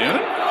Saskatoon.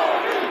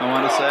 I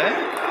want to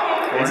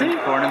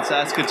say. Born in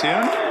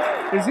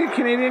Saskatoon. Is he a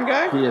Canadian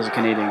guy? He is a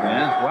Canadian guy.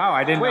 Yeah. Wow,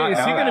 I did not Wait, is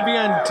know he going to that. be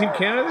on Team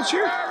Canada this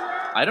year?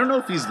 I don't know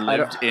if he's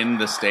lived in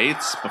the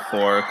States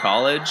before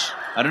college.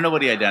 I don't know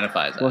what he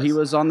identifies as. Well, he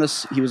was on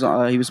this. He was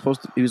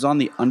on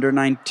the under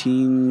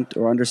 19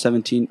 or under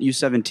 17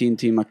 U17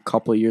 team a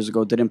couple of years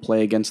ago. Didn't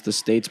play against the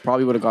States.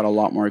 Probably would have got a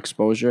lot more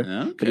exposure.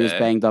 But he was Okay.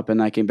 banged up in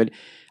that game. But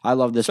I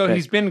love this. So pick.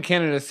 he's been in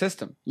Canada's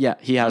system. Yeah,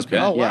 he has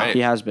been. Oh, yeah, wow. he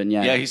has been.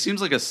 Yeah, Yeah, he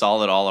seems like a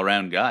solid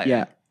all-around guy.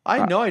 yeah. I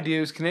had no idea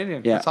he was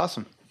Canadian. yeah. That's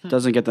awesome.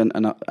 Doesn't get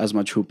as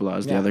much hoopla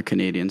as the Yeah. other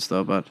Canadians,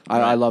 though. But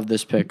I love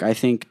this pick. I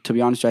think, to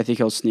be honest, I think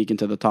he'll sneak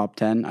into the top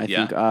 10. I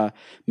think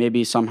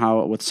maybe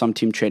somehow with some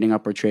team trading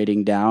up or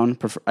trading down.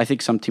 I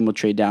think some team will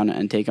trade down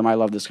and take him. I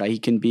love this guy. He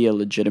can be a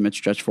legitimate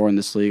stretch four in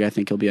this league. I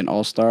think he'll be an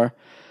all-star.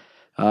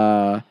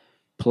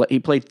 He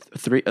played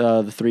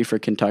the three for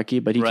Kentucky,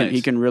 but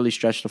he can really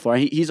stretch the floor.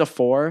 He's a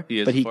four, He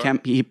is but a he four? can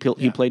he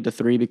played the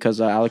three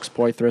because Alex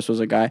Poitras was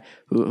a guy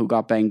who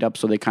got banged up,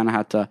 so they kind of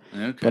had to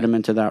put him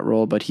into that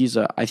role. But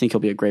I think he'll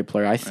be a great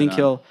player. I think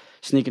he'll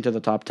sneak into the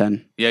top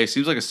 10. Yeah, he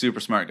seems like a super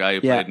smart guy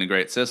who Yeah. played in a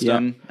great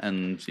system.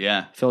 And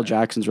yeah. Phil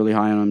Jackson's really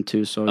high on him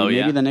too, so Oh, maybe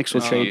yeah? the Knicks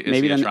will Is trade. he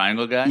Maybe a the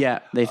triangle guy? Yeah,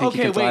 they think he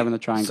can thrive in the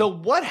triangle. So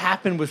what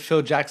happened with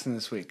Phil Jackson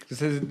this week?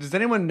 Does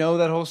anyone know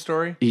that whole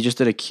story? he just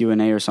did a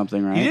Q&A or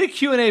something, right? He did a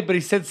Q&A, but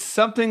he said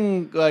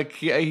something like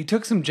he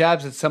took some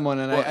jabs at someone,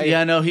 and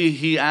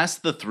He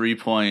asked the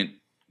 3-point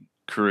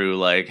crew,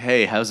 like,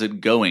 hey, how's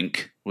it going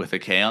with a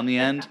K on the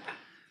end?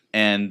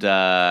 And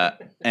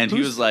he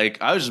was like,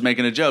 I was just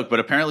making a joke, but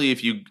apparently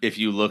if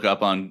you look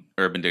up on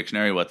Urban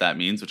Dictionary what that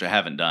means, which I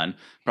haven't done,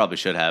 probably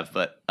should have,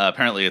 but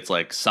apparently it's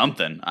like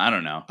something. I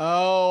don't know.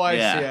 Oh, I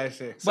Yeah.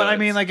 see. But I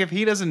mean, like, if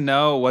he doesn't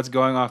know what's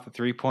going off the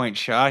 3-point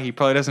shot, he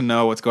probably doesn't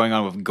know what's going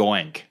on with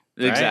goink.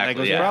 Right? Exactly, Like, it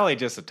was yeah. probably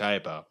just a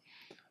typo.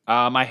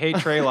 I hate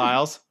Trey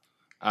Lyles.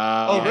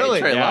 Oh, really?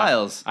 Trey Yeah.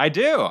 Lyles. I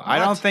do. I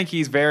don't think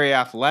he's very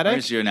athletic.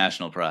 Where's your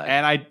national pride?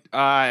 And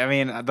I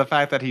mean, the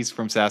fact that he's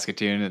from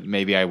Saskatoon,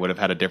 maybe I would have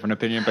had a different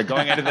opinion. But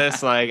going into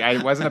this, like,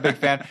 I wasn't a big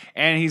fan,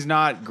 and he's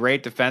not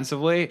great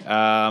defensively.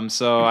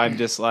 So I'm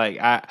just like,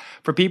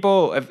 for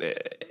people,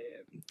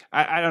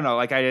 I don't know,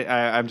 like,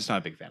 I'm just not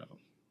a big fan of him.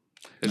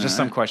 There's just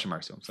some question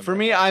marks to him. For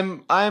me,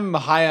 I'm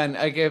high on,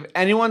 like, if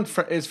anyone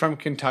is from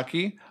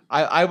Kentucky,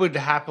 I would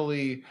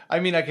happily. I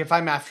mean, like, if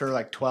I'm after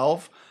like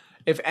 12,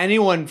 if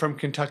anyone from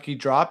Kentucky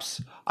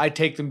drops, I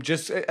take them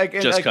just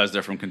because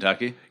they're from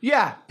Kentucky?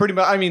 Yeah, pretty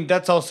much. I mean,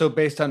 that's also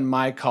based on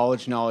my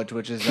college knowledge,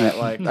 which is that,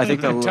 like, I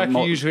think the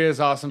Kentucky usually has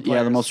awesome players.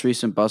 Yeah, the most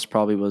recent bust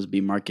probably was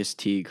Marcus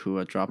Teague,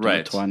 who dropped in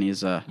Right. the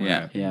 20s.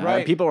 Yeah. Yeah,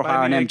 Right. people were But I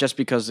high on mean, him like, just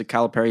because the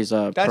Calipari's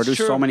produced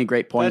true. so many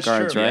great point That's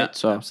guards, true. right? Yeah,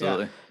 So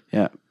absolutely.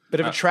 yeah, Bit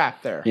of a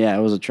trap there. yeah,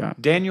 it was a trap.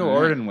 Daniel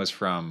Orden was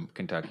from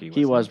Kentucky.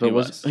 He was, but He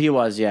was. he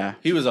was, yeah,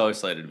 He was always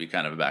slated to be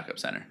kind of a backup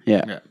center.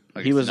 yeah.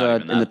 Like, He he's was not in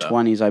even the that, though.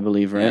 20s, I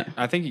believe, right?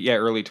 I think,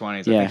 early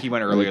 20s. Yeah, I think he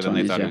went earlier than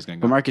they 20s, thought yeah. he was going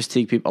to But go. Marcus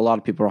Teague, a lot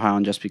of people were high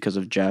on just because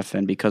of Jeff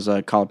and because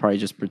Calipari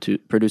just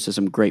produces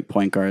some great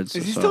point guards.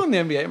 Is he so- still in the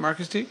NBA,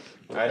 Marcus Teague?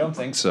 I don't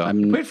think so.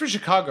 Played for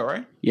Chicago,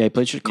 right? Yeah, he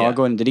played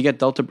Chicago, and did he get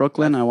Delta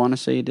Brooklyn? I want to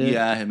say he did.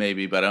 Yeah,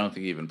 maybe, but I don't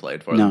think he even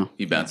played for No. them.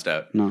 He bounced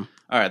out. No.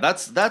 All right,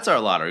 that's our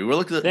lottery. We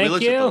looked at Thank at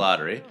the you.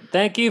 lottery.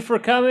 Thank you for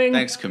coming.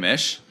 Thanks,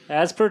 Commish.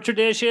 As per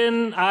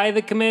tradition, I,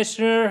 the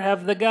commissioner,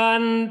 have the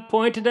gun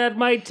pointed at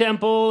my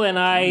temple, and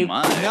I.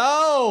 My.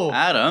 No.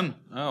 Adam.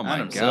 Oh, my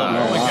Adam God. Silver.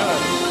 Oh, my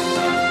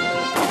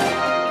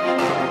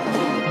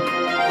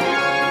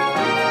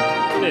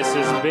This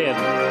has been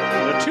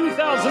the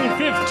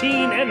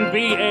 2015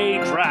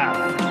 NBA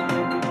Draft.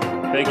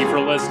 Thank you for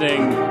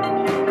listening.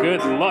 Good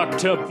luck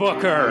to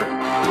Booker. All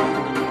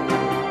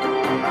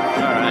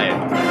right.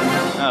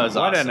 That was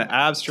What awesome. an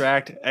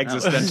abstract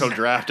existential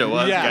draft it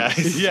was, Yeah.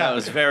 guys. That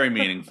was very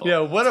meaningful. Yeah,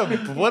 what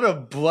a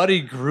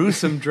bloody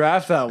gruesome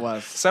draft that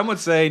was. Some would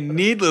say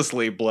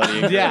needlessly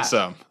bloody and Yeah.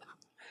 gruesome.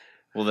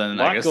 Well, then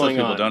Lot I guess those going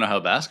people on. don't know how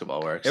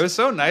basketball works. It was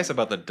so nice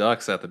about the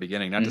Ducks at the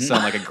beginning, not to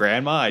sound like a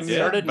grandma I did.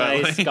 Started but,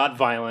 nice, like, got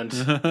violent.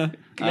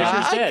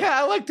 Commissioner's dead.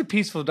 I like the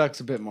peaceful Ducks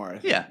a bit more. I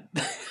think.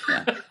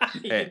 yeah.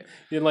 hey, You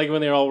didn't like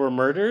when they all were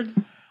murdered?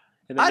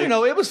 And then I don't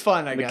know. It was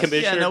fun. I guess.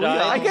 commissioner Yeah, no, we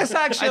died? all- I guess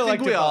actually I I think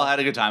liked we it all both. had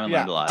a good time and Yeah,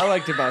 learned a lot. I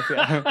liked it both.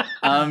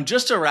 Yeah.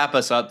 Just to wrap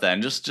us up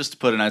then, just to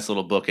put a nice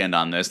little bookend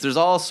on this, there's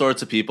all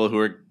sorts of people who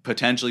are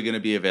potentially going to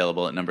be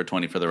available at number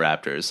 20 for the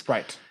Raptors.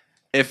 Right.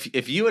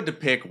 If you had to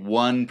pick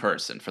one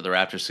person for the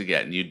Raptors to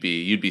get, and you'd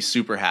be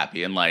super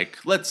happy, and like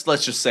let's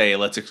just say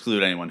let's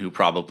exclude anyone who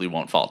probably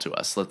won't fall to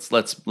us.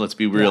 Let's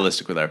be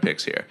realistic with our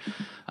picks here.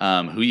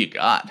 Who you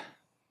got?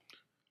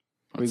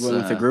 We went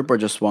with the group or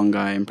just one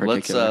guy in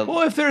let's, particular?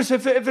 Well, if there's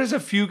a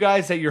few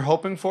guys that you're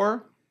hoping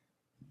for,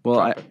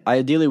 Well,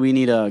 ideally, we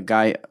need a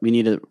guy. We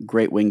need a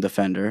great wing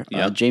defender.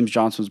 Yep. James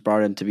Johnson was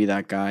brought in to be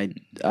that guy.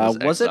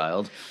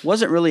 Exiled.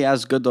 Wasn't really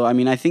as good though. I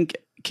mean, I think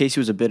Casey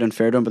was a bit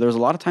unfair to him, but there was a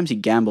lot of times he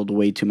gambled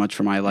way too much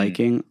for my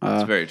liking.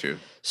 That's very true.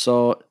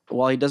 So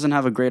while he doesn't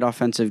have a great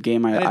offensive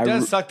game, And it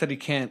does suck that he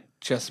can't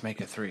just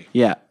make a three.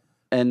 yeah,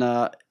 and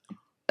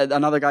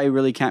another guy who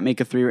really can't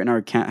make a three right now,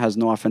 or has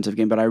no offensive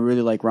game. But I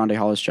really like Rondé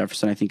Hollis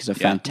Jefferson. I think he's a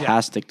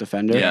fantastic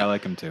defender. Yeah, I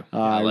like him too.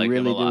 I like him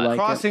really a lot. do like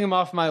Crossing him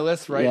off my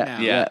list right now.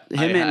 Yeah,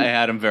 I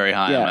had him very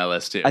high on my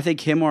list too. I think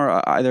him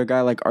or either a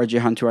guy like RJ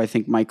Hunter, I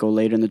think might go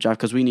later in the draft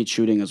because we need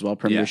shooting as well,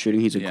 perimeter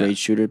shooting. He's a great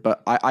shooter,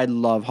 but I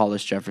love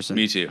Hollis Jefferson.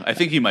 Me too. I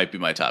think he might be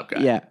my top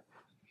guy. Yeah.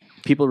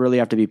 People really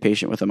have to be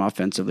patient with him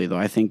offensively, though.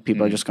 I think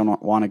people are just going to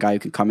want a guy who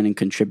can come in and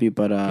contribute,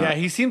 but... yeah,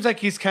 he seems like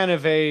he's kind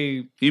of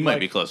a... He might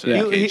be closer to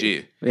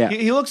KG.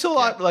 He looks a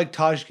lot like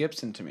Taj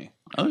Gibson to me.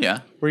 Oh,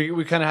 yeah. Where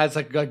we kind of has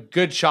like a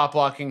good shot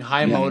blocking,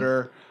 high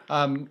motor.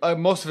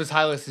 Most of his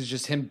highlights is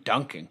just him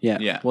dunking.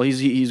 Yeah. Well,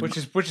 he's which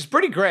is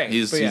pretty great.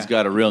 He's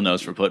got a real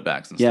nose for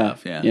putbacks and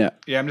stuff. Yeah.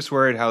 I'm just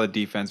worried how the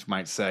defense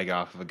might sag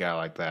off of a guy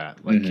like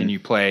that. Like, can you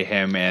play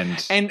him and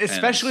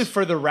especially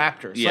for the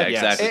Raptors? Yeah,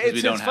 exactly.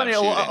 It's funny.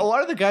 A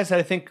lot of the guys that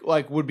I think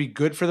like would be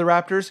good for the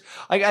Raptors.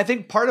 Like, I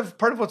think part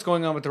of what's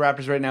going on with the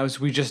Raptors right now is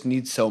we just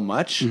need so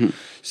much.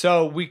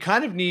 So we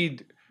kind of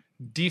need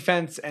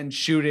defense and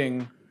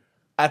shooting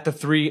at the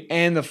 3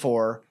 and the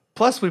 4.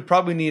 Plus, we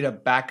probably need a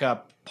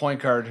backup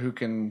point guard who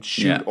can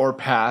shoot or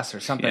pass or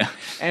something. Yeah.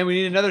 And we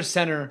need another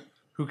center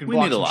who can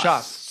block some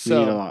shots. So,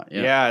 we need a lot.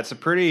 Yeah, it's a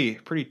pretty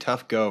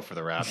tough go for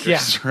the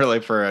Raptors, really,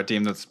 for a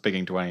team that's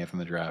picking 20th in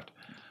the draft.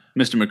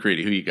 Mr.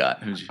 McCready, who you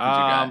got? Who's your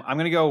guy? I'm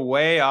going to go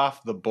way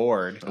off the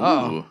board.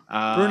 Bruno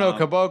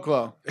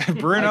Caboclo.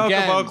 Bruno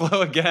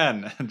Caboclo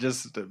again.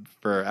 Just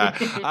for...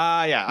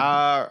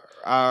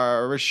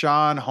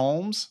 Rashawn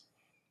Holmes.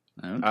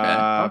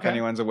 Okay. If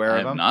anyone's aware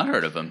of him. I have not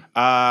heard of him.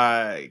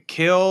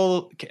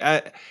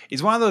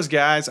 He's one of those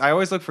guys. I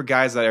always look for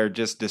guys that are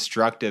just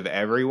destructive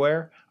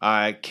everywhere.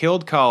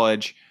 Killed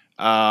college.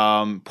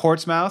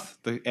 Portsmouth,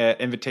 the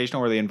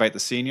invitational where they invite the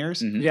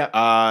seniors.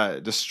 Yeah.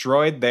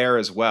 Destroyed there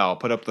as well.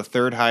 Put up the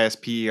 3rd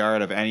highest PER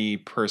out of any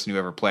person who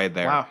ever played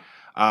there.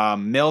 Wow.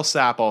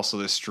 Millsap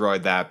also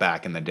destroyed that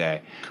back in the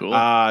day.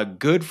 Cool.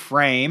 Good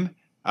frame.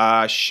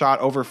 Shot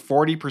over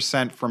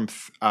 40% from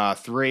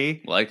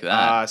 3. Like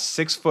that.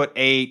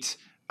 6'8",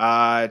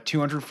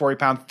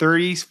 240-pound,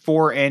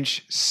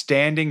 34-inch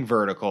standing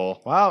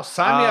vertical. Wow,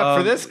 sign me up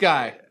for this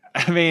guy.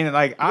 I mean,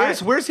 like,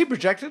 where's he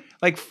projected?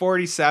 Like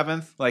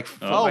 47th, in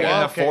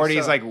the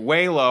 40s, like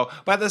way low.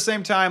 But at the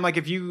same time, like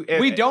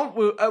we don't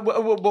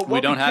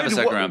have a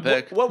second round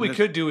pick. What we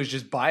could do is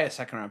just buy a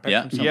second round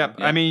pick. Yeah.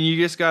 I mean, you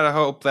just gotta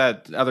hope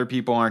that other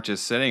people aren't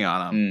just sitting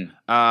on him.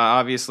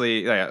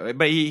 Obviously,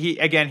 but he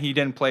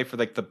didn't play for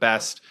like the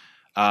best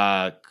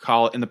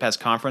in the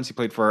best conference. He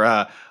played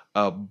for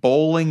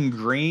Bowling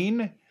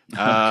Green,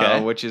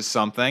 which is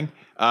something.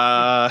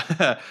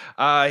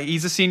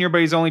 He's a senior,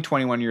 but he's only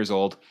 21 years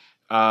old.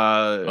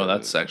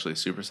 That's actually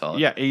super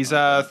solid. Yeah, he's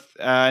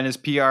and his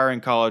PR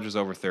in college was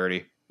over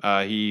 30.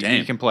 He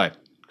can play.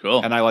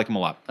 Cool. And I like him a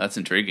lot. That's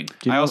intriguing.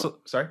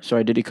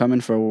 Sorry, did he come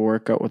in for a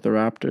workout with the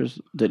Raptors?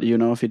 Did you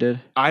know if he did?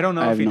 I don't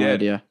know if he did.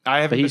 Idea.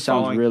 I haven't. But he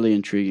sounds really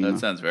intriguing. That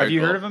sounds very. Have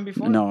you heard of him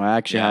before? No, I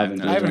actually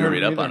haven't. I haven't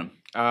read up on him.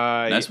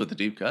 Nice with the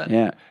deep cut.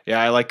 Yeah,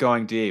 I like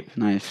going deep.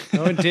 Nice.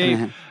 Going deep.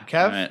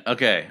 Kev? All right.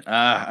 Okay.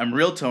 I'm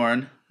real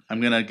torn. I'm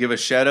gonna give a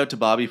shout out to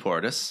Bobby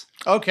Portis.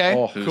 Okay,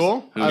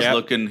 cool.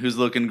 Who's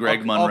looking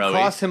Greg Monroe? I'll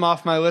cross him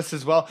off my list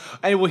as well.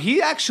 And well,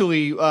 he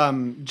actually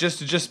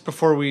just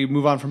before we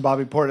move on from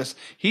Bobby Portis,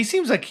 he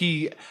seems like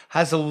he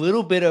has a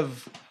little bit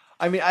of.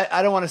 I mean,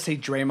 I don't want to say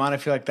Draymond. I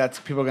feel like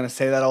people are going to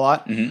say that a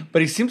lot.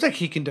 But he seems like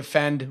he can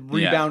defend,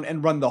 rebound,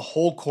 and run the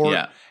whole court.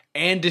 Yeah.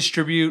 And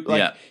distribute.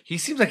 He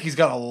seems like he's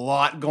got a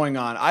lot going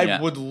on. I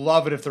would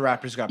love it if the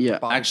Raptors got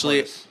Bobby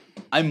Actually, Portis.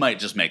 I might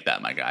just make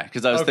that my guy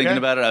because I was thinking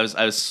about it.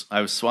 I was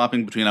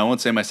swapping between. I won't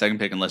say my second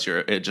pick unless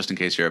you're just in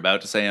case you're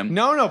about to say him.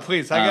 No,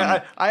 please.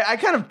 I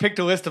kind of picked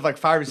a list of like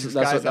 5 or 6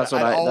 guys. That's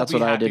what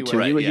I did too.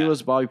 Right, he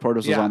was Bobby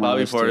Portis was on my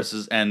list. Bobby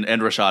Portis and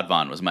Rashad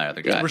Vaughn was my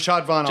other guy. Yeah,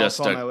 Rashad Vaughn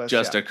also on my list.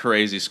 Just a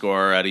crazy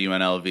scorer at a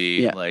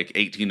UNLV, like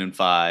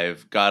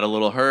 18-5. Got a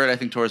little hurt, I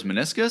think, towards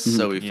meniscus,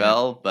 so he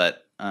fell,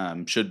 but.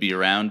 Should be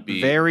around.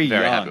 Very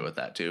happy with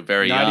that too.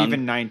 Very young, not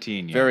even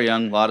 19 yet. Very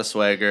young, a lot of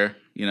swagger.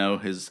 You know,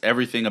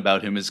 everything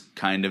about him is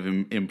kind of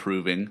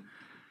improving.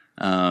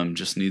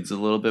 Just needs a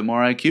little bit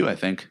more IQ, I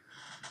think.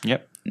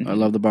 Yep. I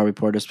love the Bobby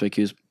Portis pick.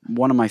 He was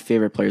one of my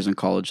favorite players in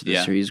college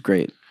this year. He's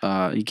great.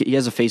 He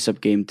has a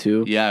face-up game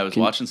too. Yeah, I was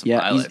watching some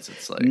highlights.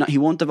 It's like he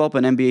won't develop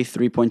an NBA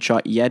three-point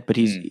shot yet, but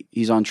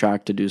he's on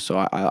track to do so.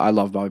 I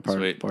love Bobby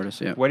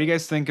Portis. Yeah. What do you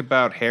guys think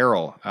about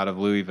Harrell out of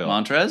Louisville?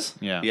 Montrez?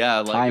 Yeah,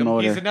 I like him.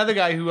 He's another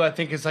guy who I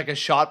think is like a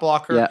shot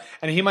blocker,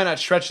 and he might not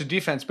stretch the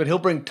defense, but he'll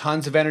bring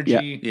tons of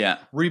energy. Yeah.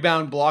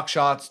 Rebound, block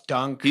shots,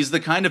 dunk. He's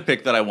the kind of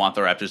pick that I want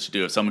the Raptors to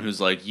do. If someone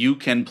who's like, you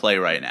can play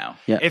right now.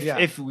 Yeah.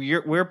 If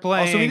we're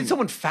playing, also we need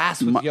someone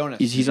fast with Jonas.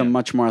 He's a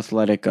much more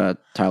athletic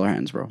Tyler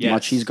Hansbrough. Yes.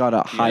 Much. He's got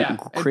a And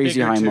crazy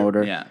bigger high too.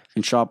 motor. Yeah.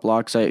 And shot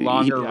blocks.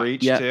 Longer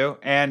reach yeah. too,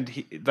 and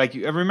I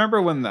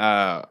remember when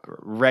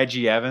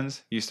Reggie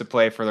Evans used to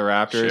play for the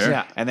Raptors, Sure.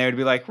 Yeah. and they would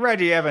be like,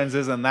 Reggie Evans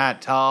isn't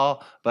that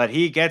tall, but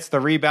he gets the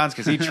rebounds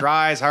because he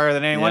tries harder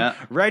than anyone. Yeah.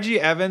 Reggie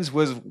Evans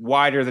was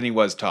wider than he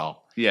was tall.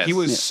 Yes. He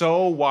was Yeah.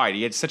 so wide.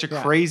 He had such a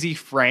crazy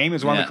frame. It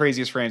was one of Yeah. the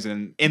craziest frames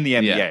in the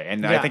NBA, Yeah.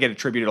 and I Yeah. think it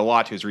attributed a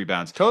lot to his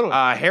rebounds. Totally.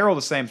 Harold,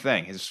 the same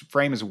thing. His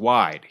frame is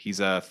wide. He's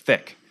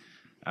thick.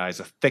 He's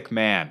a thick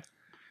man.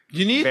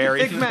 You need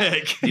Very the thick man.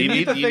 thick. You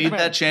need the thick man.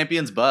 that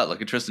champion's butt,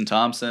 like a Tristan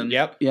Thompson.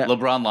 Yep. Yeah.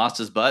 LeBron lost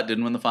his butt,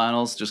 didn't win the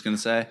finals. Just gonna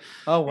say,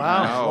 Oh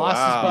wow, Oh, lost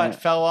wow. his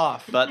butt, fell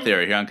off. butt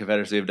theory here on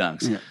Confederacy of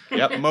Dunks.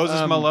 Yep.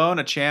 Moses Malone,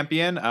 a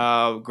champion,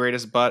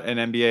 greatest butt in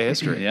NBA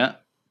history. Yeah.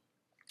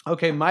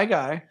 Okay, my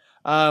guy.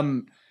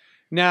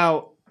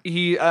 Now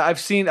I've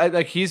seen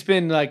like he's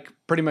been like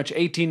pretty much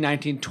 18,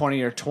 19,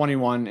 20, or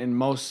 21 in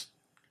most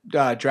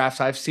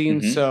drafts I've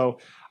seen. So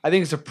I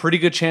think it's a pretty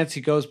good chance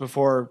he goes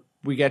before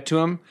we get to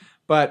him.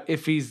 But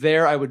if he's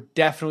there, I would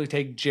definitely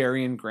take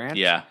Jerian Grant.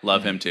 Yeah,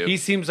 love him too. He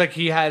seems like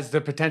he has the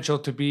potential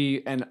to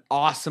be an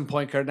awesome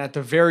point guard, and at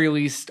the very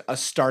least, a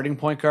starting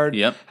point guard.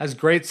 Yep. Has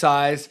great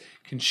size,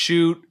 can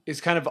shoot,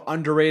 is kind of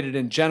underrated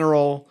in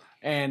general,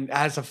 and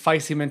has a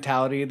feisty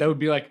mentality. That would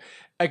be like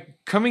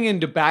coming in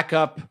to back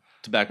up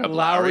to back up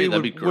Lowry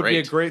that'd be would be a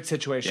great. great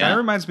situation. Kind of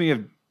reminds me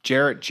of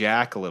Jarrett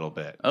Jack a little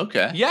bit.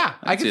 Okay. Yeah,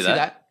 I can see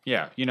that.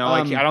 Yeah,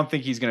 like Um, I don't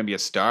think he's going to be a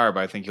star,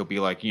 but I think he'll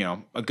be like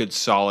a good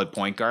solid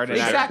point guard. And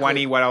at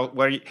Exactly.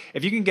 20,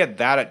 if you can get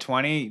that at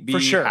 20, be For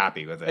sure.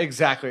 happy with it.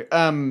 Exactly.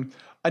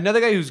 Another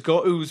guy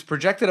who's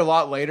projected a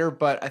lot later,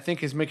 but I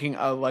think is making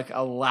a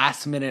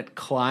last minute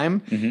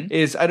climb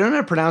is I don't know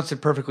how to pronounce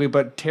it perfectly,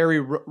 but Terry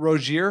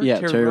Rozier.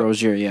 Yeah, Terry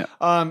Rozier,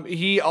 yeah.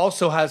 He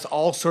also has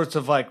all sorts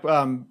of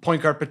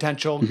point guard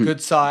potential, good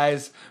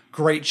size,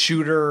 great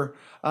shooter,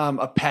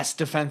 a pest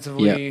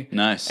defensively. Yeah.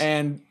 Nice.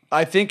 And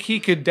I think he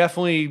could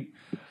definitely,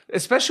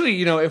 especially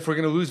if we're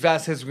going to lose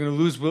Vasquez, we're going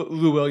to lose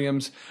Lou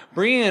Williams.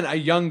 Bringing in a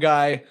young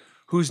guy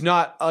who's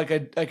not like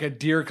a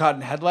deer caught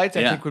in headlights, I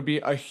Yeah. think would be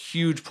a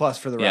huge plus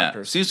for the Yeah.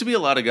 Raptors. Seems to be a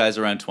lot of guys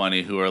around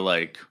 20 who are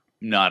like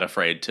not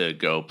afraid to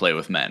go play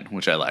with men,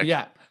 which I like.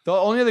 Yeah. The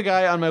only other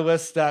guy on my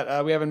list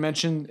that we haven't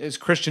mentioned is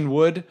Christian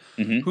Wood,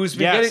 who's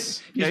been Yes.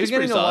 getting Yeah, he's he's been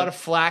pretty getting a lot solid. of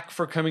flack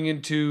for coming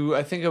into.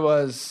 I think it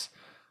was,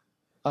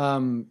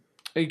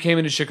 he came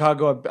into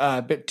Chicago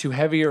a bit too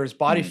heavy, or his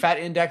body fat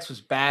index was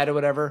bad, or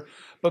whatever.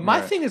 But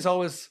my thing is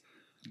always,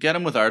 Get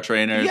him with our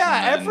trainers. yeah,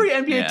 and then- every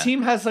NBA yeah.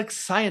 team has like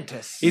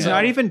scientists. He's So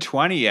not even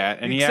 20 yet,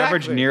 and he Exactly.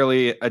 averaged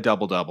nearly a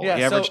double-double. Yeah,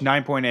 he averaged so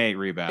 9.8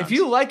 rebounds. If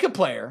you like a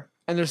player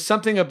and there's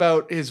something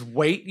about his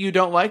weight you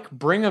don't like,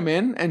 bring him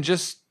in and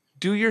just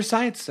do your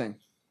science thing.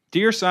 do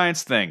your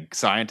science thing,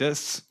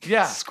 scientists.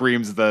 Yeah.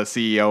 Screams the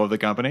CEO of the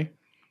company.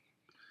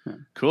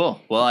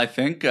 Cool. Well, I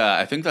think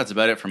that's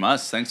about it from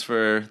us. Thanks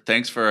for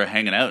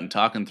hanging out and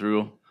talking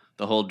through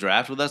the whole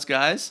draft with us,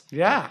 guys.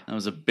 Yeah. That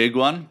was a big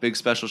one, big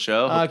special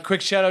show.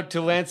 Quick shout out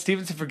to Lance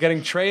Stevenson for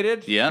getting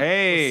traded. yeah.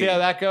 Hey. See how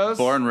that goes.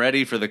 Born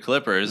ready for the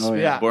Clippers. Oh,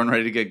 yeah. Born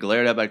ready to get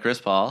glared at by Chris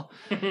Paul.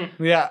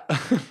 Yeah.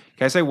 Can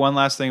I say one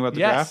last thing about the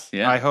Yes. draft?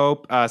 Yeah. I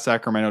hope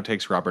Sacramento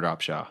takes Robert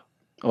Upshaw.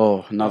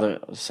 Oh, another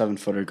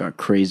 7-footer got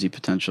crazy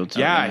potential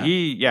too. Like Is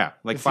he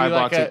 5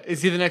 blocks.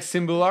 is he the next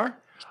Simbular?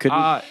 Could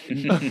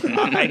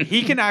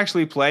He can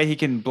actually play. He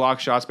can block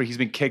shots, but he's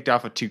been kicked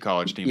off of 2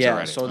 college teams yeah,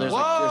 already. so there's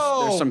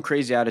Whoa! there's some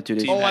crazy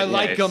attitude. Oh, I Yeah,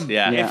 like him.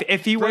 Yeah. Yeah.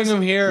 if he Bring was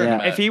him here.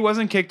 Yeah. if he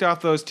wasn't kicked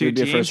off those 2 He'd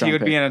be a teams, first-round he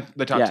would be pick. in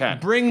the top Yeah. 10.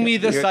 Bring me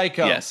the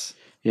psycho. Yes.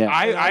 Yeah.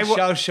 I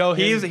will show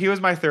him. He was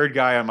my 3rd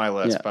guy on my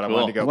list, Yeah. but I Cool.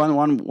 wanted to go.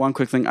 One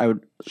quick thing, I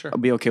would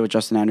be okay with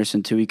Justin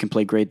Anderson too. He can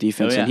play great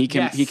defense, Oh, yeah.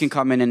 and he can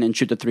come in and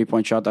shoot the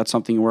 3-point shot. That's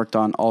something he worked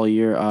on all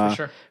year.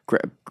 sure.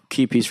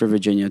 Key piece for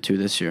Virginia too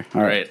this year.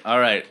 All right. All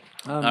right.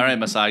 All right,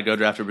 Masai, go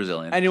draft a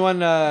Brazilian. Anyone,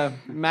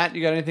 Matt,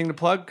 you got anything to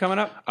plug coming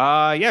up?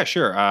 Yeah,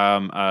 sure.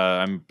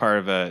 I'm part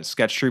of a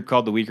sketch troupe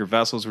called The Weaker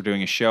Vessels. We're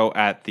doing a show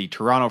at the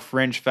Toronto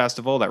Fringe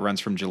Festival that runs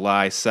from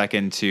July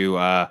 2nd to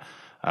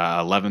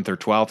 11th or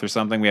 12th or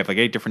something. We have like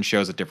 8 different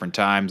shows at different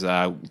times.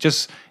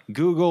 Just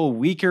Google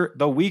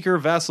The Weaker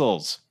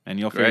Vessels, and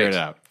you'll figure Great. it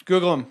out.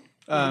 Google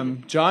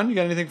him. John, you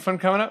got anything fun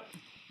coming up?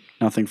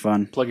 Nothing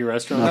fun. Plug your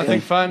restaurant.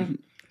 Nothing fun.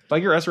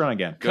 Like your restaurant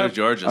again. Go to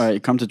George's. All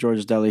right, come to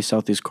George's Deli,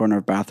 southeast corner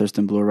of Bathurst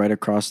and Bloor, right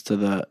across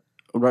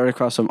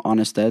from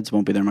Honest Ed's.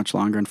 Won't be there much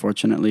longer,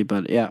 unfortunately,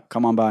 but yeah,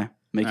 come on by.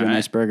 Make you a right.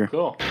 nice burger.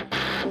 Cool.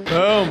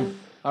 Boom.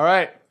 All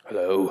right.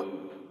 Hello?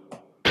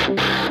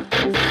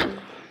 Can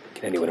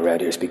anyone around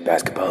here speak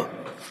basketball?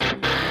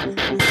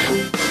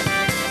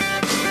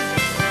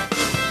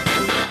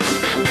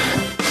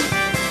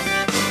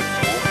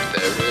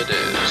 There it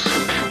is.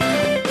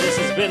 This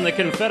has been the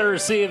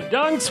Confederacy of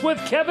Dunks with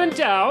Kevin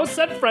Dowse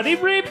and Freddie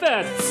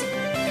Repeats.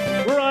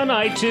 We're on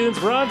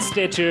iTunes, we're on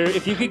Stitcher.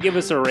 If you could give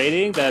us a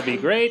rating, that'd be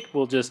great.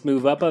 We'll just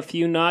move up a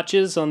few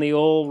notches on the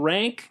old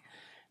rank.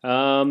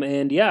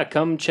 And yeah,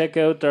 come check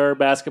out our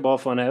basketball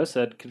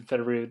funhouse at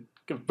Confederacy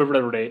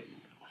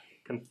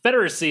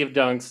Confederacy of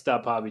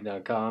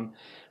Dunks.hobby.com.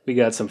 We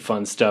got some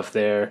fun stuff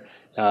there.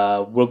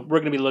 We're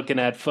going to be looking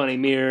at funny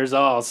mirrors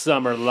all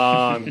summer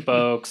long,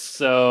 folks.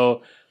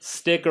 So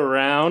stick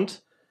around.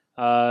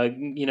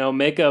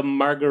 Make a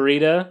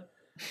margarita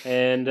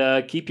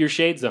and keep your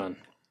shades on.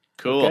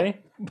 Cool. Okay?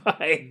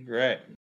 Bye. Great.